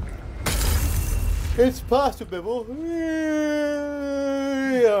 It's possible.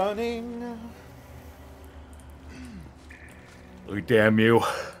 Yawning. Oh, damn you.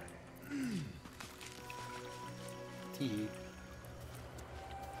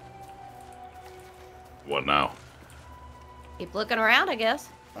 What now? Keep looking around, I guess.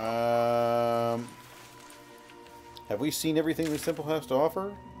 Have we seen everything this temple has to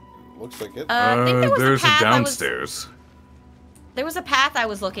offer? Looks like it. I think there was there's a path downstairs. There was a path I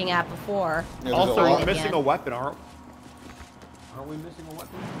was looking at before. Yeah, Also, lot. we're missing a weapon, aren't we missing a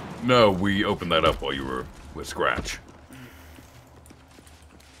weapon? No, we opened that up while you were with Scratch.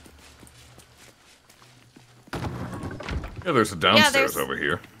 Yeah, there's a downstairs over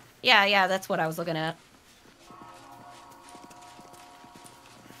here. Yeah, that's what I was looking at.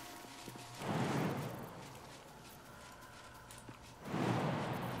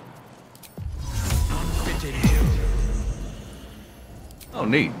 Oh,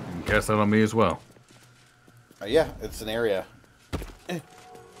 neat. You can cast that on me as well. Yeah, it's an area.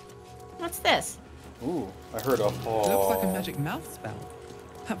 What's this? Ooh, I heard a Looks like a magic mouth spell.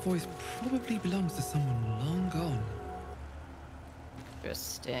 That voice probably belongs to someone long gone.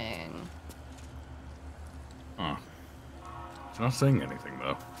 Interesting. Huh. It's not saying anything,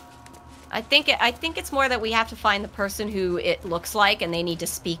 though. I think it's more that we have to find the person who it looks like, and they need to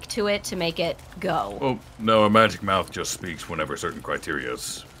speak to it to make it go. Well, no, a magic mouth just speaks whenever certain criteria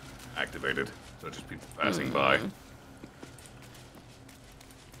is activated, such as people passing by.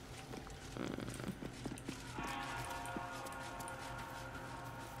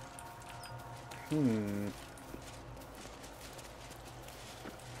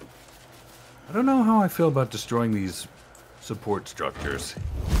 I don't know how I feel about destroying these support structures,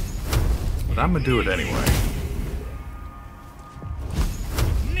 but I'm gonna do it anyway.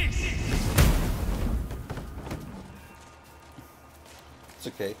 It's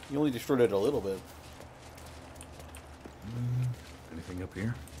okay. You only destroyed it a little bit. Anything up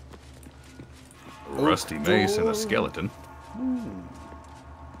here? A rusty mace and a skeleton.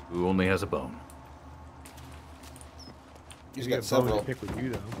 Who only has a bone? He's got several. To pick with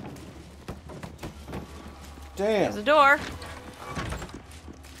you, though. Damn. There's a door.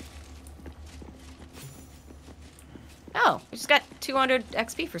 Oh, we just got 200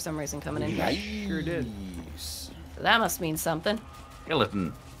 XP for some reason coming in. Nice. Sure did. So that must mean something.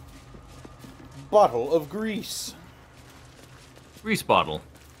 Skeleton. Bottle of grease. Grease bottle.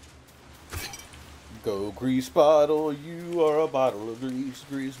 Go grease bottle, you are a bottle of grease.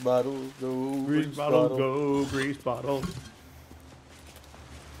 Grease bottle, go Grease bottle, go grease bottle.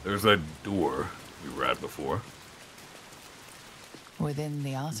 There's that door we were at before. Within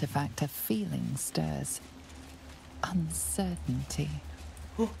the artifact, a feeling stirs. Uncertainty.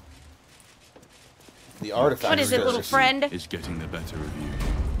 The artifact. What is it, little friend? Is getting the better of you.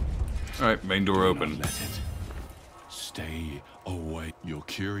 All right, main door open. Let it. Stay away. Your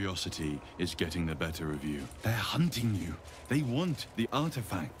curiosity is getting the better of you. They're hunting you. They want the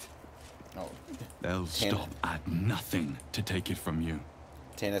artifact. Oh. They'll stop at nothing to take it from you.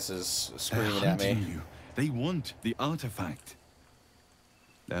 Tannis is They're screaming at me. hunting you. They want the artifact.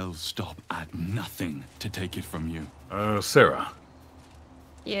 They'll stop at nothing to take it from you. Sarah.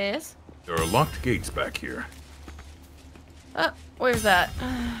 Yes? There are locked gates back here. Where's that?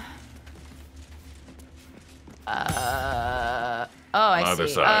 Oh, I Other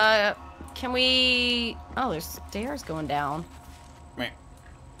see. side. Can we... Oh, there's stairs going down.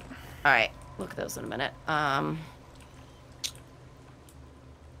 Alright, look at those in a minute.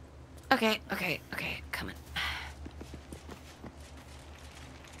 Okay, coming.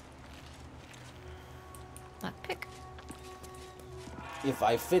 Lockpick. If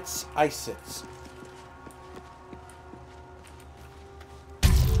I fits, I sits.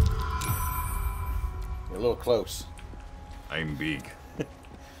 You're a little close. I'm big.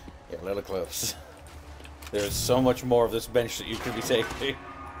 You're a little close. There's so much more of this bench that you could be taking.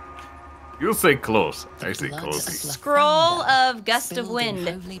 You'll say close. I say close. Scroll of Gust of Wind.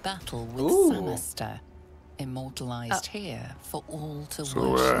 Holy battle with Sinister. Immortalized here for all to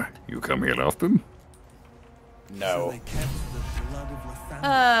worship. You come here often? No.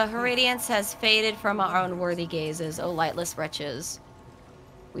 Her radiance has faded from our unworthy gazes, O lightless wretches.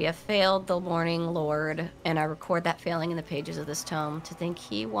 We have failed the Morning Lord, and I record that failing in the pages of this tome. To think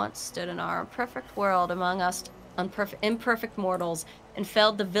he once stood in our imperfect world among us imperfect mortals, and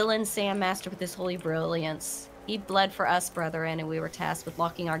felled the villain Sam Master with his holy brilliance. He bled for us, brethren, and we were tasked with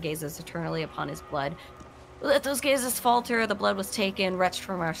locking our gazes eternally upon his blood. Let those gazes falter, the blood was taken, wretched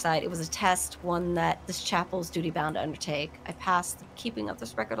from our sight. It was a test, one that this chapel is duty-bound to undertake. I passed the keeping of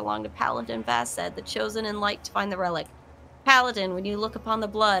this record along to Paladin Vased, the chosen in light to find the relic. Paladin, when you look upon the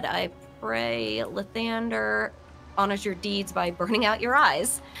blood, I pray Lathander honors your deeds by burning out your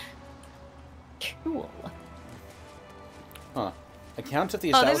eyes. Cool. Huh. Account of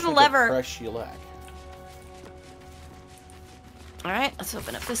the there's a establishment lever. of Crèchers. Alright, let's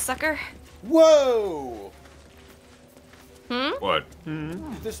open up this sucker. Whoa! What?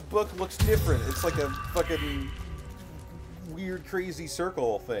 This book looks different. It's like a fucking weird, crazy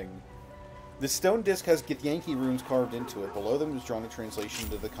circle thing. The stone disc has Githyanki runes carved into it. Below them is drawn a translation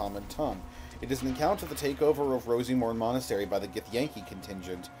into the common tongue. It is an account of the takeover of Rosimorn Monastery by the Githyanki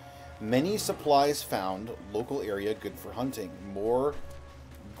contingent. Many supplies found. Local area good for hunting. More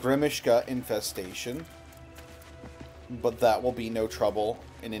Grimishka infestation. But that will be no trouble,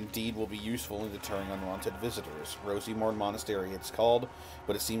 and indeed will be useful in deterring unwanted visitors. Rosimorn Monastery it's called,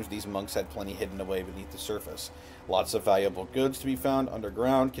 but it seems these monks had plenty hidden away beneath the surface. Lots of valuable goods to be found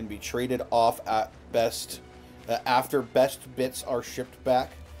underground, can be traded off at best after best bits are shipped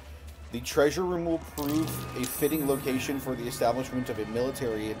back. The treasure room will prove a fitting location for the establishment of a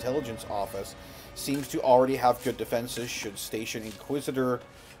military intelligence office. Seems to already have good defenses, should station Inquisitor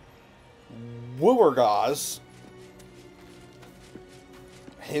Wuergaz,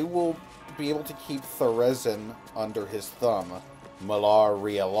 who will be able to keep Thorezin under his thumb. Malar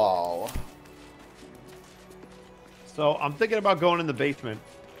Rialal. So I'm thinking about going in the basement.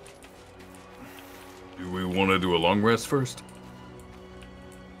 Do we want to do a long rest first?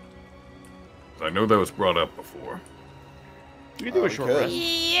 I know that was brought up before. We can do a short rest.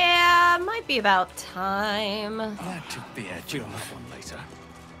 Yeah, might be about time. That took the edge off. One later.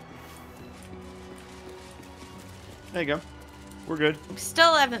 There you go. we're good.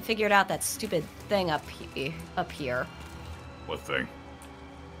 Still haven't figured out that stupid thing up here. What thing?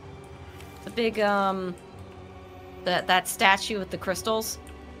 The big that statue with the crystals.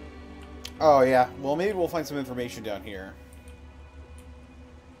 Oh yeah. Well, maybe we'll find some information down here.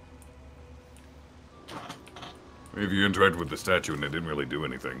 Maybe you interacted with the statue and it didn't really do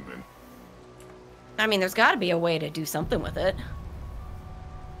anything. Then. I mean, there's got to be a way to do something with it.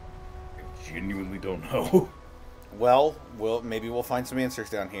 I genuinely don't know. Well, maybe we'll find some answers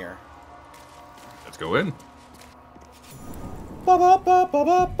down here. Let's go in. Ba ba ba ba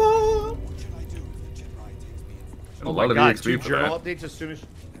ba ba. And a lot of EXP for journal that. updates as soon as.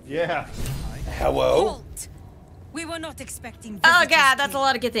 Yeah. Hello. Halt! We were not expecting. Oh god, that's a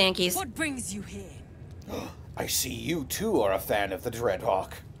lot of Githyankis. What brings you here? I see you too are a fan of the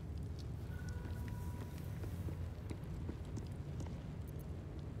Dreadhawk.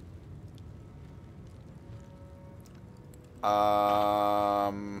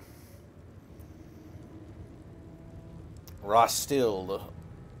 Rostild.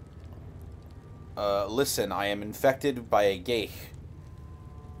 Listen, I am infected by a Geich.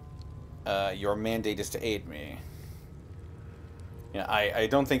 Your mandate is to aid me. Yeah, I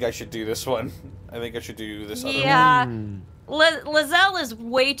don't think I should do this one. I think I should do this other one. Yeah. Lizelle is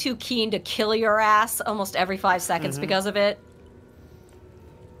way too keen to kill your ass almost every 5 seconds because of it.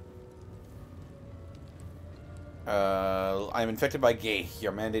 I'm infected by Geich.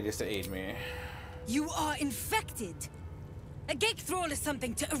 Your mandate is to aid me. You are infected. A Geich thrall is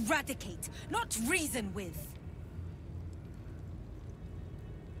something to eradicate, not reason with.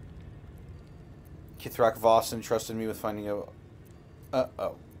 Kithrak Voss entrusted me with finding a...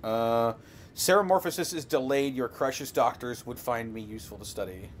 Ceramorphosis is delayed. Your Crèchers doctors would find me useful to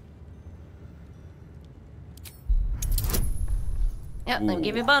study. Yep, let me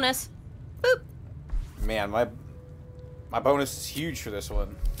give you a bonus. Boop. Man, my bonus is huge for this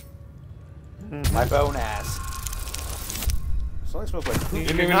one. My bonus. Something smells like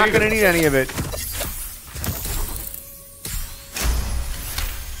poop. You're not gonna need any of it.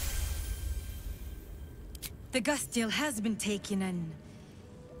 The Gustiel has been taking an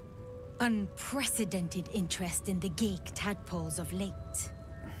unprecedented interest in the Geich tadpoles of late.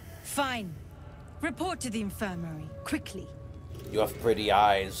 Fine. Report to the infirmary, quickly. You have pretty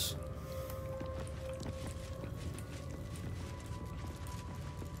eyes.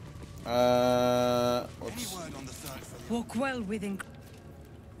 Whoops. Walk well within.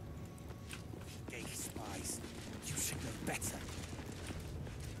 Geich spies. You should know better.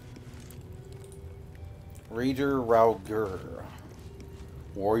 Raider Raugur.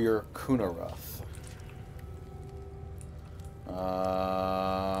 Warrior Kunaruth.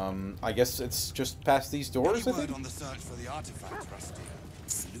 I guess it's just past these doors, I think? On the search for the artifact, Rusty.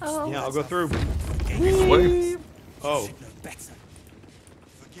 Oh. Yeah, I'll go through. Oh.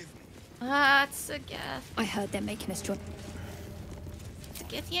 It's a Gith. I heard they're making us join. It's a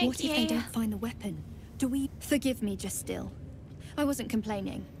Githyanki. What if they don't find the weapon? Do we... Forgive me, just still. I wasn't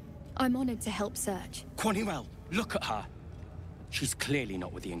complaining. I'm honored to help search. Quaniwell, look at her. She's clearly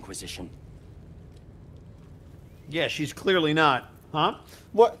not with the Inquisition. Yeah, she's clearly not. Huh?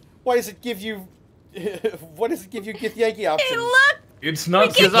 What? Why does it give you... what does it give you Githyanki options? Hey, look! It's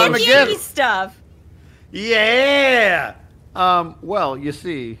not because I'm a Gith stuff. Yeah! Well, you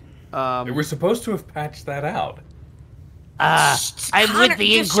see... They were supposed to have patched that out. I'm Connor, with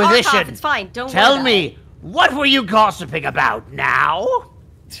the just shark Inquisition. off, it's fine. Don't Tell worry me, what were you gossiping about now?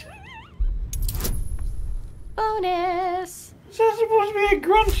 Bonus. Is that supposed to be a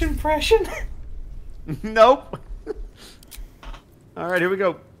grunge impression? Nope. All right, here we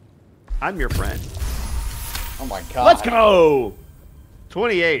go. I'm your friend. Oh my god. Let's go.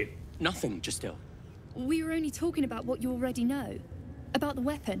 28. Nothing, just still. We were only talking about what you already know. About the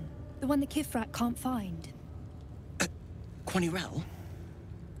weapon. The one the Kithrak can't find. Quaniwell,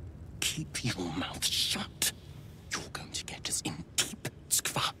 keep your mouth shut. You're going to get us in deep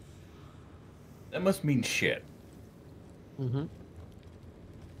skva. That must mean shit.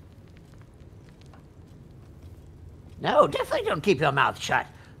 No, definitely don't keep your mouth shut.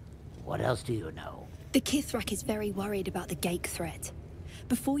 What else do you know? The Kithrak is very worried about the Geich threat.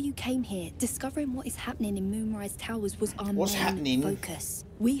 Before you came here, discovering what is happening in Moonrise Towers was our main focus.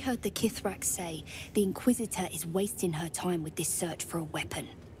 We heard the Kithrak say the Inquisitor is wasting her time with this search for a weapon.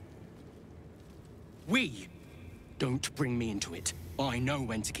 We? Don't bring me into it. I know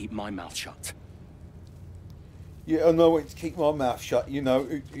when to keep my mouth shut. Yeah, I know when to keep my mouth shut. You know,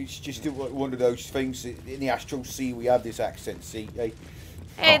 it's just one of those things. In the Astral Sea, we have this accent, see?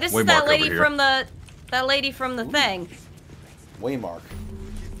 Hey, this is that lady from the... That lady from the thing. Waymark.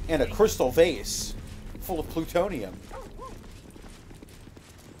 And a crystal vase full of plutonium.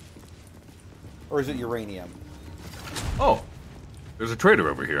 Or is it uranium? Oh, there's a trader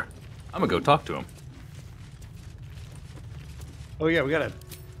over here. I'm gonna go talk to him. Oh yeah, we gotta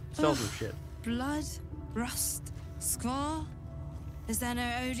sell some shit. Blood, rust, squall. Is there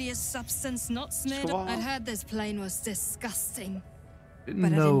no odious substance not smeared? I'd heard this plane was disgusting. Didn't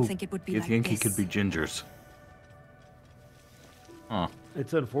But I know didn't think it would be like Githyanki this. could be gingers. Huh.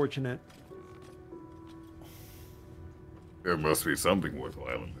 It's unfortunate. There must be something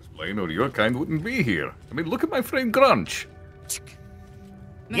worthwhile in this plane, or your kind wouldn't be here. I mean, look at my friend Grunch.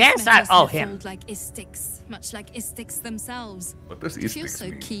 Yes, I owe him. Like Istics, much like Istics themselves. What does If you're Istics so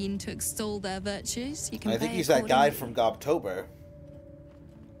mean? keen to extol their virtues, you can I think pay he's that guy accordingly. from Gobtober.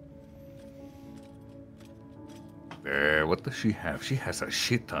 What does she have? She has a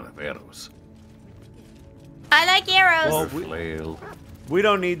shit ton of arrows. I like arrows. Well, Flail. we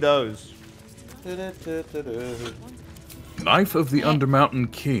don't need those. Knife of the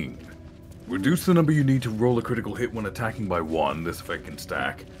Undermountain King. Reduce the number you need to roll a critical hit when attacking by 1. This effect can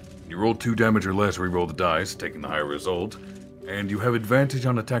stack. You roll 2 damage or less, re-roll the dice, taking the higher result. And you have advantage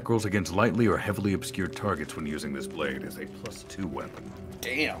on attack rolls against lightly or heavily obscured targets when using this blade as a +2 weapon.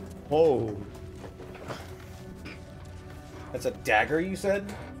 Damn. Oh. That's a dagger, you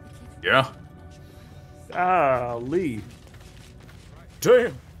said? Yeah. Ah, Lee.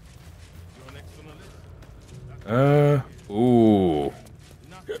 Damn. Ooh.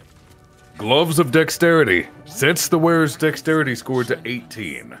 Gloves of Dexterity. Sets the wearer's dexterity score to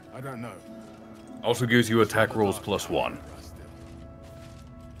 18. I don't know. Also gives you attack rolls +1.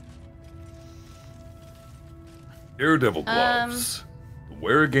 Daredevil Gloves. The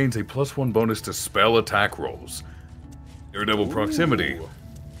wearer gains a +1 bonus to spell attack rolls. Daredevil Proximity.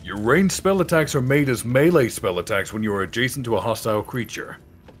 Your ranged spell attacks are made as melee spell attacks when you are adjacent to a hostile creature.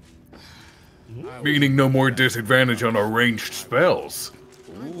 Meaning no more disadvantage on our ranged spells.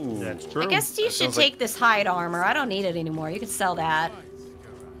 Ooh. That's true. I guess you should take this hide armor. I don't need it anymore. You can sell that.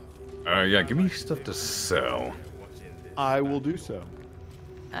 Yeah, give me stuff to sell. I will do so.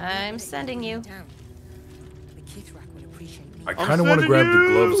 I'm sending you. I kind of want to grab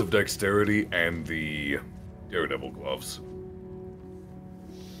the Gloves of Dexterity and the Daredevil Gloves.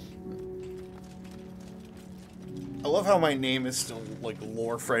 I love how my name is still, like,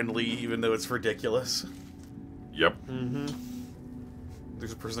 lore-friendly, even though it's ridiculous. Yep. Mm-hmm.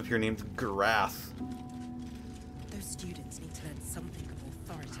 There's a person up here named Garath. Those students need to learn something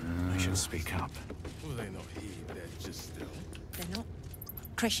of authority. I should speak up. Well, they're not here, they're just still. They're not.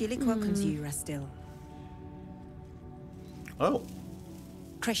 Crèchers welcomes you, Rastil. Oh.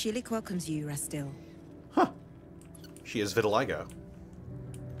 Crèchers welcomes you, Rastil. She is vitiligo.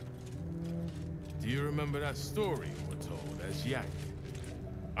 Do you remember that story we're told as Yak?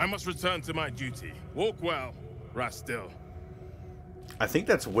 I must return to my duty. Walk well, Rastil. I think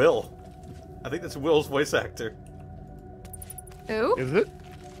that's Will. I think that's Will's voice actor. Who? Is it?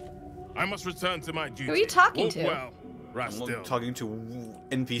 I must return to my duty. Who are you talking Walk to? well, I'm Rastil. talking to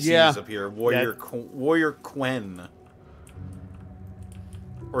NPCs Yeah. up here. Warrior Quen.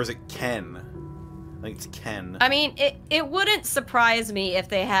 Or is it Ken? I think it's Ken. I mean, it wouldn't surprise me if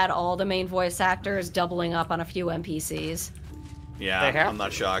they had all the main voice actors doubling up on a few NPCs. Yeah, I'm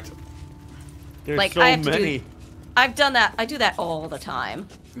not shocked. There's Like, so I have to many. I've done that. I do that all the time.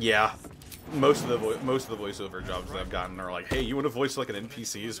 Yeah. Most of the voiceover jobs that I've gotten are like, hey, you want to voice like an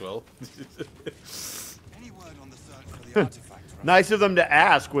NPC as well? Nice of them to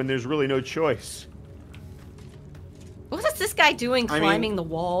ask when there's really no choice. What is this guy doing climbing the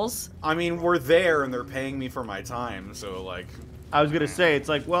walls? I mean, we're there and they're paying me for my time, so like... I was gonna say, it's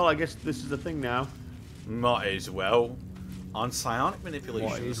like, well, I guess this is the thing now. Might as well. On psionic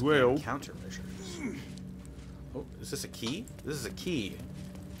manipulations and countermeasures. Oh, is this a key? This is a key.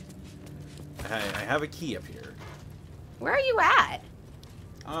 I have a key up here. Where are you at?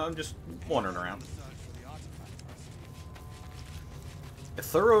 I'm just wandering around. A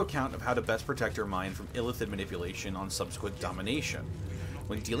thorough account of how to best protect your mind from Illithid manipulation on subsequent domination.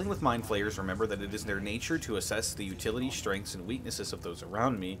 When dealing with mind flayers, remember that it is their nature to assess the utility, strengths, and weaknesses of those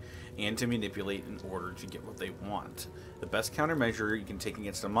around me, and to manipulate in order to get what they want. The best countermeasure you can take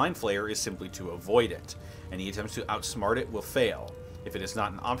against a mind flayer is simply to avoid it. Any attempts to outsmart it will fail. If it is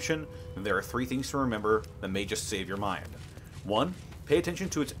not an option, then there are 3 things to remember that may just save your mind. 1. Pay attention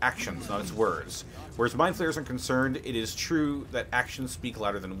to its actions, not its words. Whereas mind flayers are concerned, it is true that actions speak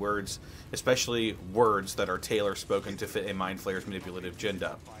louder than words, especially words that are tailor-spoken to fit a mind flayer's manipulative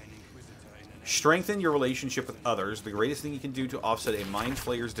agenda. Strengthen your relationship with others. The greatest thing you can do to offset a mind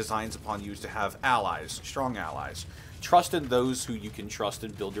flayer's designs upon you is to have allies, strong allies. Trust in those who you can trust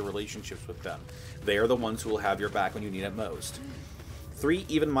and build your relationships with them. They are the ones who will have your back when you need it most. 3.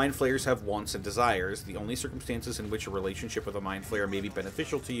 Even mind flayers have wants and desires. The only circumstances in which a relationship with a mind flayer may be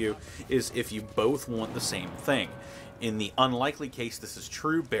beneficial to you is if you both want the same thing. In the unlikely case this is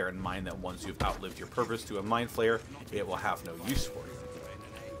true, bear in mind that once you've outlived your purpose to a mind flayer, it will have no use for you.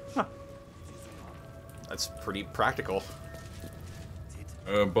 Huh. That's pretty practical.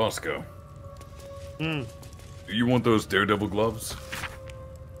 Bosco. Do you want those Daredevil gloves?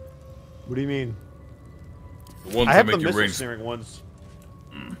 What do you mean? The ones I that have make the you missile range. snaring ones.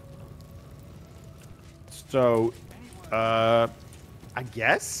 So, I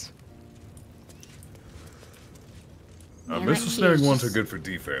guess? Missile snaring ones are good for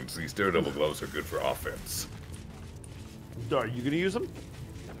defense. These Daredevil gloves are good for offense. Are you going to use them?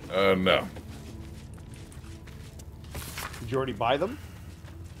 No. Did you already buy them?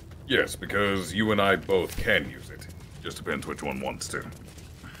 Yes, because you and I both can use it. Just depends which one wants to.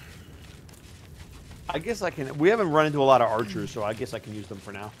 I guess I can. We haven't run into a lot of archers, so I guess I can use them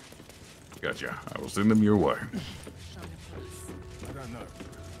for now. Gotcha. I will send them your way. I don't know.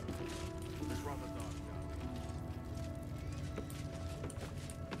 It's rather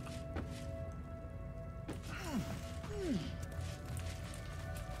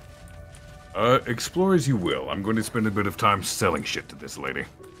dark. Explore as you will. I'm going to spend a bit of time selling shit to this lady.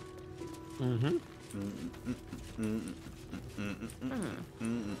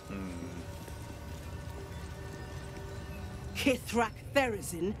 Kithrak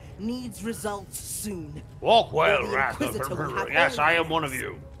Therazin needs results soon. Walk well, The Inquisitor will have Yes, all I am one of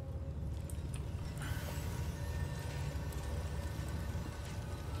you.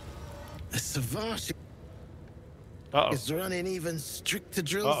 The Savage Uh-oh. is running even stricter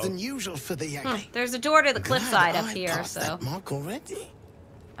drills than usual for the Yagi. There's a door to the Glad cliffside up I here, passed so that mark already.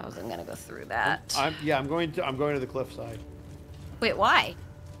 I wasn't gonna go through that. I'm going to the cliffside. Wait, why?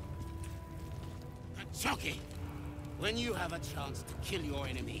 Chucky, when you have a chance to kill your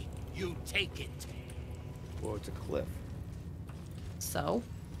enemy, you take it. Well, it's a cliff. So?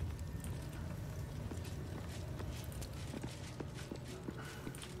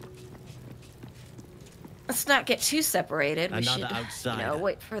 Let's not get too separated. We Another should, outsider.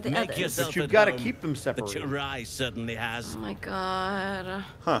 wait for the Make others. yourself But you've at got to home. keep them But separated. your eye certainly has. Oh my god.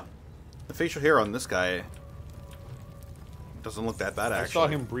 Huh. The facial hair on this guy doesn't look that bad, I actually. saw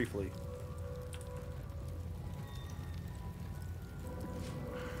him briefly.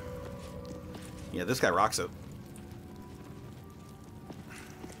 Yeah, this guy rocks it.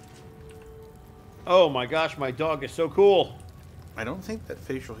 Oh my gosh, my dog is so cool. I don't think that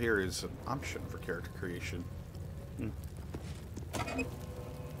facial hair is an option for character creation.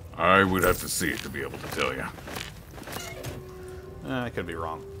 I would have to see it to be able to tell you. I could be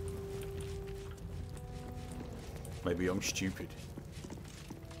wrong. Maybe I'm stupid.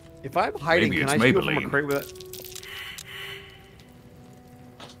 If I'm hiding, Maybe can it's I steal from a Maybelline. crate with it?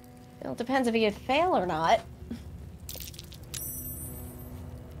 Well, it depends if you fail or not.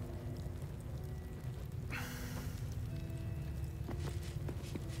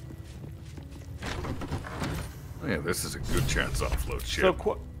 Oh, yeah, this is a good chance to offload shit.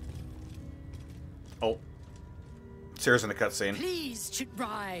 So, oh. Sarah's in the cutscene. Please,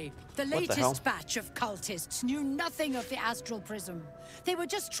 Chitrai. The What the hell? latest batch of cultists knew nothing of the astral prism. They were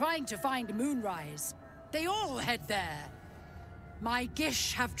just trying to find Moonrise. They all head there. My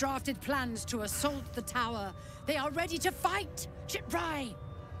Gish have drafted plans to assault the tower. They are ready to fight, Chitrai.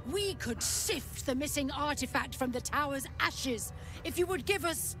 We could sift the missing artifact from the tower's ashes if you would give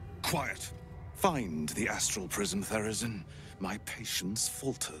us... Quiet. Find the astral prism, Therazin. My patience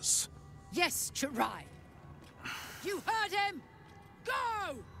falters. Yes, Chitrai. You heard him!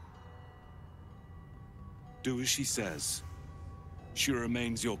 Go! Do as she says. She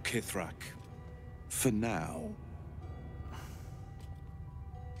remains your Kithrak. For now.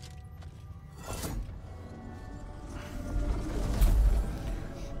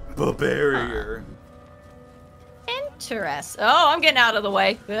 Barrier. Interest. Oh, I'm getting out of the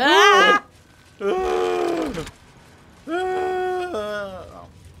way. Ah! Oh.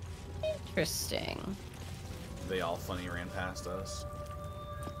 Interesting. They all funny ran past us.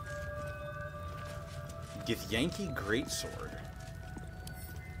 Githyanki Greatsword.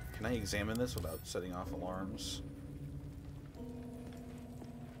 Can I examine this without setting off alarms?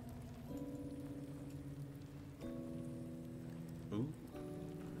 Ooh.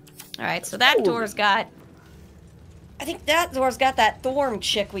 Alright, so that door's got... I think that door's got that Thorm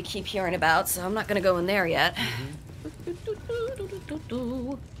chick we keep hearing about, so I'm not gonna go in there yet.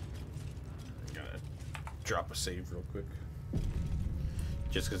 Gotta drop a save real quick.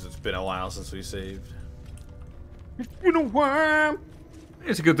 Just because it's been a while since we saved. It's been a while.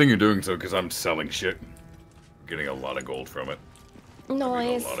 It's a good thing you're doing so, because I'm selling shit. Getting a lot of gold from it.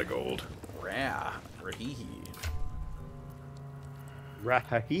 Noise. A lot of gold. Rahihi.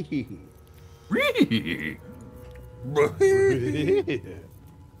 Rahihi. Ree.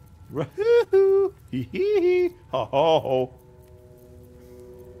 Rahoo. Hee hee. Ho ho ho.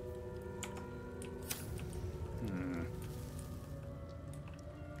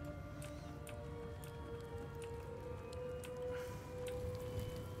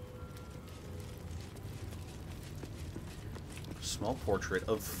 Small portrait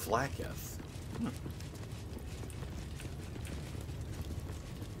of Vlaketh.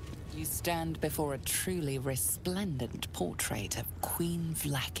 You stand before a truly resplendent portrait of Queen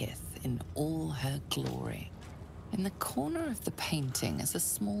Vlaketh in all her glory. In the corner of the painting is a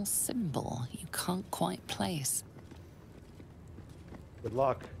small symbol you can't quite place. Good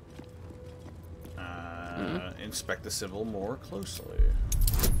luck. Inspect the symbol more closely.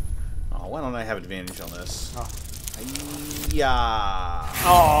 Oh, why don't I have advantage on this? Yeah.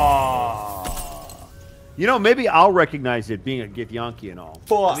 Oh. You know, maybe I'll recognize it being a Githyanki and all.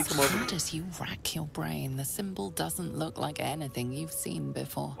 Let me come over. How does you rack your brain? The symbol doesn't look like anything you've seen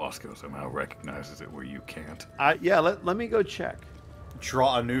before. Bosco somehow recognizes it where you can't. Yeah, let me go check.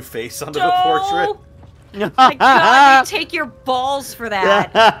 Draw a new face onto the portrait. My God, you take your balls for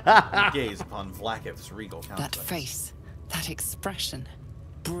that. Gaze upon Vlaketh's regal countenance. That face, that expression,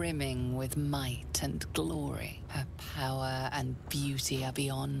 brimming with might and glory. Her power and beauty are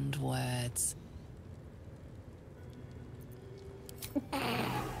beyond words.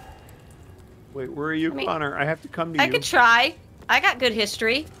 Wait, where are you, Connor? I have to come to you. I could try. I got good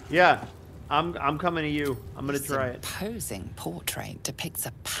history. Yeah, I'm coming to you. I'm gonna try it. This imposing portrait depicts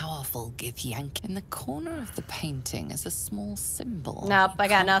a powerful Githyanki. In the corner of the painting is a small symbol. Nope, I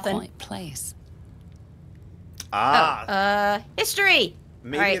got nothing. Quite place. History.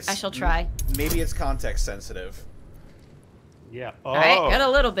 Maybe All right, it's, I shall try. Maybe it's context sensitive. Yeah. All right, got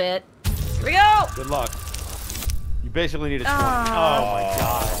a little bit. Here we go. Good luck. You basically need a 20. Oh my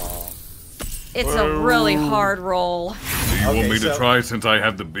God. It's a really hard roll. Do you want me to try since I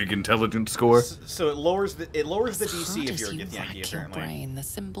have the big intelligence score? So it lowers the DC if you're a Githyanki, apparently. Brain, the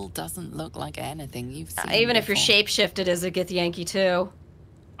symbol doesn't look like anything you've seen. Even if you're before. shapeshifted as a Githyanki too.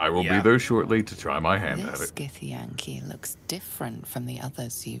 I will be there shortly to try my hand at This it. Githyanki looks different from the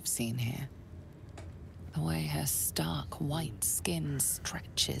others you've seen here. The way her stark white skin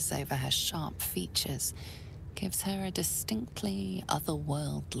stretches over her sharp features gives her a distinctly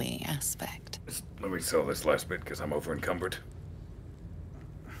otherworldly aspect. Let me sell this last bit because I'm over encumbered.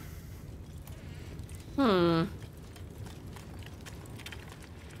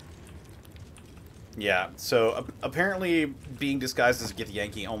 Yeah, so apparently being disguised as a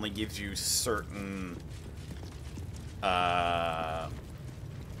Githyanki only gives you certain... Yeah,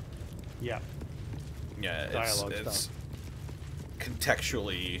 it's stuff.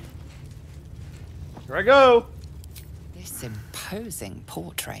 contextually... Here I go! This imposing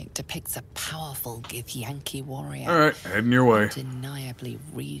portrait depicts a powerful Githyanki warrior. All right, heading your way. Undeniably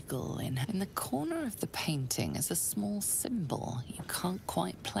regal. In the corner of the painting is a small symbol you can't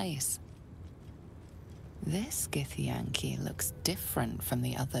quite place. This Githyanki looks different from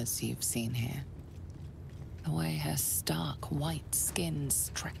the others you've seen here. The way her stark white skin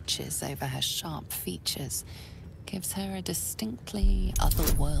stretches over her sharp features gives her a distinctly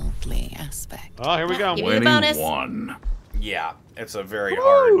otherworldly aspect. Oh, here we go. 21. Yeah, it's a very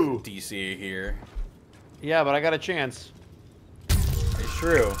hard DC here. Yeah, but I got a chance. It's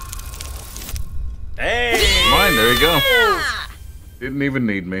true. Hey! Mine, there you go. Didn't even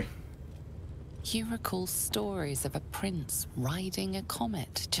need me. You recall stories of a prince riding a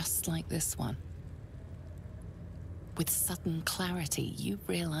comet just like this one. With sudden clarity, you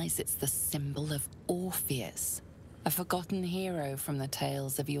realize it's the symbol of Orpheus, a forgotten hero from the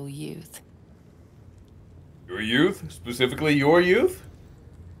tales of your youth. Your youth? Specifically your youth?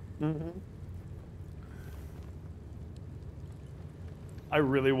 I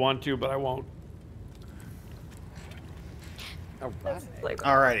really want to, but I won't.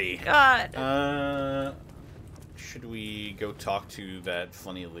 Alrighty. God. Should we go talk to that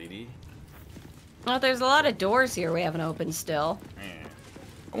funny lady? Oh, there's a lot of doors here we haven't opened still.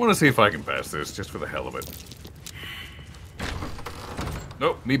 I want to see if I can pass this, just for the hell of it.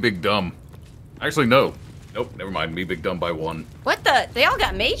 Nope, me big dumb. Actually, no. Nope, never mind. Me big dumb by 1. What the? They all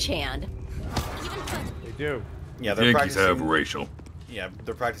got mage hand. They do. Yeah, they're Yankees practicing. have racial. Yeah,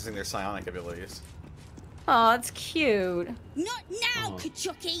 they're practicing their psionic abilities. Oh, that's cute. Not now,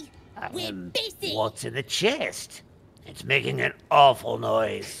 Kachuki. We're busy. What's in the chest? It's making an awful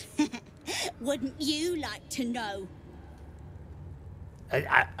noise. Wouldn't you like to know?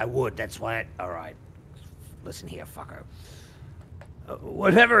 I would, that's why. All right. Listen here, fucker.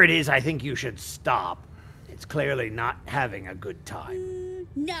 Whatever it is, I think you should stop. It's clearly not having a good time.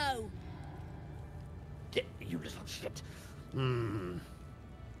 No. You little shit.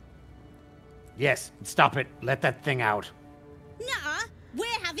 Yes, stop it. Let that thing out. Nuh-uh. We're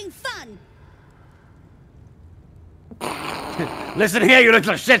having fun. Listen here, you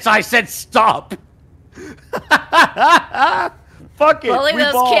little shits. I said stop. Fuck it. Bully we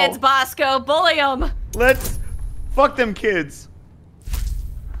those ball. kids, Bosco. Bully them. Let's fuck them kids.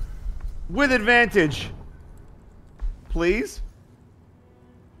 With advantage. Please?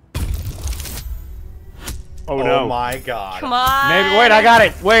 Oh no. Oh my god. Come on. Maybe. Wait, I got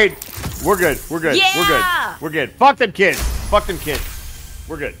it. Wait. We're good. We're good. Yeah. We're good. We're good. Fuck them kids. Fuck them kids.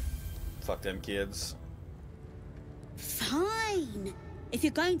 We're good. Fuck them kids. Fine. If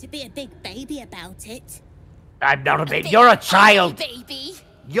you're going to be a big baby about it. I'm not a baby. You're a child. Baby.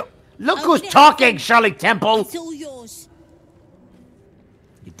 Look who's talking, Shirley Temple. It's all yours.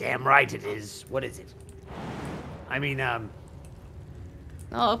 You're damn right it is. What is it? I mean, I'll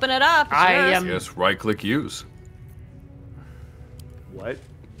open it up. It's I yours. am. Yes, right-click use. What?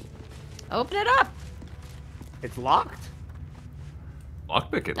 Open it up. It's locked?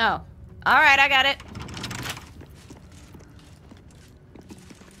 Lockpick it. Oh. Alright, I got it.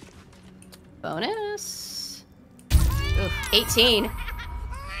 Bonus. Oof, 18.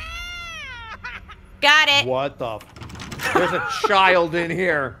 Got it. What the? There's a child in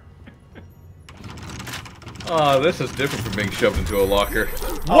here. Oh, this is different from being shoved into a locker.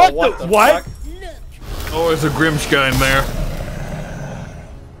 What the what? Oh, there's a Grimshka in there.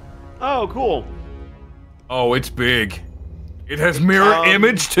 Oh, cool. Oh, it's big. It has mirror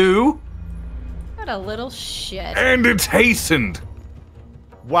image too, What a little shit. and it's hastened.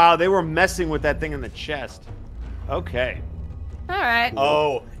 Wow, they were messing with that thing in the chest. Okay. Alright.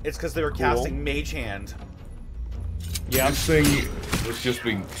 Oh, it's because they were Cool. casting Mage Hand. Yeah, this thing was just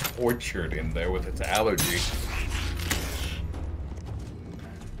being tortured in there with its allergy.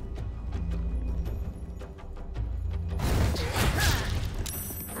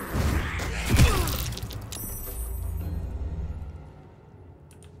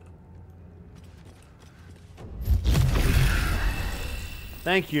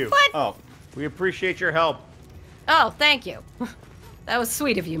 Thank you. What? Oh. We appreciate your help. Oh, thank you. That was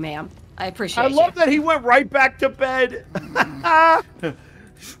sweet of you, ma'am. I appreciate I you. love that he went right back to bed.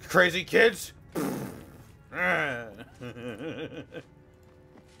 Crazy kids.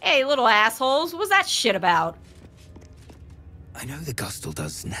 Hey, little assholes. What's that shit about? I know the Gustle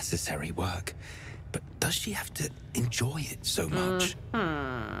does necessary work, but does she have to enjoy it so much?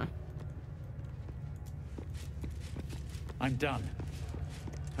 Hmm. I'm done.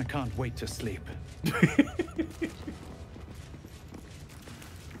 I can't wait to sleep.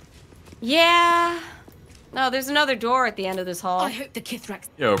 Yeah. No, there's another door at the end of this hall. I hope the Kithrax.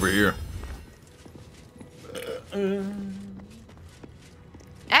 Yeah, over here.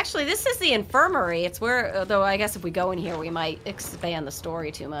 Actually, this is the infirmary. It's where, though I guess if we go in here, we might expand the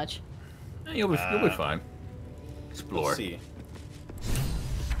story too much. Yeah, you'll be fine. Explore. Let's see.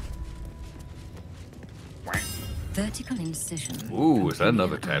 Vertical incision. Ooh, is that from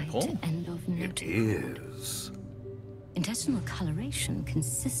another near eye tadpole? to end of It notochord. is. Intestinal coloration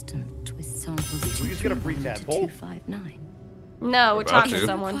consistent with samples Did we just get a free 231 to tadpole? 259. No, we're About talking to to.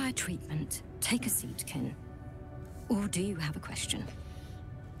 someone. Require treatment. Take a seat, Kin. Or do you have a question?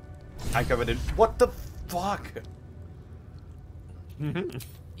 I coveted. What the fuck?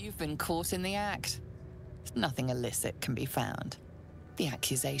 You've been caught in the act. Nothing illicit can be found. The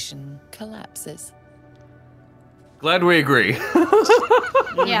accusation collapses. Glad we agree.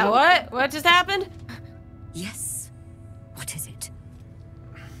 Yeah, what? What just happened? Yes. What is it?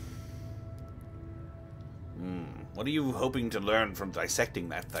 What are you hoping to learn from dissecting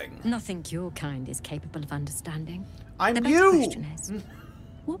that thing? Nothing your kind is capable of understanding. I'm the better you! question is,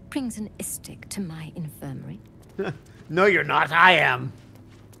 what brings an istic to my infirmary? No, you're not. I am.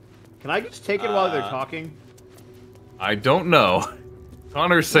 Can I just take it while they're talking? I don't know.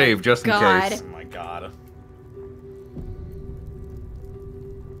 Connor save just in God. case. Oh my god.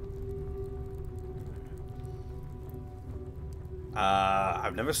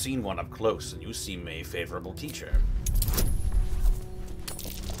 I've never seen one up close, and you seem a favorable teacher.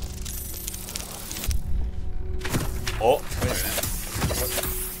 Oh, wait a minute.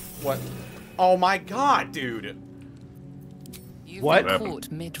 What? Oh my god, dude! You've What? been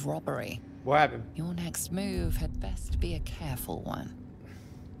caught mid-robbery. What happened? Your next move had best be a careful one.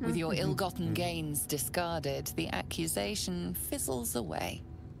 With your ill-gotten gains discarded, the accusation fizzles away.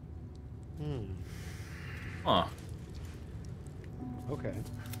 Huh. Okay.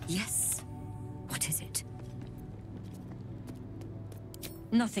 Yes. What is it?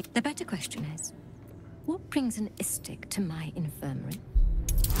 Nothing. The better question is, what brings an istic to my infirmary?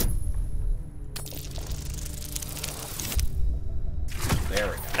 There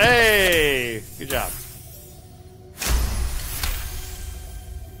we go. Hey! Good job.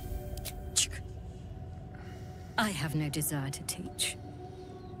 I have no desire to teach.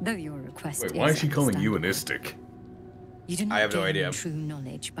 Though your request Wait, why is she calling you an istic? You do not I have no gain idea. true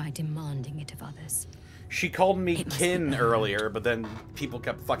knowledge by demanding it of others. She called me kin earlier, but then people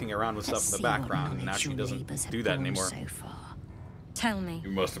kept fucking around with stuff in the background, and now she doesn't do that anymore. So far. Tell me,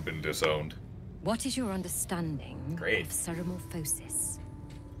 You must have been disowned. what is your understanding of Ceramorphosis?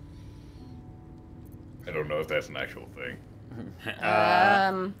 I don't know if that's an actual thing. I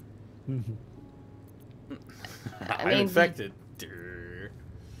I'm mean, infected.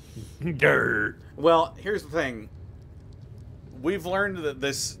 Dirt. Well, here's the thing. We've learned that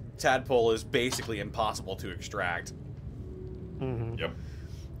this tadpole is basically impossible to extract. Yep.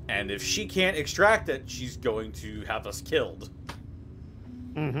 And if she can't extract it, she's going to have us killed.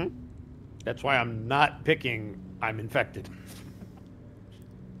 That's why I'm not picking I'm infected.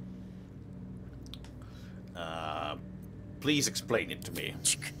 Please explain it to me.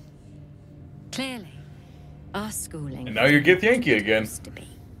 Clearly, our schooling. And now you're Githyanki again.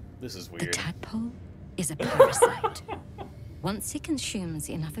 This is The weird. tadpole is a parasite. Once it consumes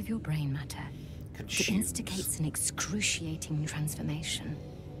enough of your brain matter, it instigates an excruciating transformation.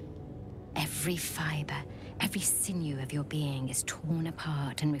 Every fiber, every sinew of your being is torn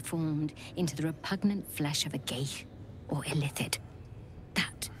apart and reformed into the repugnant flesh of a geich or illithid.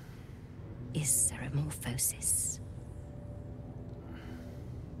 That is ceramorphosis.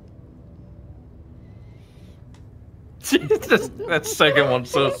 That second one's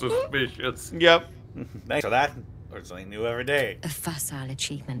so suspicious. Yep. Thanks for that. Learn something new every day. A facile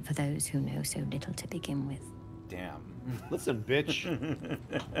achievement for those who know so little to begin with. Damn. Listen, bitch.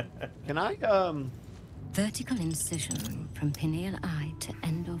 Can I, Vertical incision from pineal eye to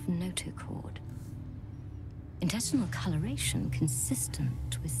end of notochord. Intestinal coloration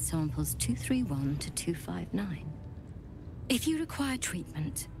consistent with samples 231 to 259. If you require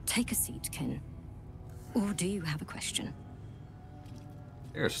treatment, take a seat, kin. Or do you have a question?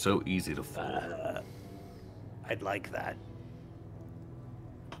 They're so easy to fool. I'd like that.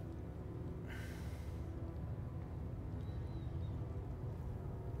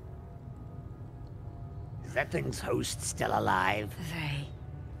 Is that thing's host still alive? A very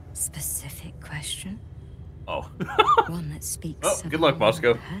specific question. Oh. One that speaks Oh, of good luck, your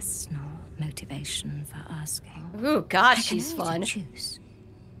Bosco. personal motivation for asking. Ooh, God, I can she's only fun. choose.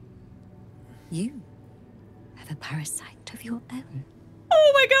 You have a parasite of your own.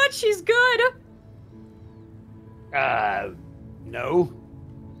 Oh my God, she's good. No.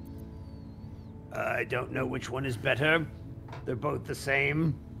 I don't know which one is better. They're both the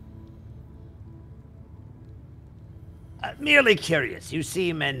same. Merely curious. You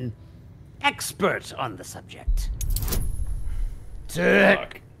seem an expert on the subject.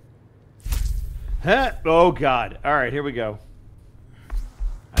 Huh? Oh, God. All right, here we go.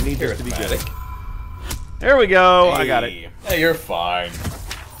 I need this to be good. There we go. I got it. Hey, you're fine.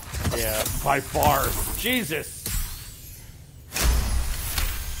 Yeah, by far. Jesus.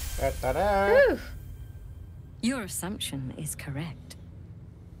 Whew. Your assumption is correct.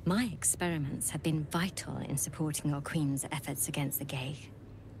 My experiments have been vital in supporting our queen's efforts against the geich.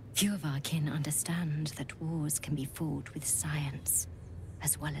 Few of our kin understand that wars can be fought with science,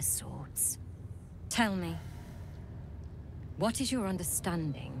 as well as swords. Tell me, what is your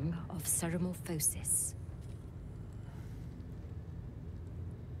understanding of ceramorphosis?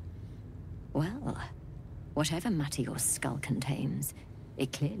 Well, whatever matter your skull contains,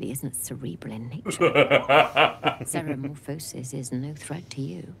 it clearly isn't cerebral in nature. Ceramorphosis is no threat to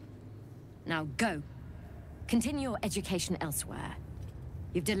you. Now go. Continue your education elsewhere.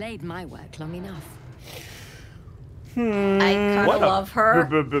 You've delayed my work long enough. I kind of love her.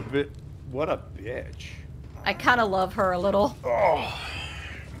 What a bitch. I kind of love her a little.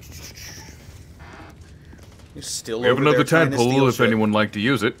 You're still We have over there another trying to steal tadpole if shit. anyone like to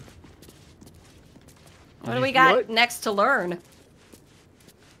use it. What do we got next to learn?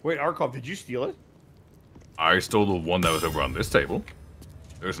 Wait, Arcolf, did you steal it? I stole the one that was over on this table.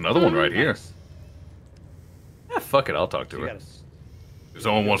 There's another one right here. Yeah, fuck it, I'll talk to her. If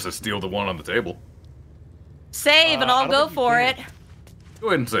someone wants to steal the one on the table, Save and I'll go for it. go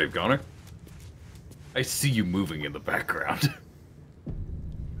ahead and save, Connor. I see you moving in the background.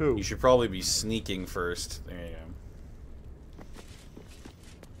 Who? You should probably be sneaking first. There you go.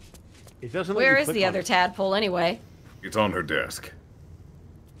 It doesn't. Where is the other tadpole anyway? It's on her desk.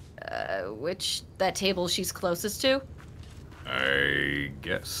 Which that table she's closest to? I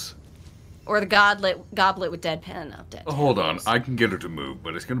guess. Or the goblet with dead pen of dead. Hold on, I can get her to move,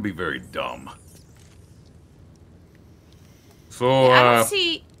 but it's gonna be very dumb. So, Yeah, I don't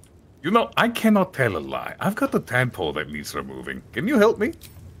see. You know, I cannot tell a lie. I've got the tadpole that needs removing. Can you help me?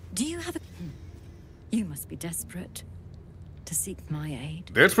 Do you have a... You must be desperate to seek my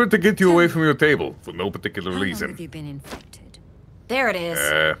aid. Desperate to get you away from your table, for no particular How long reason. have you been infected? There it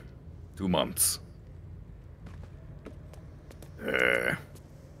is. 2 months.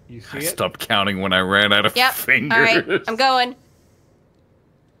 You see I it? stopped counting when I ran out of Yep. fingers. All right, I'm going.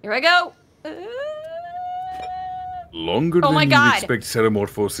 Here I go. Longer Oh than my you'd God. expect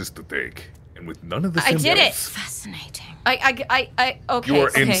Ceramorphosis to take. And with none of the I symptoms. did it. Fascinating. Okay. You are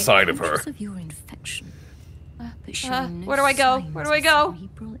okay. inside of her. Because of your infection. But showing no Where do I go? signs Where do I of go?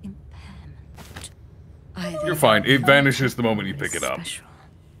 cerebral impairment. Either You're fine. It vanishes the moment you pick it up.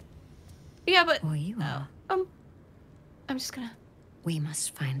 Yeah, but or you are. I'm just gonna. We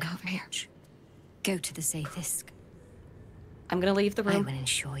must find coverage. Go to the Zaithisk. I'm gonna leave the room. I will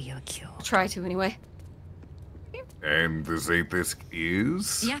ensure you are cured. I'll try to anyway. And the Zaithisk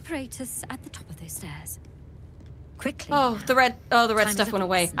is? The apparatus at the top of those stairs. Quickly. Oh, the red Time stuff is went of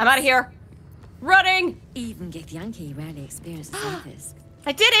away. essence. I'm out of here. Running. Even Githyanki rarely experiences this.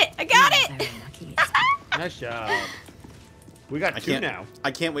 I did it. I got it. Nice job. We got two now. I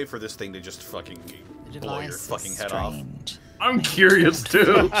can't wait for this thing to just fucking blow your fucking head off. I'm curious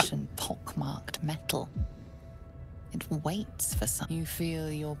too. Ancient pockmarked metal. It waits for some. You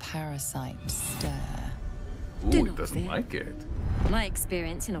feel your parasite stir. Ooh, it doesn't like it. My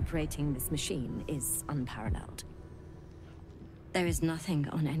experience in operating this machine is unparalleled. There is nothing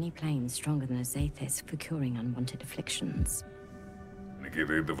on any plane stronger than a Zaithisk for curing unwanted afflictions. Can I get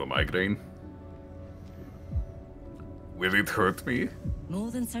rid of a migraine? Will it hurt me? More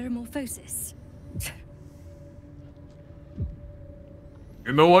than ceramorphosis.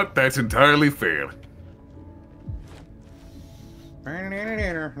 You know what? That's entirely fair.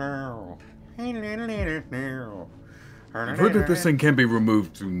 I've heard that this thing can be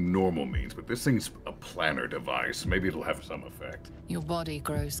removed through normal means, but this thing's a planner device. Maybe it'll have some effect. Your body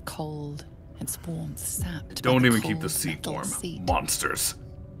grows cold, its warmth sapped. Don't by even the keep the cold seat metal warm. seat. Monsters.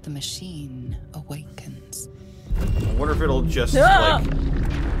 The machine awakens. I wonder if it'll just Ah!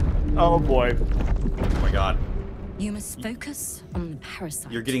 like. Oh boy. Oh my god. You must focus on the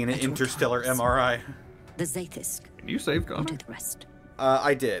parasite. You're getting an at your interstellar targets. MRI. The Zaithisk. Can you save Will Connor? do the rest.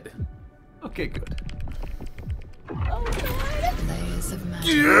 I did. Okay, good. Layers of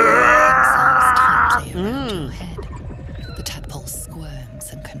magic themselves tightly around your head. The tadpole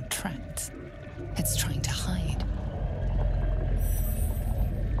squirms and contracts. It's trying to hide.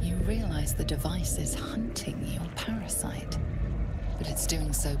 You realize the device is hunting your parasite, but it's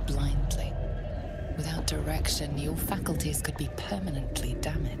doing so blindly. Without direction, your faculties could be permanently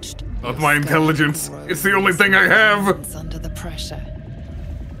damaged. Not my intelligence. It's the only thing I have. Under the pressure.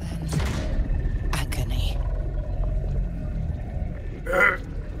 Then agony.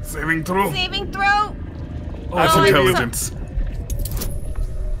 Saving throw. Saving throw. Oh, that's intelligence.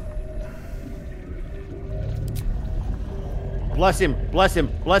 Bless him. Bless him.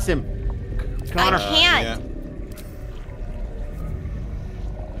 Bless him. Connor. I can't. Yeah.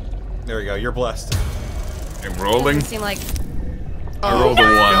 There we go. You're blessed. I'm rolling. Doesn't seem like. I rolled a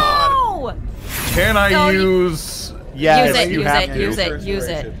 1. No! Can I No, use? Yes, use it. you Use have it. to. Use it. Use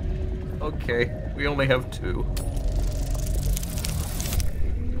it. Okay, we only have 2.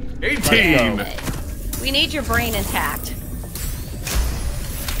 18. We need your brain intact.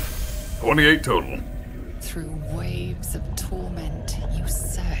 28 total. Through waves of torment, you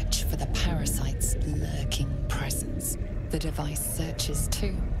search for the parasite's lurking presence. The device searches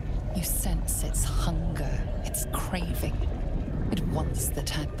too. You sense its hunger, its craving. It wants the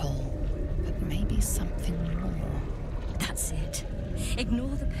tadpole, but maybe something more. That's it.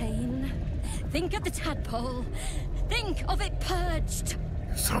 Ignore the pain. Think of the tadpole. Think of it purged.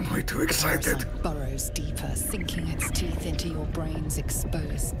 I'm way too excited. Parasite burrows deeper, sinking its teeth into your brain's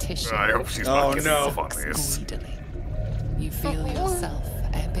exposed tissue. I hope she's not getting off on this. Greedily. You feel yourself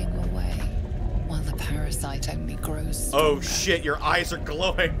ebbing away, while the parasite only grows stronger. Oh shit! Your eyes are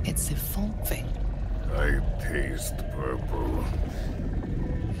glowing. It's evolving. I taste purple.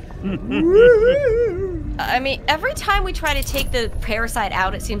 I mean, every time we try to take the parasite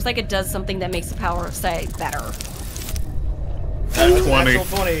out, it seems like it does something that makes the parasite better. 20. Natural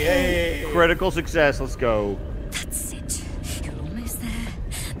 20. Hey. Critical success. Let's go. That's it. You're almost there.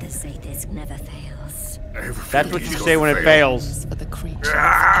 The Zaithisk never fails. That's what you say when it fails. For the creature,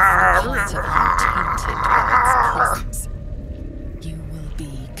 part of untainted by its presence. You will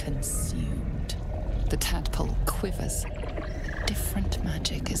be consumed. The tadpole quivers. different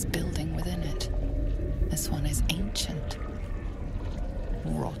magic is building within it. This one is ancient.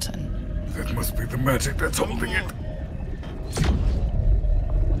 Rotten. That must be the magic that's holding it.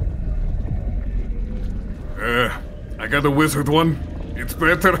 I got a wizard one. It's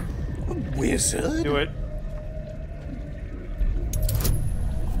better. Wizard? Do it.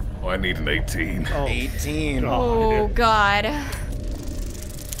 Oh, I need an 18. Oh. 18. Oh, God.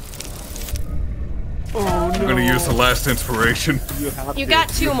 Oh, I'm gonna use the last inspiration. You got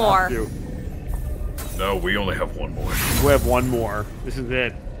 2 more. No, we only have 1 more. We have 1 more. This is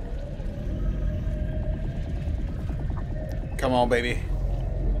it. Come on, baby.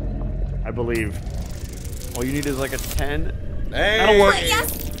 I believe. All you need is like a 10. Hey! That'll work.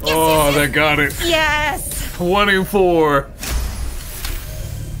 Yes! Oh, they got it. Yes! 24.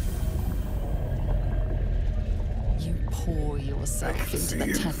 You pour yourself into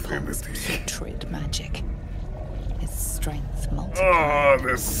the tadpole's putrid magic. His strength multiplies. Oh,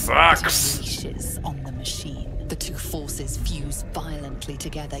 this sucks. Unleashes on the machine. The two forces fuse violently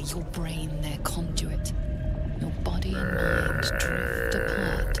together. Your brain, their conduit. Your body and mind drift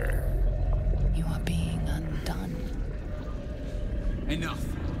apart. You are being undone. Enough.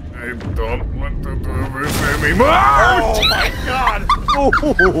 I don't want to do this anymore. Oh my God!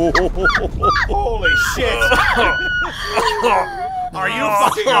 Holy shit! Are you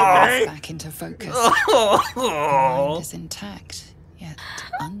fucking okay? Back into focus. Your mind is intact, yet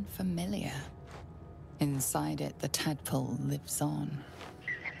unfamiliar. Inside it, the tadpole lives on,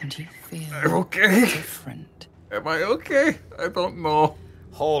 and you feel I'm okay. different. Am I okay? I don't know.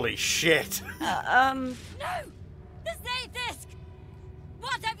 Holy shit! No! The Zaithisk!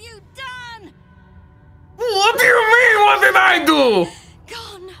 What have you done? What do you mean? What did I do?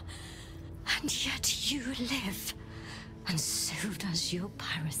 Gone. And yet you live. And so does your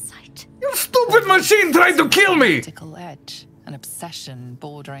parasite. You stupid machine tried to kill me! Political edge, an obsession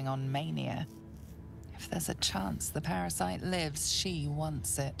bordering on mania. If there's a chance the parasite lives, she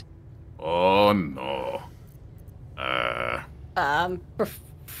wants it. Oh no.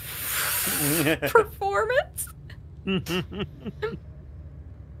 Performance?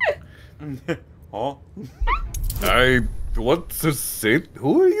 Oh? What's this?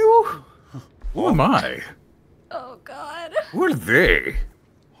 Who are you? Who am I? Oh, God. Who are they?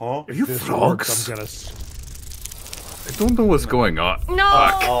 Huh? Are you This frogs? works, I'm gonna... I don't know what's going on. No!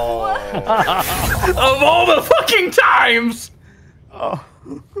 Fuck. Of all the fucking times! Oh.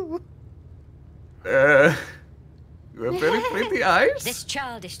 You have very pretty eyes. This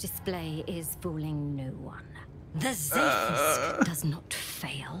childish display is fooling no one. The Zaithisk does not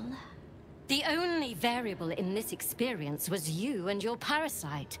fail. The only variable in this experience was you and your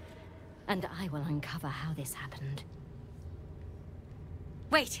parasite. And I will uncover how this happened.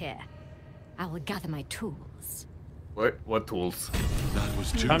 Wait here. I will gather my tools. What tools? That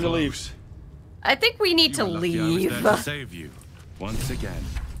was too Time to leave. close. I think we need to You were lucky I leave. was there to save you once again.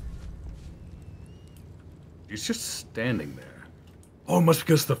 He's just standing there. Oh, it must be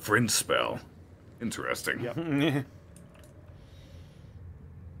because the friend spell. Interesting. Yep.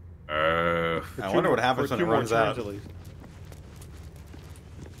 I wonder what happens when it runs out.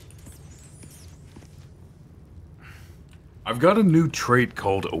 I've got a new trait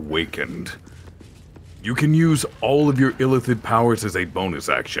called Awakened. You can use all of your Illithid powers as a bonus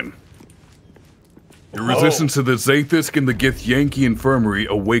action. Your resistance to the Zaithisk and the Githyanki Infirmary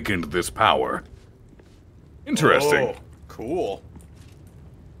awakened this power. Interesting. Oh, cool.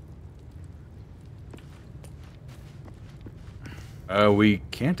 We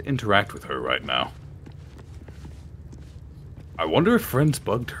can't interact with her right now. I wonder if friends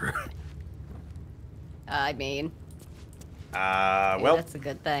bugged her. I mean, well, that's a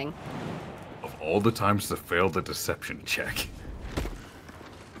good thing. Of all the times to fail the deception check.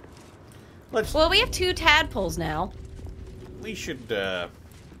 Well, we have 2 tadpoles now. We should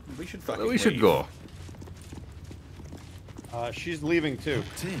fucking We should leave. go. She's leaving too.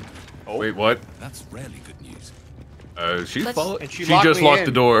 Oh. Wait, what? That's rarely good news. She Let's- followed. And She she locked just me locked in.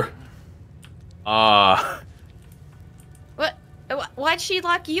 the door. What? Why'd she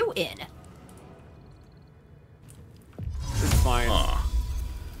lock you in? It's fine.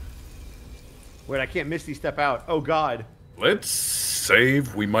 Wait, I can't Misty step out. Oh God. Let's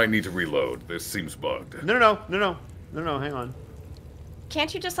save. We might need to reload. This seems bugged. No, hang on.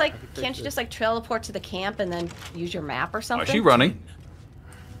 Can't you just like teleport to the camp and then use your map or something? Is she running?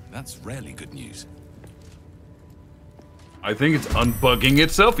 That's rarely good news. I think it's unbugging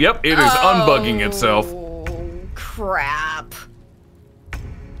itself. Yep, it is unbugging itself. Crap.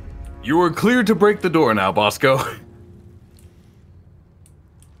 You are cleared to break the door now, Bosco.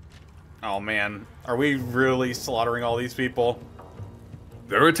 Oh man, are we really slaughtering all these people?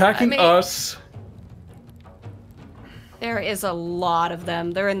 They're attacking us. There is a lot of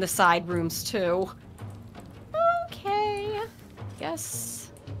them. They're in the side rooms too. Okay.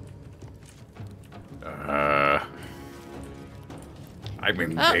 Yes. I'm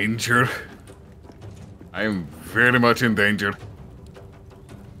in danger. I am very much in danger.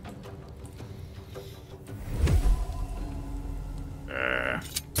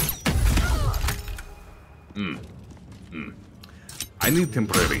 I need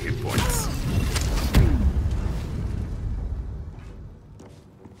temporary hit points.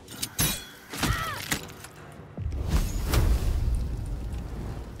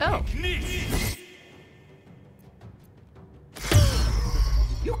 Oh.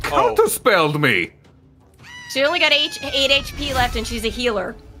 You counterspelled me! She only got 8 HP left and she's a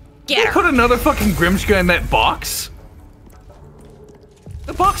healer. Get her! Put another fucking Grimshka in that box?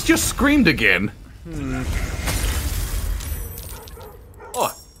 The box just screamed again. Oh,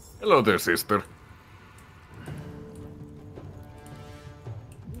 hello there, sister.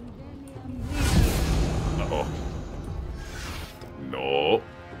 Uh-oh. No.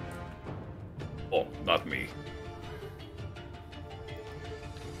 Oh, not me.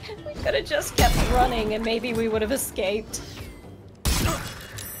 We could have just kept running and maybe we would have escaped.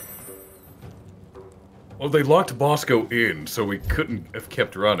 Well, they locked Bosco in, so we couldn't have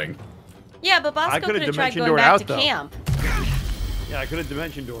kept running. Yeah, but Bosco could have tried going back to camp. Yeah, I could have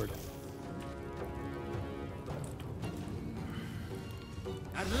dimension doored.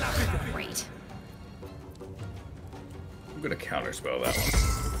 Great. I'm gonna counterspell that one.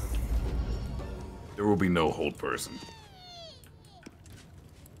 There will be no hold person.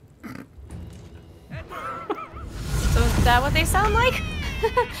 So is that what they sound like?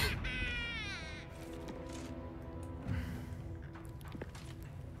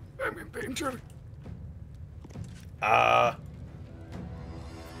 I'm in danger.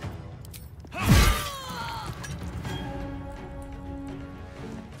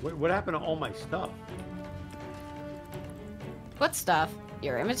 What happened to all my stuff? What stuff?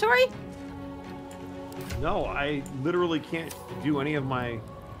 Your inventory? No, I literally can't do any of my...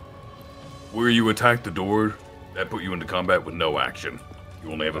 Where you attacked the door, that put you into combat with no action.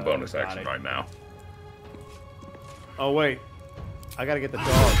 You only have a bonus got action it. right now. Oh, wait. I gotta get the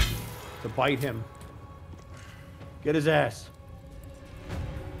dog to bite him. Get his ass.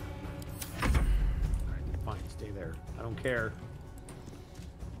 Fine, stay there. I don't care.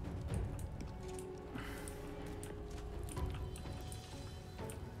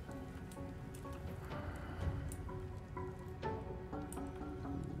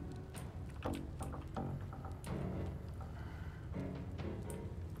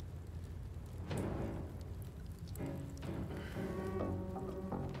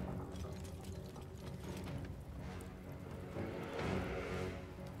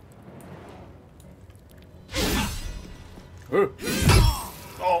 Oh.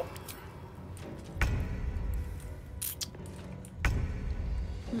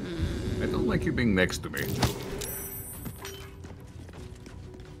 I don't like you being next to me.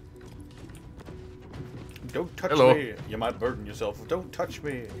 Don't touch Hello. me. You might burn yourself. Don't touch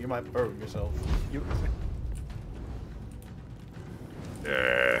me. You might burn yourself.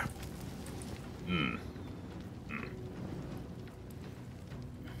 Yeah.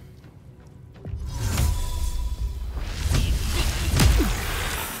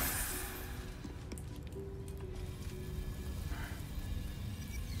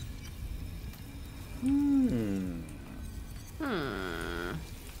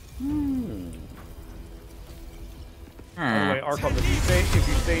 By the way, Arcolf, if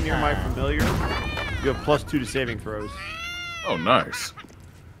you stay near my familiar, you have +2 to saving throws. Oh, nice.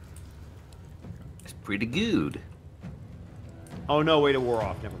 That's pretty good. Oh no, wait, it wore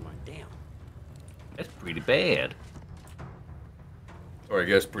off. Never mind. Damn. That's pretty bad. Or I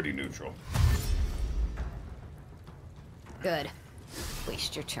guess pretty neutral. Good.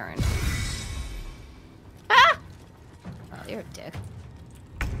 Waste your turn. Ah! Oh, you're a dick.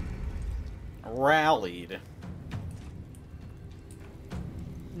 Rallied.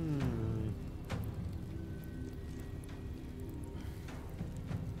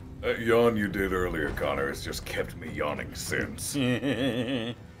 That yawn you did earlier, Connor, has just kept me yawning since. Oh,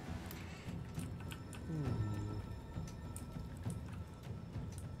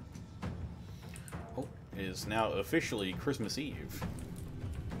 it is now officially Christmas Eve.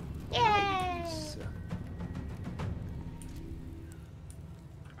 Yay!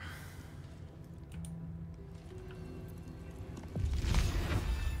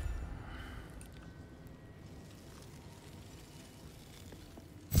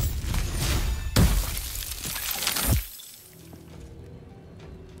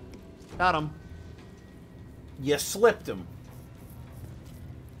 Got him. You slipped him.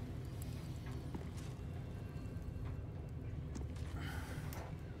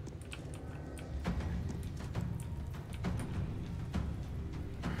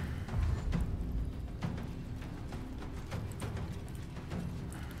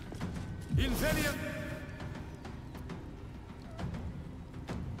 Incendium!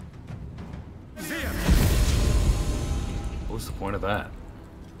 What's the point of that?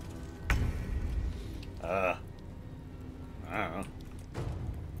 I don't know.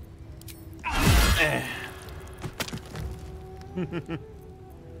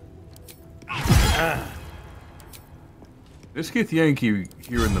 This Githyanki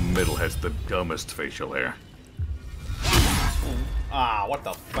here in the middle has the dumbest facial hair. Ah, what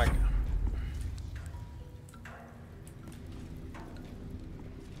the fuck?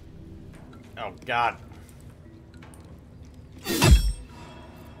 Oh, God.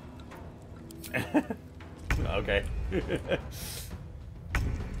 Okay.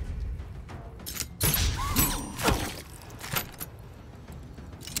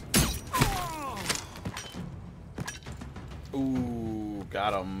 Ooh,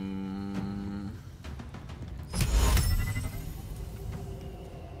 got him.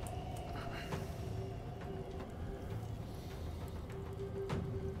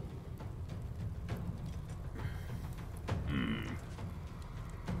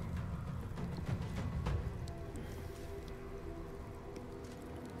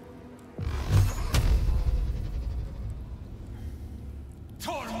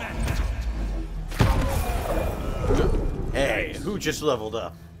 Hey, who just leveled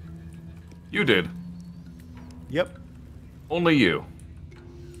up? You did. Yep. Only you.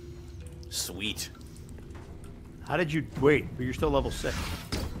 Sweet. How did you wait? But you're still level 6.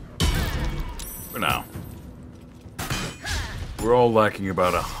 For now. We're all lacking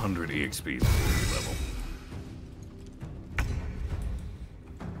about 100 EXP to this level.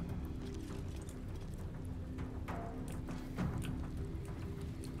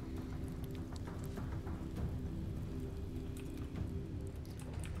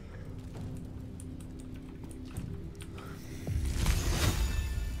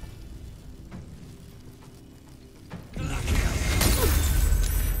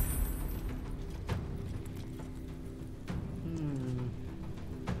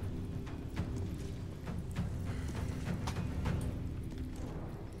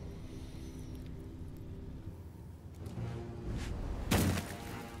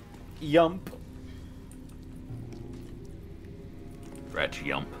 Yump. Ratch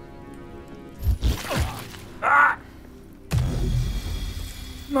yump. Ah!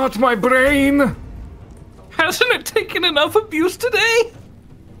 Not my brain! Hasn't it taken enough abuse today?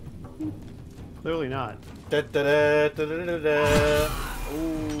 Clearly not. Da, da, da, da, da, da, da.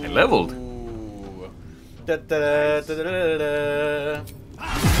 I leveled. Da, da, da, da, da, da.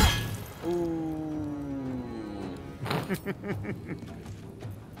 Ooh.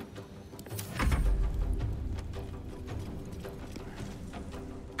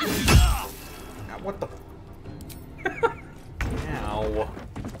 What the? Ow.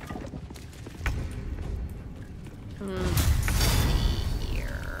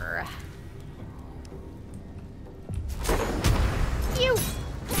 Here. You. I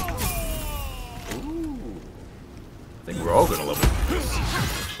think we're all gonna level.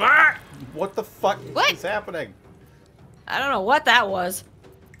 Ah! What the fuck What? is happening? I don't know what that was.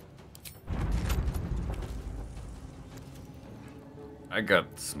 I got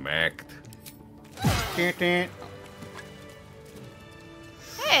smacked. Hey,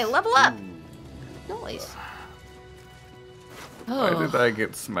 level up. Noise. Why did I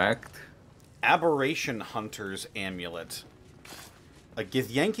get smacked? Aberration Hunter's Amulet. A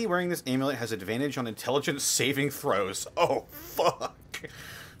Githyanki wearing this amulet has advantage on intelligence saving throws. Oh, fuck.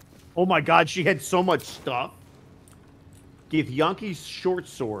 Oh my god, she had so much stuff. Githyanki's short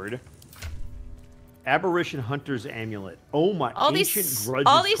sword. Aberration Hunter's Amulet. Oh my! All these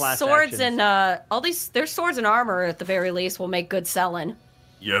swords and their swords and armor at the very least will make good selling.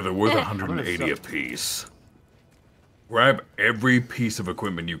 Yeah, they're worth 180 apiece. Grab every piece of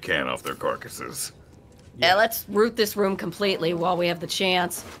equipment you can off their carcasses. Yeah, let's root this room completely while we have the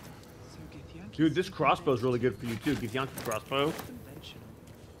chance. Dude, this crossbow is really good for you too. Githyanki crossbow.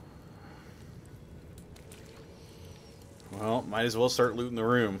 Well, might as well start looting the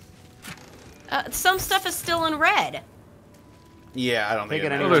room. Some stuff is still in red. Yeah, I don't think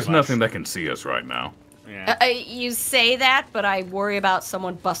well, there's nothing that can see us right now. Yeah. You say that, but I worry about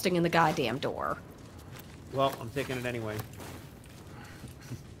someone busting in the goddamn door. Well, I'm taking it anyway.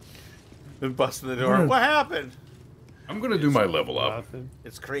 Then busting the door. What happened? I'm gonna do my level up.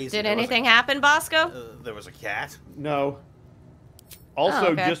 It's crazy. Did anything happen, Bosco? There was a cat. No.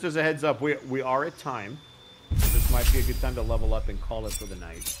 Also, okay. just as a heads up, we are at time. This might be a good time to level up and call it for the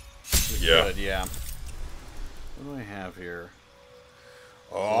night. Yeah. Good, yeah. What do I have here?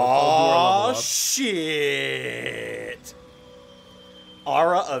 Oh, shit!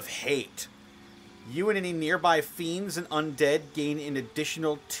 Aura of Hate. You and any nearby fiends and undead gain an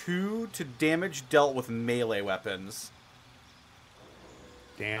additional 2 to damage dealt with melee weapons.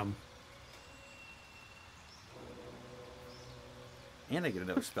 Damn. And I get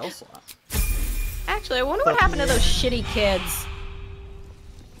another spell slot. Actually, I wonder what happened to those shitty kids.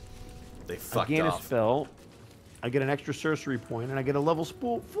 They fucked I gain off. a spell. I get an extra sorcery point, and I get a level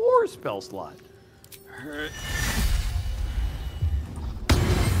 4 spell slot.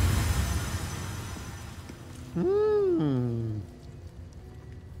 Hmm.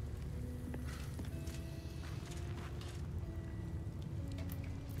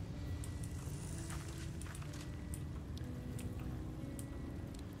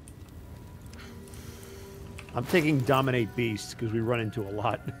 I'm taking Dominate Beast because we run into a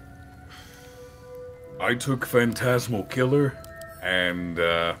lot. I took Phantasmal Killer and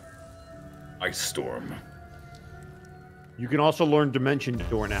Ice Storm. You can also learn Dimension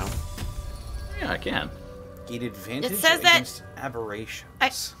Door now. Yeah, I can. Gain advantage It says that- against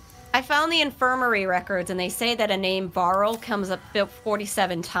aberrations. I found the infirmary records, and they say that a name Varl comes up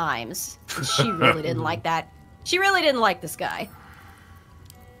 47 times. She really didn't like that. She really didn't like this guy.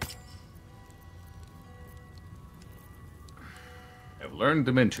 I've learned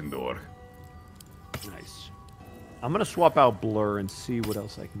Dimension Door. Nice. I'm gonna swap out Blur and see what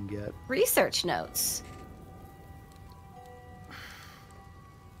else I can get. Research notes.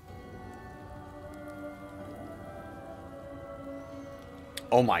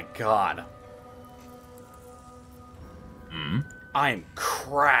 Oh my god. I'm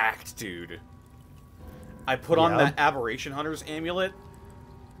cracked, dude. I put on that Aberration Hunter's amulet.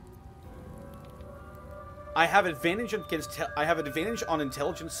 I have advantage on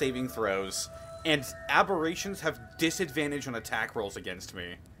intelligence saving throws, and aberrations have disadvantage on attack rolls against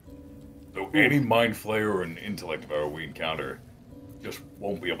me. So any Mind Flayer or an Intellect Devour we encounter just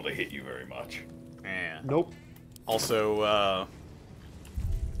won't be able to hit you very much. Nope. Also,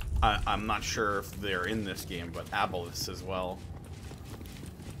 I'm not sure if they're in this game, but Aboleths as well.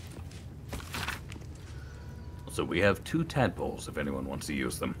 So we have 2 tadpoles if anyone wants to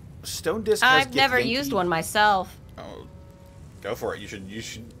use them. Stone Disc has I've never Githyanki. used one myself. Oh, go for it. You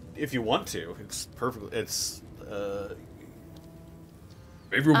should, if you want to. It's perfect. It's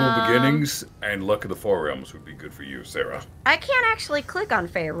Favorable Beginnings and Luck of the Four Realms would be good for you, Sarah. I can't actually click on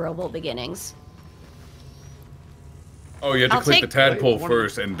favorable beginnings. Oh, you have to I'll click the take- tadpole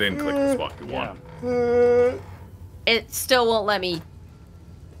first and then click the spot you want. It still won't let me.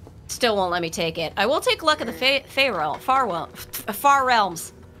 Still won't let me take it. I will take luck of the far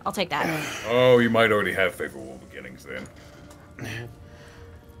realms. I'll take that. Oh, you might already have Favorable Beginnings then.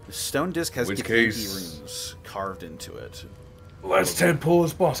 The Stone Disc has Which Githyanki case- runes carved into it. Last tadpole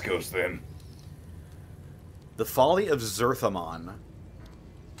is Bosco's then. The Folly of Zerthamon.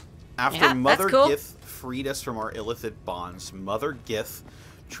 After Yeah, Mother that's cool. Gith freed us from our Illithid bonds, Mother Gith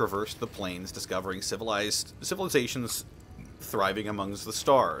traversed the plains, discovering civilizations thriving amongst the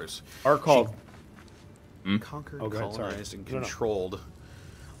stars. Arcolf. Conquered, Oh, go ahead, sorry. colonized, and No, no. controlled.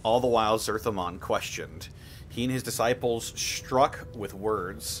 All the while, Zerthamon questioned. He and his disciples struck with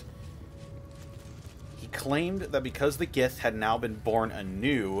words. He claimed that because the Gith had now been born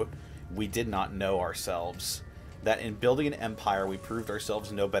anew, we did not know ourselves. That in building an empire, we proved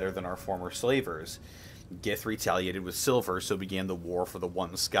ourselves no better than our former slavers. Gith retaliated with silver, so began the war for the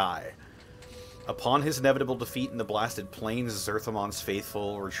one sky. Upon his inevitable defeat in the blasted plains, Zerthamon's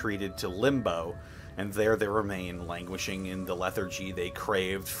faithful retreated to Limbo, and there they remain, languishing in the lethargy they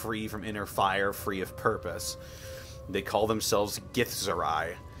craved, free from inner fire, free of purpose. They call themselves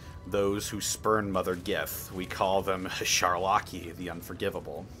Githzerai, those who spurn Mother Gith. We call them Sharlaki, the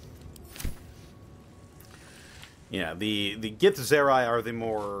Unforgivable. Yeah, the Githzerai are the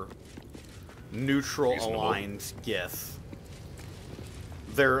more neutral, aligned Gith.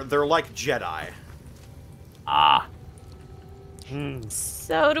 They're like Jedi. Ah.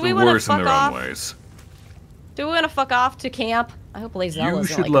 So do we They're want to worse in fuck their off? own ways. Do we want to fuck off to camp? I hope Lazella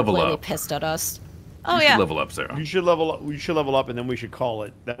should isn't like level completely up. pissed at us. Oh You should yeah. level up, Sarah. You should level up. We should level up, and then we should call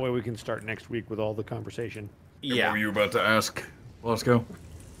it. That way, we can start next week with all the conversation. Yeah. What were you about to ask, Bosco?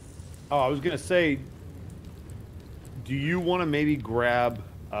 Oh, I was gonna say, do you want to maybe grab?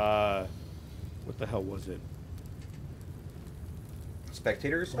 What the hell was it?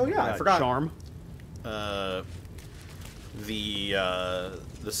 Spectators? Oh yeah, I forgot. Charm. the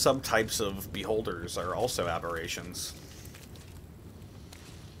subtypes of beholders are also aberrations.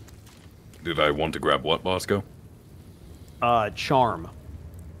 Did I want to grab what, Bosco? Charm.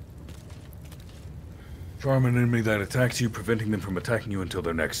 Charm an enemy that attacks you, preventing them from attacking you until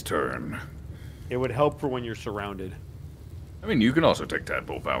their next turn. It would help for when you're surrounded. I mean, you can also take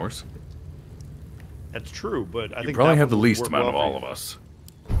tadpole powers. That's true, but I You think probably that have the would least work amount well of for all you. of us.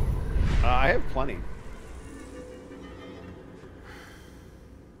 I have plenty.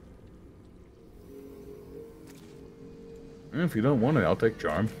 If you don't want it, I'll take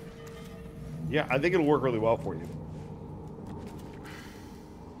charm. Yeah, I think it'll work really well for you.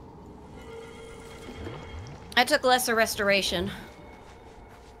 I took lesser restoration.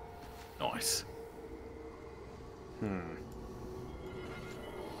 Nice. Hmm.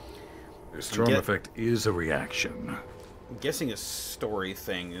 This charm effect is a reaction. I'm guessing a story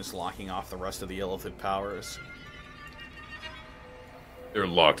thing is locking off the rest of the Illithid powers. They're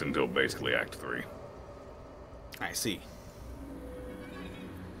locked until basically Act 3. I see.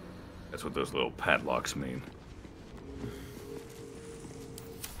 That's what those little padlocks mean.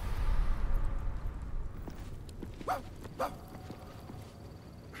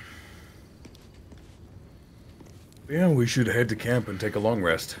 Yeah, we should head to camp and take a long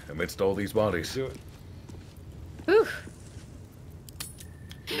rest amidst all these bodies. Do it. Whew.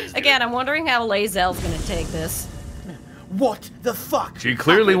 Again, I'm wondering how Lae'zel's gonna take this. What the fuck? She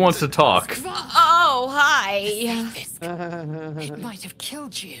clearly wants to talk. Oh, hi. It might have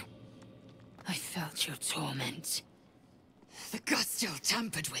killed you. I felt your torment. The Gustil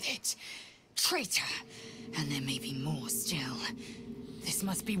tampered with it. Traitor. And there may be more still. This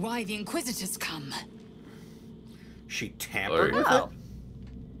must be why the Inquisitors come. She tampered with it?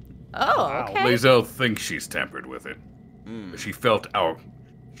 Oh, okay. Lae'zel thinks she's tampered with it. She felt our...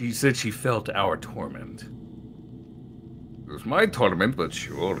 She said she felt our torment. It was my torment, but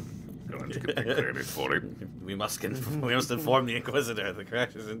sure. Going to get the credit for it. We must inform the Inquisitor. The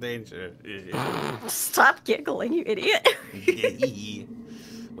crash is in danger. Stop giggling, you idiot.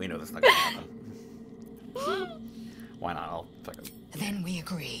 We know that's not gonna happen. Why not? I'll fucking... Then we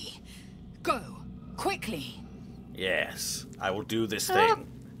agree. Go. Quickly. Yes, I will do this thing.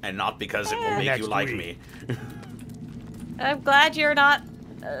 And not because it will make you like me. I'm glad you're not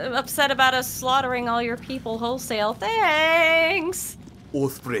upset about us slaughtering all your people wholesale. Thanks.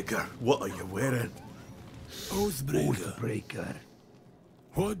 Oathbreaker, what are you wearing? Oathbreaker.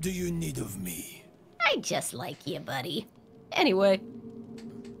 What do you need of me? I just like you, buddy. Anyway,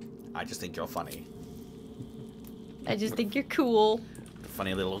 I just think you're funny. I just think you're cool.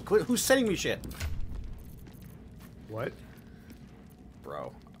 Funny little... Who's sending me shit? What?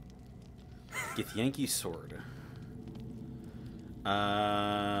 Bro. Githyanki sword.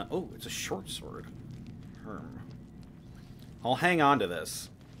 Oh, it's a short sword. I'll hang on to this.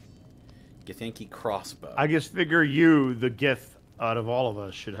 Githyanki crossbow. I just figure you, the Gith, out of all of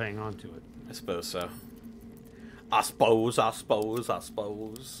us, should hang on to it. I suppose so. I suppose.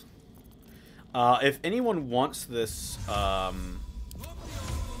 If anyone wants this,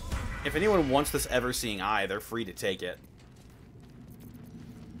 ever-seeing eye, they're free to take it.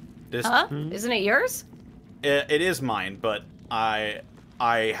 Isn't it yours? It is mine, but I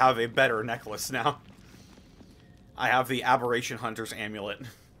have a better necklace now. I have the Aberration Hunter's Amulet.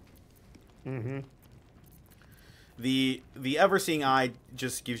 Mm-hmm. The Ever-Seeing Eye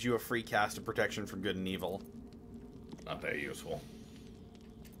just gives you a free cast of protection from good and evil. Not that useful.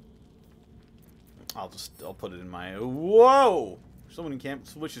 I'll put it in my... Whoa! Someone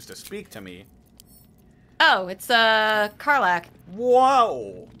wishes to speak to me. Oh, it's Karlach.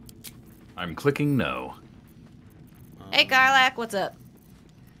 Whoa! I'm clicking no. Hey, Karlach, what's up?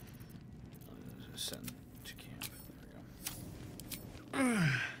 Send to camp.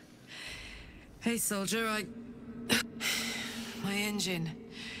 Hey, soldier, my engine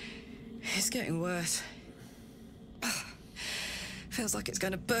is getting worse. Feels like it's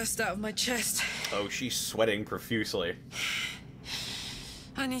going to burst out of my chest. Oh, she's sweating profusely.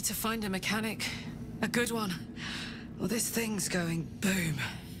 I need to find a mechanic. A good one. Or this thing's going boom.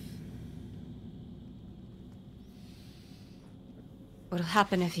 What'll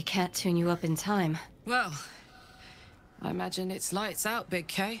happen if he can't tune you up in time? Well, I imagine it's lights out, Big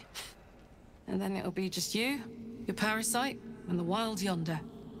K. And then it'll be just you, your parasite, and the wild yonder.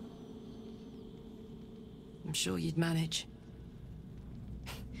 I'm sure you'd manage.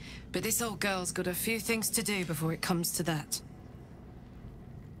 But this old girl's got a few things to do before it comes to that.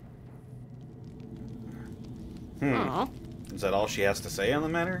 Is that all she has to say on the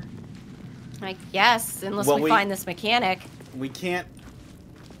matter? I guess, unless Well, we find this mechanic. We can't...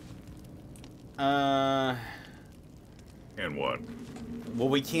 And what? Well,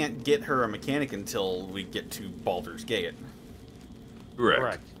 we can't get her a mechanic until we get to Baldur's Gate.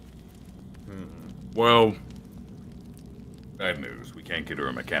 Correct. Well, bad news. We can't get her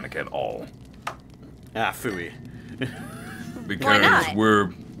a mechanic at all. Ah, phooey. Because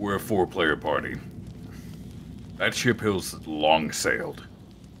we're a 4-player party. That ship has long sailed.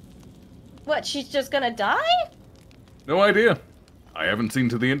 What, she's just gonna die? No idea. I haven't seen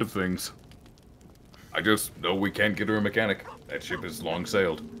to the end of things. I just know we can't get her a mechanic. That ship has long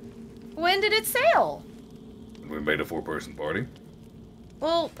sailed. When did it sail? We made a 4-person party.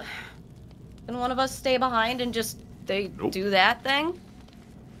 Well, can one of us stay behind and just do that thing?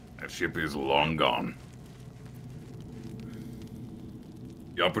 That ship is long gone.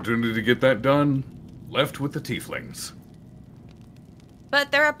 The opportunity to get that done left with the tieflings.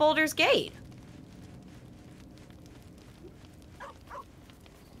 But they're at Baldur's Gate.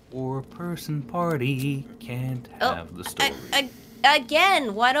 4-person party can't have the story.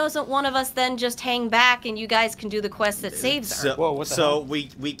 Again, why doesn't one of us then just hang back and you guys can do the quest that saves her? So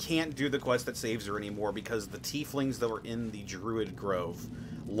we can't do the quest that saves her anymore because the tieflings that were in the Druid Grove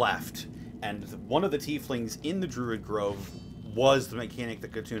left. And one of the tieflings in the Druid Grove was the mechanic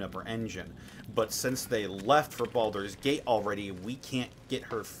that could tune up her engine. But since they left for Baldur's Gate already, we can't get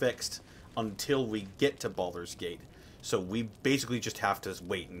her fixed until we get to Baldur's Gate. So we basically just have to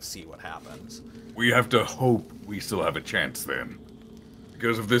wait and see what happens. We have to hope we still have a chance then.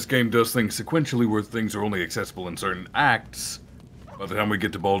 Because if this game does things sequentially where things are only accessible in certain acts, by the time we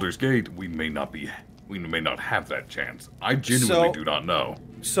get to Baldur's Gate, we may not have that chance. I genuinely do not know.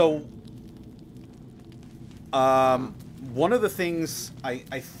 So, one of the things, I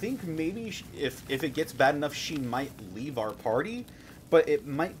think maybe if it gets bad enough, she might leave our party, but it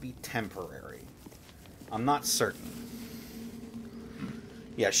might be temporary. I'm not certain.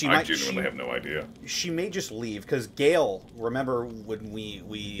 Yeah, she might. I genuinely have no idea. She may just leave because Gale. Remember when we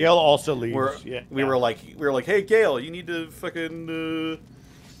Gale also leaves. We were like, hey Gale, you need to fucking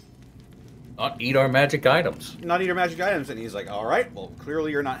not eat our magic items. Not eat our magic items, and he's like, all right, well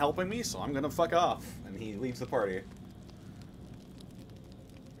clearly you're not helping me, so I'm gonna fuck off, and he leaves the party.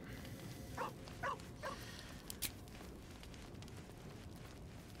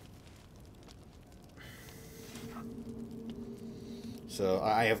 So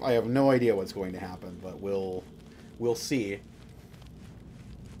I have no idea what's going to happen, but we'll see.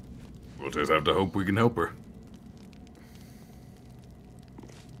 We'll just have to hope we can help her.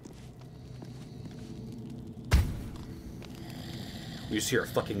 You just hear a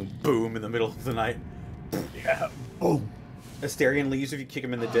fucking boom in the middle of the night. Yeah, boom. Astarion leaves if you kick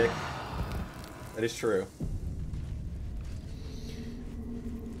him in the dick. That is true.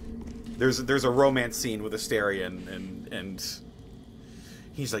 There's a romance scene with Astarion and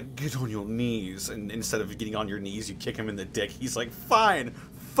he's like, get on your knees, and instead of getting on your knees, you kick him in the dick. He's like, fine,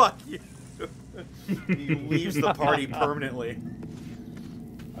 fuck you. He leaves the party permanently.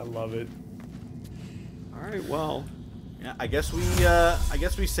 I love it. All right, well, yeah, I guess we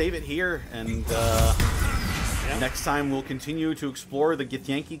save it here, and next time we'll continue to explore the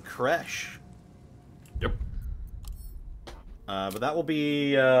Githyanki Crèche. Yep. But that will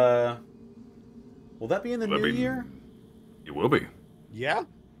be. Will that be in the new year? It will be. Yeah,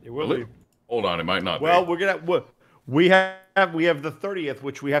 it will be. Hold on, it might not. Well, we have the 30th,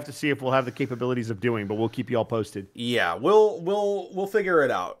 which we have to see if we'll have the capabilities of doing, but we'll keep you all posted. Yeah, we'll figure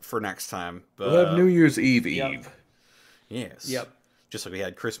it out for next time. We'll have New Year's Eve. Yes. Yep. Just like we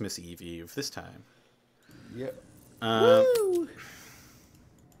had Christmas Eve this time. Yep. Woo!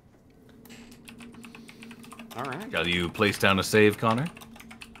 All right. Got you place down a save, Connor?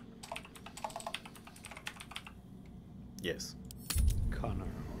 Yes. Connor.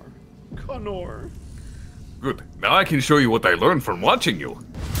 Good. Now I can show you what I learned from watching you.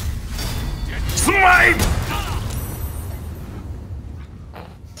 Smite!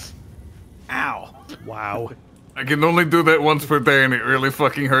 Ow. Wow. I can only do that once per day, and it really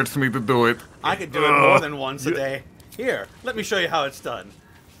fucking hurts me to do it. I could do it more than once a day. Here, let me show you how it's done.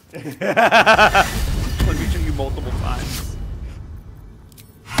 Let me show you multiple times.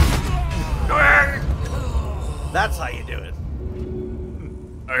 That's how you do it.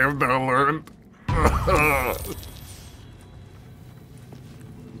 I have now learned.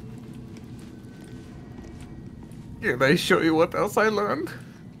 Can I show you what else I learned?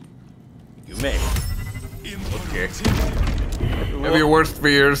 You may. Okay. Have your worst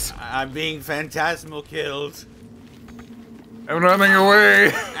fears. I'm being phantasmal killed. I'm running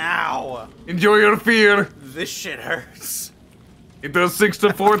away. Ow. Enjoy your fear. This shit hurts. It does 6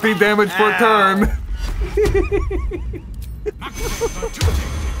 to 40 damage per turn.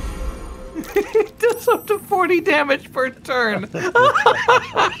 It does up to 40 damage per turn.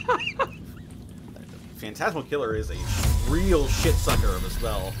 Phantasmal Killer is a real shit sucker of a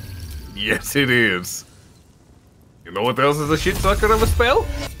spell. Yes, it is. You know what else is a shit sucker of a spell?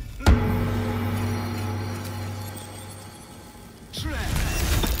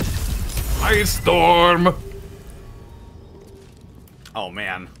 Ice Storm! Oh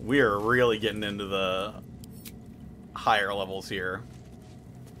man, we are really getting into the higher levels here.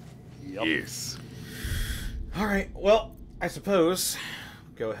 Yep. Yes. Alright, well, I suppose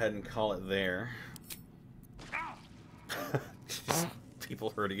go ahead and call it there. People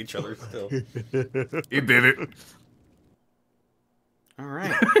hurting each other still. He did it.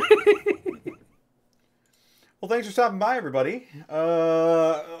 Alright. Well, thanks for stopping by, everybody.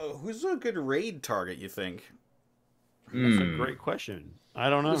 Who's a good raid target, you think? That's a great question. I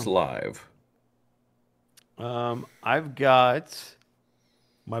don't know. Who's live? I've got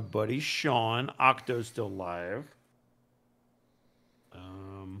my buddy Sean. Octo's still live.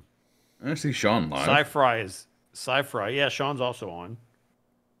 I see Sean live. Sci-Fry. Yeah, Sean's also on.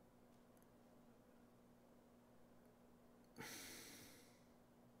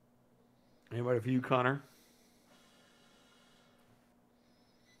 Anybody for you, Connor?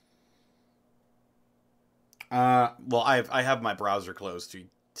 Well, I have my browser closed to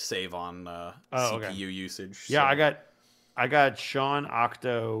save on CPU okay. usage. Yeah, so. I got Sean,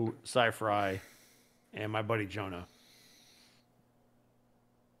 Octo, Sci-Fry, and my buddy Jonah.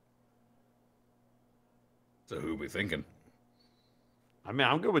 So who we thinking? I mean,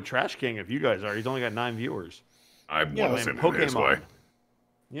 I'm good with Trash King if you guys are. He's only got 9 viewers. I'm playing Pokemon. Way.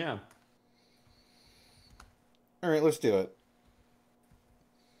 Yeah. All right, let's do it.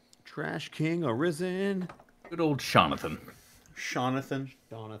 Trash King arisen. Good old Jonathan. Jonathan.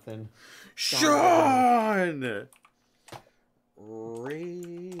 Sean!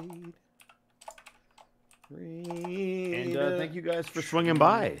 Raid. And thank you guys for swinging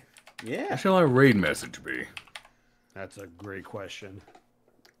by. Yeah. How shall our raid message be? That's a great question.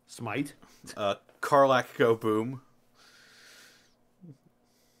 Smite? Karlach go boom.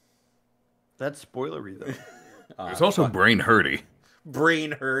 That's spoilery, though. There's also Brain Hurdy.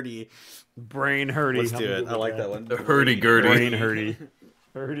 Brain Hurdy. Let's do it. I like that one. The hurdy-gurdy. Brain Hurdy.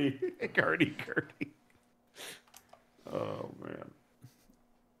 Hurdy-gurdy. Oh, man.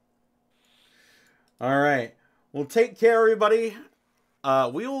 All right. Well, take care, everybody.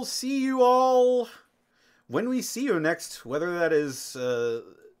 We will see you all when we see you next, whether that is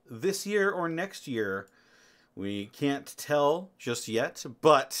this year or next year. We can't tell just yet,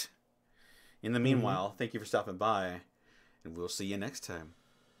 but in the meanwhile, thank you for stopping by, and we'll see you next time.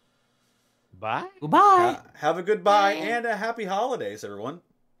 Bye. Goodbye. Have a good bye and a happy holidays, everyone.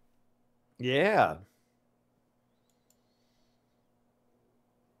 Yeah.